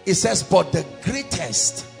 It says, but the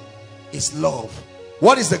greatest is love.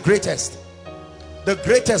 What is the greatest? The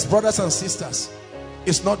greatest, brothers and sisters,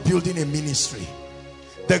 is not building a ministry.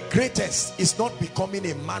 The greatest is not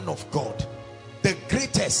becoming a man of God. The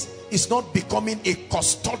greatest is not becoming a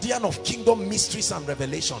custodian of kingdom mysteries and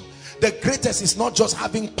revelation. The greatest is not just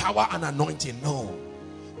having power and anointing. No.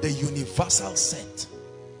 The universal set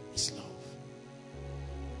is love.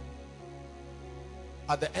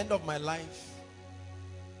 At the end of my life,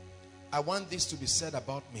 I want this to be said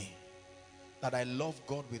about me, that I love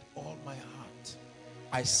God with all my heart.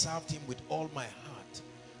 I served him with all my heart,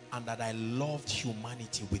 and that I loved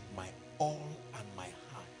humanity with my all and my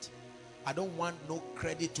heart. I don't want no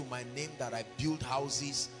credit to my name that I built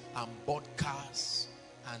houses and bought cars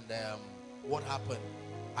and what happened?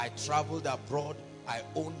 I traveled abroad, I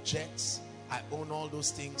own jets, I own all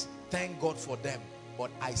those things. Thank God for them.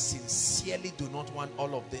 But I sincerely do not want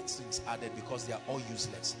all of these things added, because they are all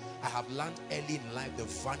useless. I have learned early in life the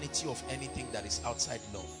vanity of anything that is outside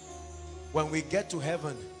love. When we get to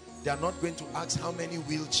heaven, they are not going to ask how many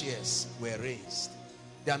wheelchairs were raised.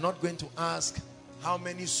 They are not going to ask how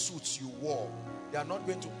many suits you wore. They are not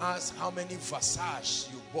going to ask how many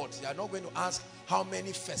Versace you bought. They are not going to ask how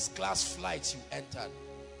many first class flights you entered.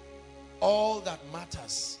 All that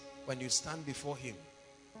matters when you stand before him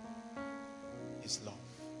is love.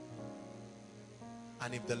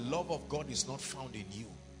 And if the love of God is not found in you,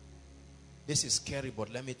 this is scary,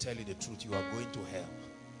 but let me tell you the truth, you are going to hell.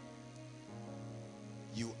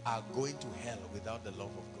 you are going to hell without the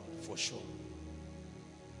love of God, for sure.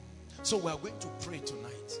 So we are going to pray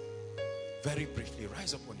tonight. Very briefly,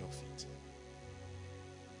 rise up on your feet.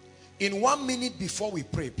 In 1 minute before we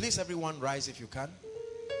pray, please everyone rise if you can.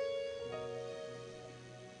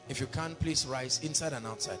 If you can, please rise inside and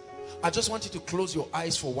outside. I just want you to close your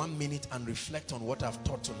eyes for 1 minute and reflect on what I've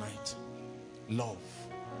taught tonight. Love.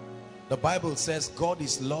 The Bible says God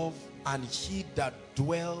is love, and he that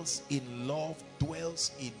dwells in love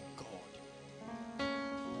dwells in God.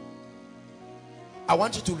 I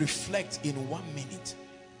want you to reflect in 1 minute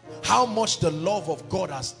how much the love of God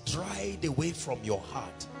has dried away from your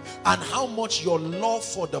heart, and how much your love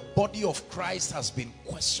for the body of Christ has been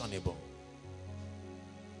questionable.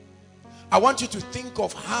 I want you to think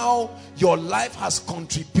of how your life has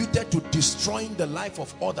contributed to destroying the life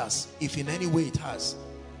of others, if in any way it has.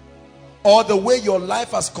 Or the way your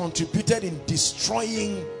life has contributed in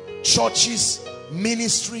destroying churches,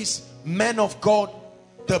 ministries, men of God,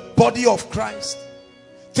 the body of Christ.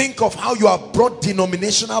 Think of how you have brought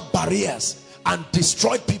denominational barriers and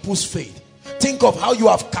destroyed people's faith. Think of how you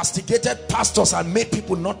have castigated pastors and made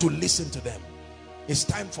people not to listen to them. It's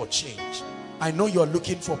time for change. I know you're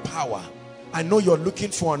looking for power. I know you're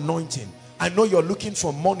looking for anointing. I know you're looking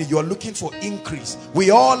for money. You're looking for increase.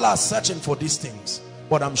 We all are searching for these things.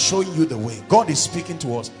 But I'm showing you the way. God is speaking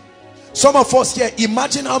to us. Some of us here,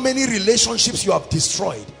 imagine how many relationships you have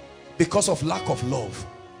destroyed because of lack of love.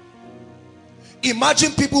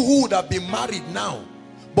 Imagine people who would have been married now,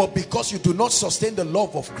 but because you do not sustain the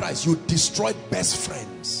love of Christ, you destroyed best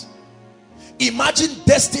friends. Imagine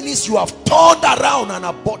destinies you have turned around and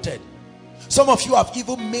aborted. Some of you have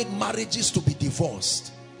even made marriages to be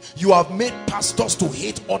divorced. You have made pastors to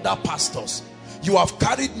hate other pastors. You have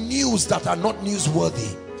carried news that are not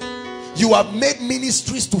newsworthy. You have made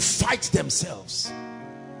ministries to fight themselves.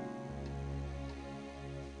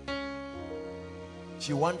 If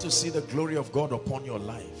you want to see the glory of God upon your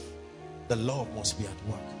life, the love must be at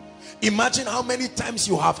work. Imagine how many times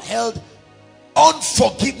you have held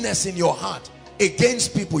unforgiveness in your heart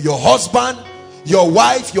against people. Your husband, your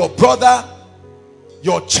wife, your brother,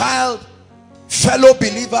 your child, fellow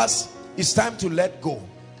believers. It's time to let go.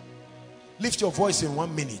 Lift your voice in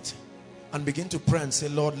 1 minute and begin to pray and say,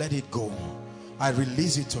 Lord, let it go. I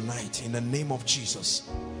release it tonight in the name of Jesus.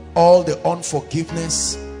 All the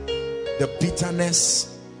unforgiveness, the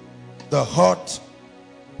bitterness, the hurt,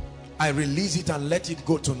 I release it and let it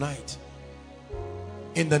go tonight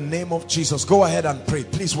in the name of Jesus. Go ahead and pray.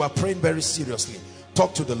 Please, we are praying very seriously.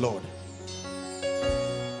 Talk to the Lord.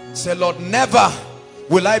 Say, Lord, never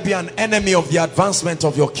will I be an enemy of the advancement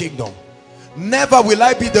of your kingdom. Never will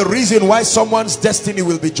I be the reason why someone's destiny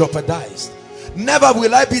will be jeopardized. Never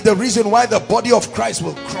will I be the reason why the body of Christ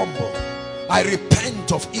will crumble. I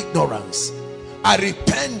repent of ignorance. I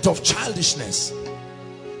repent of childishness.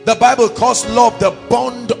 The Bible calls love the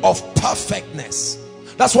bond of perfectness.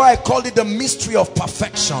 That's why I called it the mystery of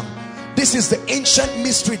perfection. This is the ancient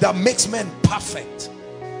mystery that makes men perfect,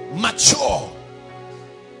 mature.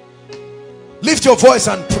 Lift your voice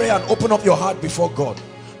and pray and open up your heart before God.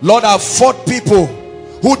 Lord, I've fought people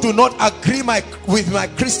who do not agree with my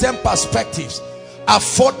Christian perspectives. I've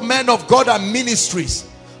fought men of God and ministries.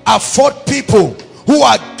 I've fought people who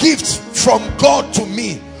are gifts from God to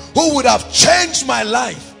me, who would have changed my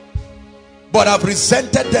life, but I've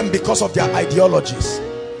resented them because of their ideologies.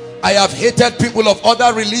 I have hated people of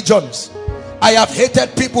other religions. I have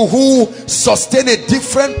hated people who sustain a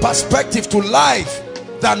different perspective to life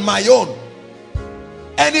than my own.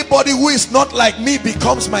 Anybody who is not like me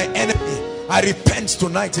becomes my enemy. I repent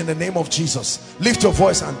tonight in the name of Jesus. Lift your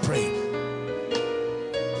voice and pray.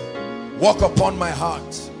 Walk upon my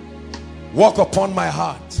heart. Walk upon my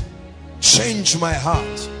heart. Change my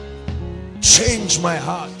heart. Change my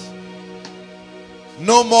heart.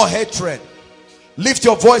 No more hatred. Lift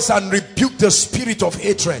your voice and rebuke the spirit of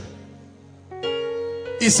hatred.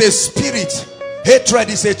 It's a spirit. Hatred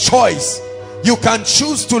is a choice. You can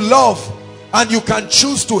choose to love and you can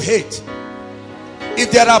choose to hate.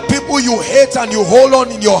 If there are people you hate and you hold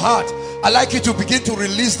on in your heart, I'd like you to begin to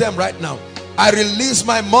release them right now. I release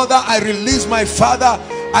my mother. I release my father.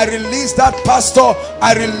 I release that pastor.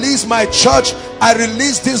 I release my church. I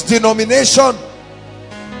release this denomination.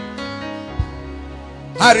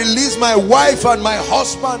 I release my wife and my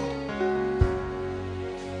husband.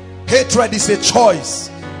 Hatred is a choice.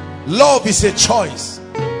 Love is a choice.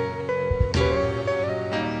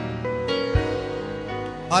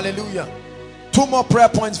 Hallelujah. 2 more prayer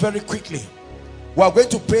points very quickly. We are going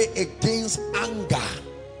to pray against anger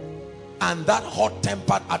and that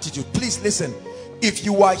hot-tempered attitude. Please listen. If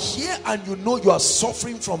you are here and you know you are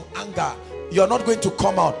suffering from anger, You're not going to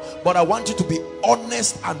come out, but I want you to be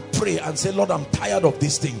honest and pray and say, Lord, I'm tired of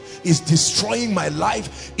this thing. It's destroying my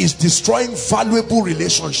life. It's destroying valuable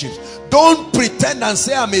relationships. Don't pretend and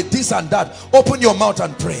say I'm a this and that. Open your mouth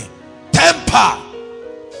and pray. Temper.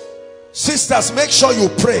 Sisters, make sure you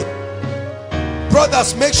pray.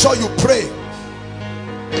 Brothers, make sure you pray.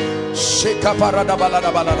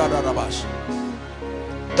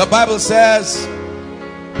 The Bible says,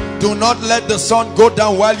 do not let the sun go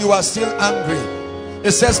down while you are still angry.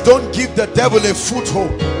 It says, don't give the devil a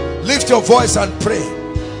foothold. Lift your voice and pray.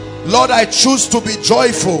 Lord, I choose to be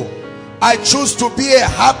joyful. I choose to be a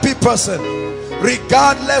happy person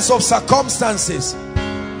regardless of circumstances.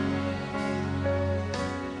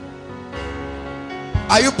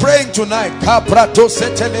 Are you praying tonight?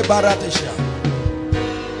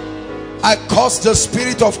 I curse the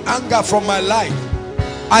spirit of anger from my life.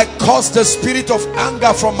 I curse the spirit of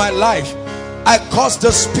anger from my life. I curse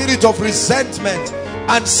the spirit of resentment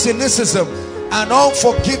and cynicism and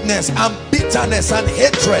unforgiveness and bitterness and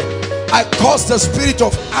hatred. I curse the spirit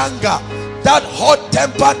of anger, that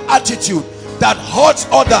hot-tempered attitude that hurts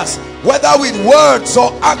others, whether with words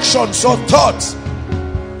or actions or thoughts.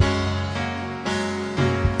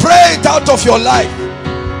 Pray it out of your life.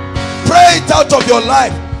 Pray it out of your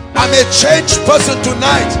life. I'm a changed person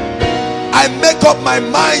tonight. I make up my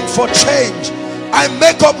mind for change. I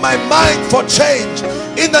make up my mind for change.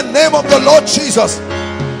 In the name of the Lord Jesus,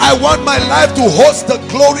 I want my life to host the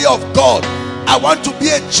glory of God. I want to be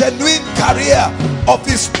a genuine carrier of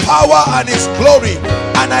His power and His glory.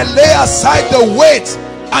 And I lay aside the weight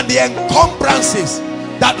and the encumbrances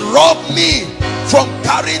that rob me from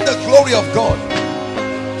carrying the glory of God.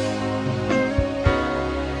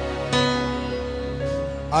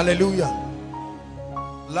 Hallelujah.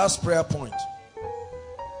 Last prayer point.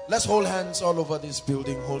 Let's hold hands all over this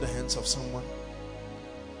building. Hold the hands of someone.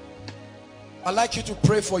 I'd like you to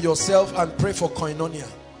pray for yourself and pray for koinonia.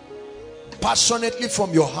 Passionately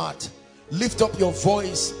from your heart. Lift up your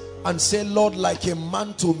voice and say, Lord, like a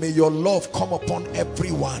mantle, may your love come upon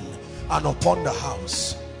everyone and upon the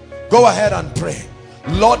house. Go ahead and pray.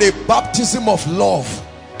 Lord, a baptism of love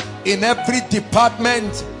in every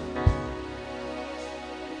department,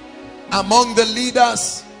 among the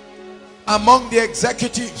leaders, among the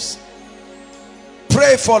executives.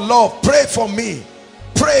 Pray for love. Pray for me.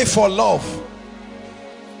 Pray for love.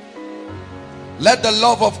 Let the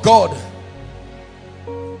love of God,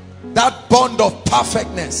 that bond of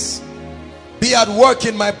perfectness, be at work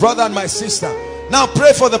in my brother and my sister. Now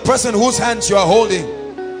pray for the person whose hands you are holding.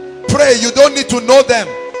 Pray. You don't need to know them.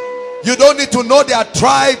 You don't need to know their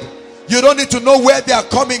tribe. You don't need to know where they are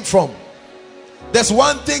coming from. There's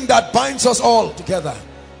one thing that binds us all together,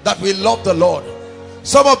 that we love the Lord.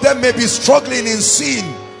 Some of them may be struggling in sin,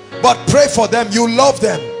 but pray for them. You love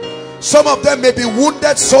them. Some of them may be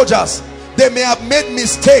wounded soldiers. They may have made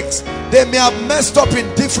mistakes. They may have messed up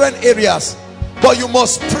in different areas, but you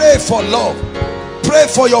must pray for love. Pray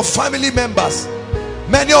for your family members.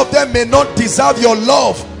 Many of them may not deserve your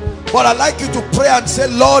love, but I'd like you to pray and say,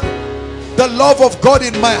 Lord, the love of God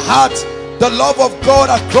in my heart, the love of God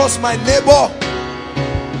across my neighbor.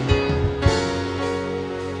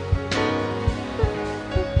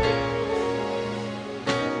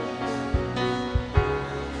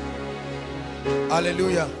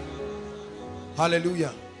 Hallelujah.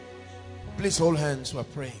 Hallelujah. Please hold hands. We're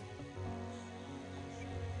praying.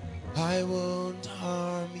 I won't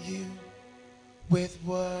harm you with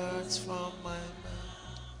words from my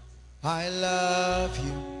mouth. I love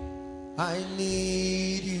you. I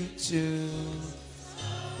need you to.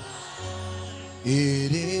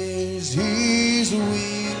 It is His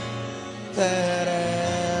will that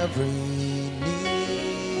every need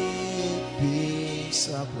be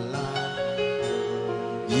supplied.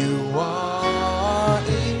 You are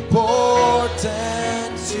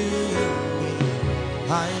important to me.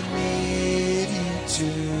 I need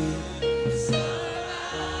you to.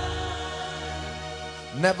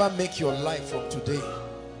 Never make your life from today.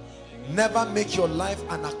 Never make your life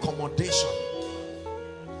an accommodation.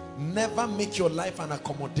 Never make your life an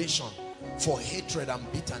accommodation for hatred and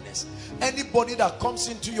bitterness. Anybody that comes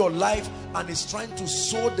into your life and is trying to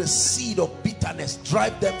sow the seed of bitterness,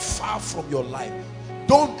 drive them far from your life.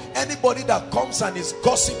 Don't, anybody that comes and is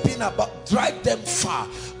gossiping about, drive them far.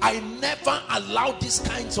 I never allow these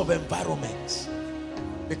kinds of environments,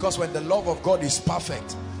 because when the love of God is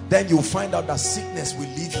perfect, then you find out that sickness will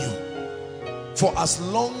leave you. For as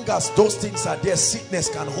long as those things are there, sickness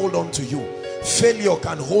can hold on to you. Failure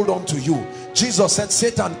can hold on to you. Jesus said,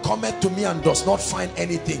 Satan cometh to me and does not find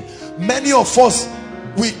anything. Many of us,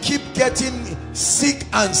 we keep getting Seek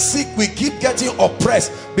and seek. We keep getting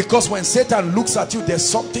oppressed because when Satan looks at you, there's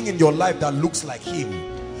something in your life that looks like him.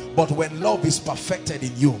 But when love is perfected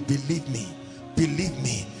in you, believe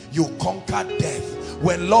me, you conquer death.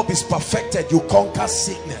 When love is perfected, you conquer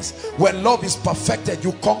sickness. When love is perfected,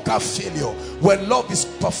 you conquer failure. When love is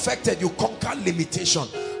perfected, you conquer limitation.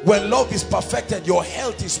 When love is perfected, your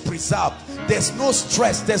health is preserved. There's no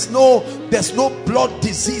stress, there's no blood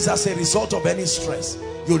disease as a result of any stress.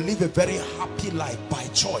 You live a very happy life by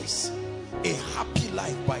choice. A happy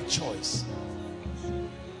life by choice.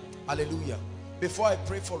 Hallelujah. Before I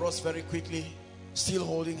pray for us very quickly, still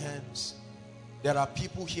holding hands, there are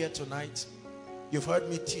people here tonight. You've heard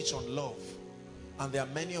me teach on love, and there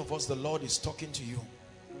are many of us the Lord is talking to you.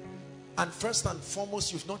 And first and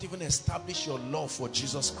foremost, you've not even established your love for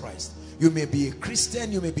Jesus Christ. You may be a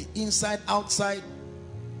Christian, you may be inside, outside.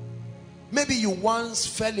 Maybe you once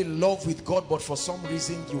fell in love with God, but for some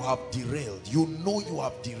reason you have derailed. You know you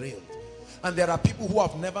have derailed. And there are people who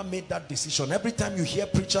have never made that decision. Every time you hear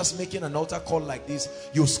preachers making an altar call like this,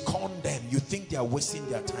 you scorn them. You think they are wasting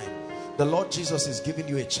their time. The Lord Jesus is giving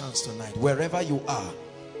you a chance tonight. Wherever you are,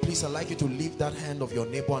 please, I'd like you to leave that hand of your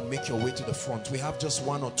neighbor and make your way to the front. We have just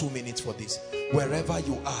 1 or 2 minutes for this. Wherever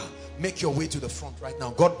you are, make your way to the front right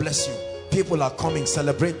now. God bless you. People are coming.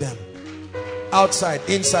 Celebrate them. Outside,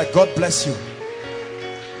 inside, God bless you.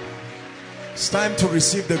 It's time to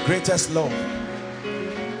receive the greatest love.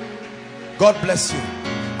 God bless you.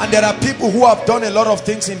 And there are people who have done a lot of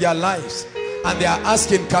things in their lives, and they are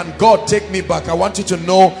asking, can God take me back? I want you to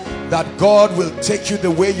know that God will take you the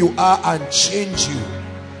way you are and change you.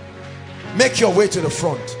 Make your way to the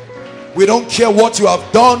front. We don't care what you have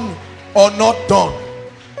done or not done.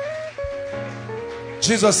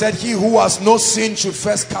 Jesus said, he who has no sin should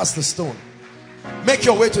first cast the stone. Make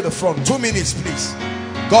your way to the front. 2 minutes, please.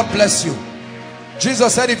 God bless you.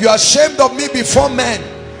 Jesus said, if you are ashamed of me before men,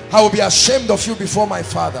 I will be ashamed of you before my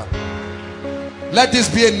Father. Let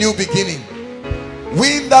this be a new beginning.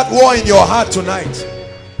 Win that war in your heart tonight.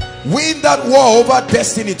 Win that war over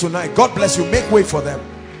destiny tonight. God bless you. Make way for them.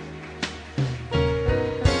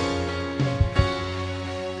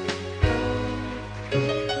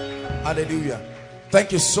 Hallelujah.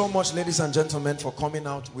 Thank you so much, ladies and gentlemen, for coming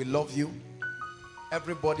out. We love you.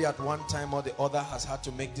 Everybody at one time or the other has had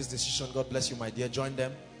to make this decision. God bless you, my dear. Join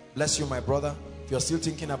them. Bless you, my brother. If you're still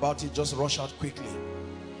thinking about it, just rush out quickly.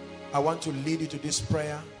 I want to lead you to this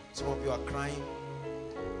prayer. Some of you are crying.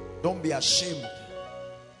 Don't be ashamed.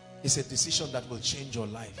 It's a decision that will change your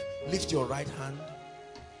life. Lift your right hand,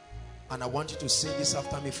 and I want you to say this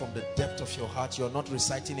after me from the depth of your heart. You're not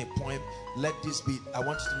reciting a poem. Let this be, I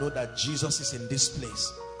want you to know that Jesus is in this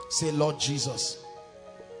place. Say, Lord Jesus,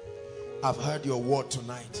 I've heard your word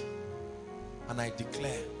tonight, and I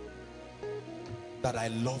declare that I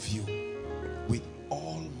love you with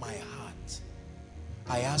all my heart.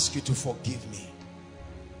 I ask you to forgive me.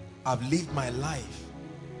 I've lived my life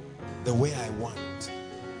the way I want.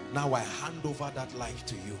 Now I hand over that life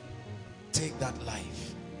to you. Take that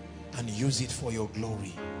life and use it for your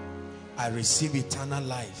glory. I receive eternal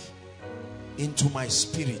life into my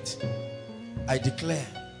spirit. I declare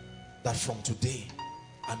that from today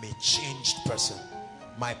I'm a changed person.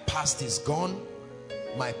 My past is gone.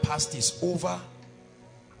 My past is over.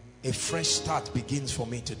 A fresh start begins for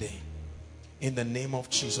me today. In the name of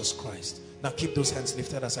Jesus Christ. Now keep those hands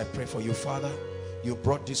lifted as I pray for you. Father, you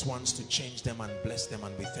brought these ones to change them and bless them,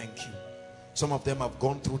 and we thank you. Some of them have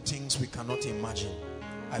gone through things we cannot imagine.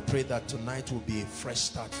 I pray that tonight will be a fresh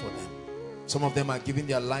start for them. Some of them are giving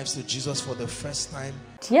their lives to Jesus for the first time.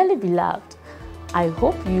 Dearly beloved, I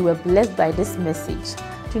hope you were blessed by this message.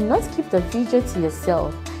 Do not keep the video to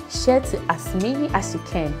yourself. Share to as many as you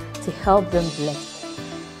can to help them bless.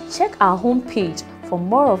 Check our homepage for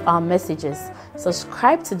more of our messages.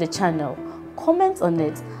 Subscribe to the channel, comment on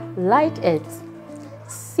it, like it.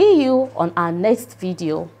 See you on our next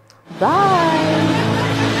video. Bye.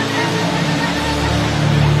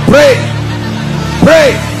 Pray,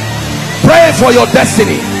 pray, pray for your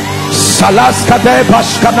destiny.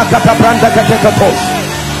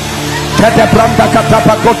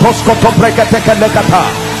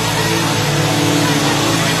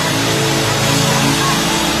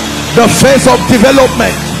 The phase of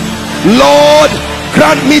development. Lord,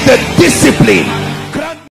 grant me the discipline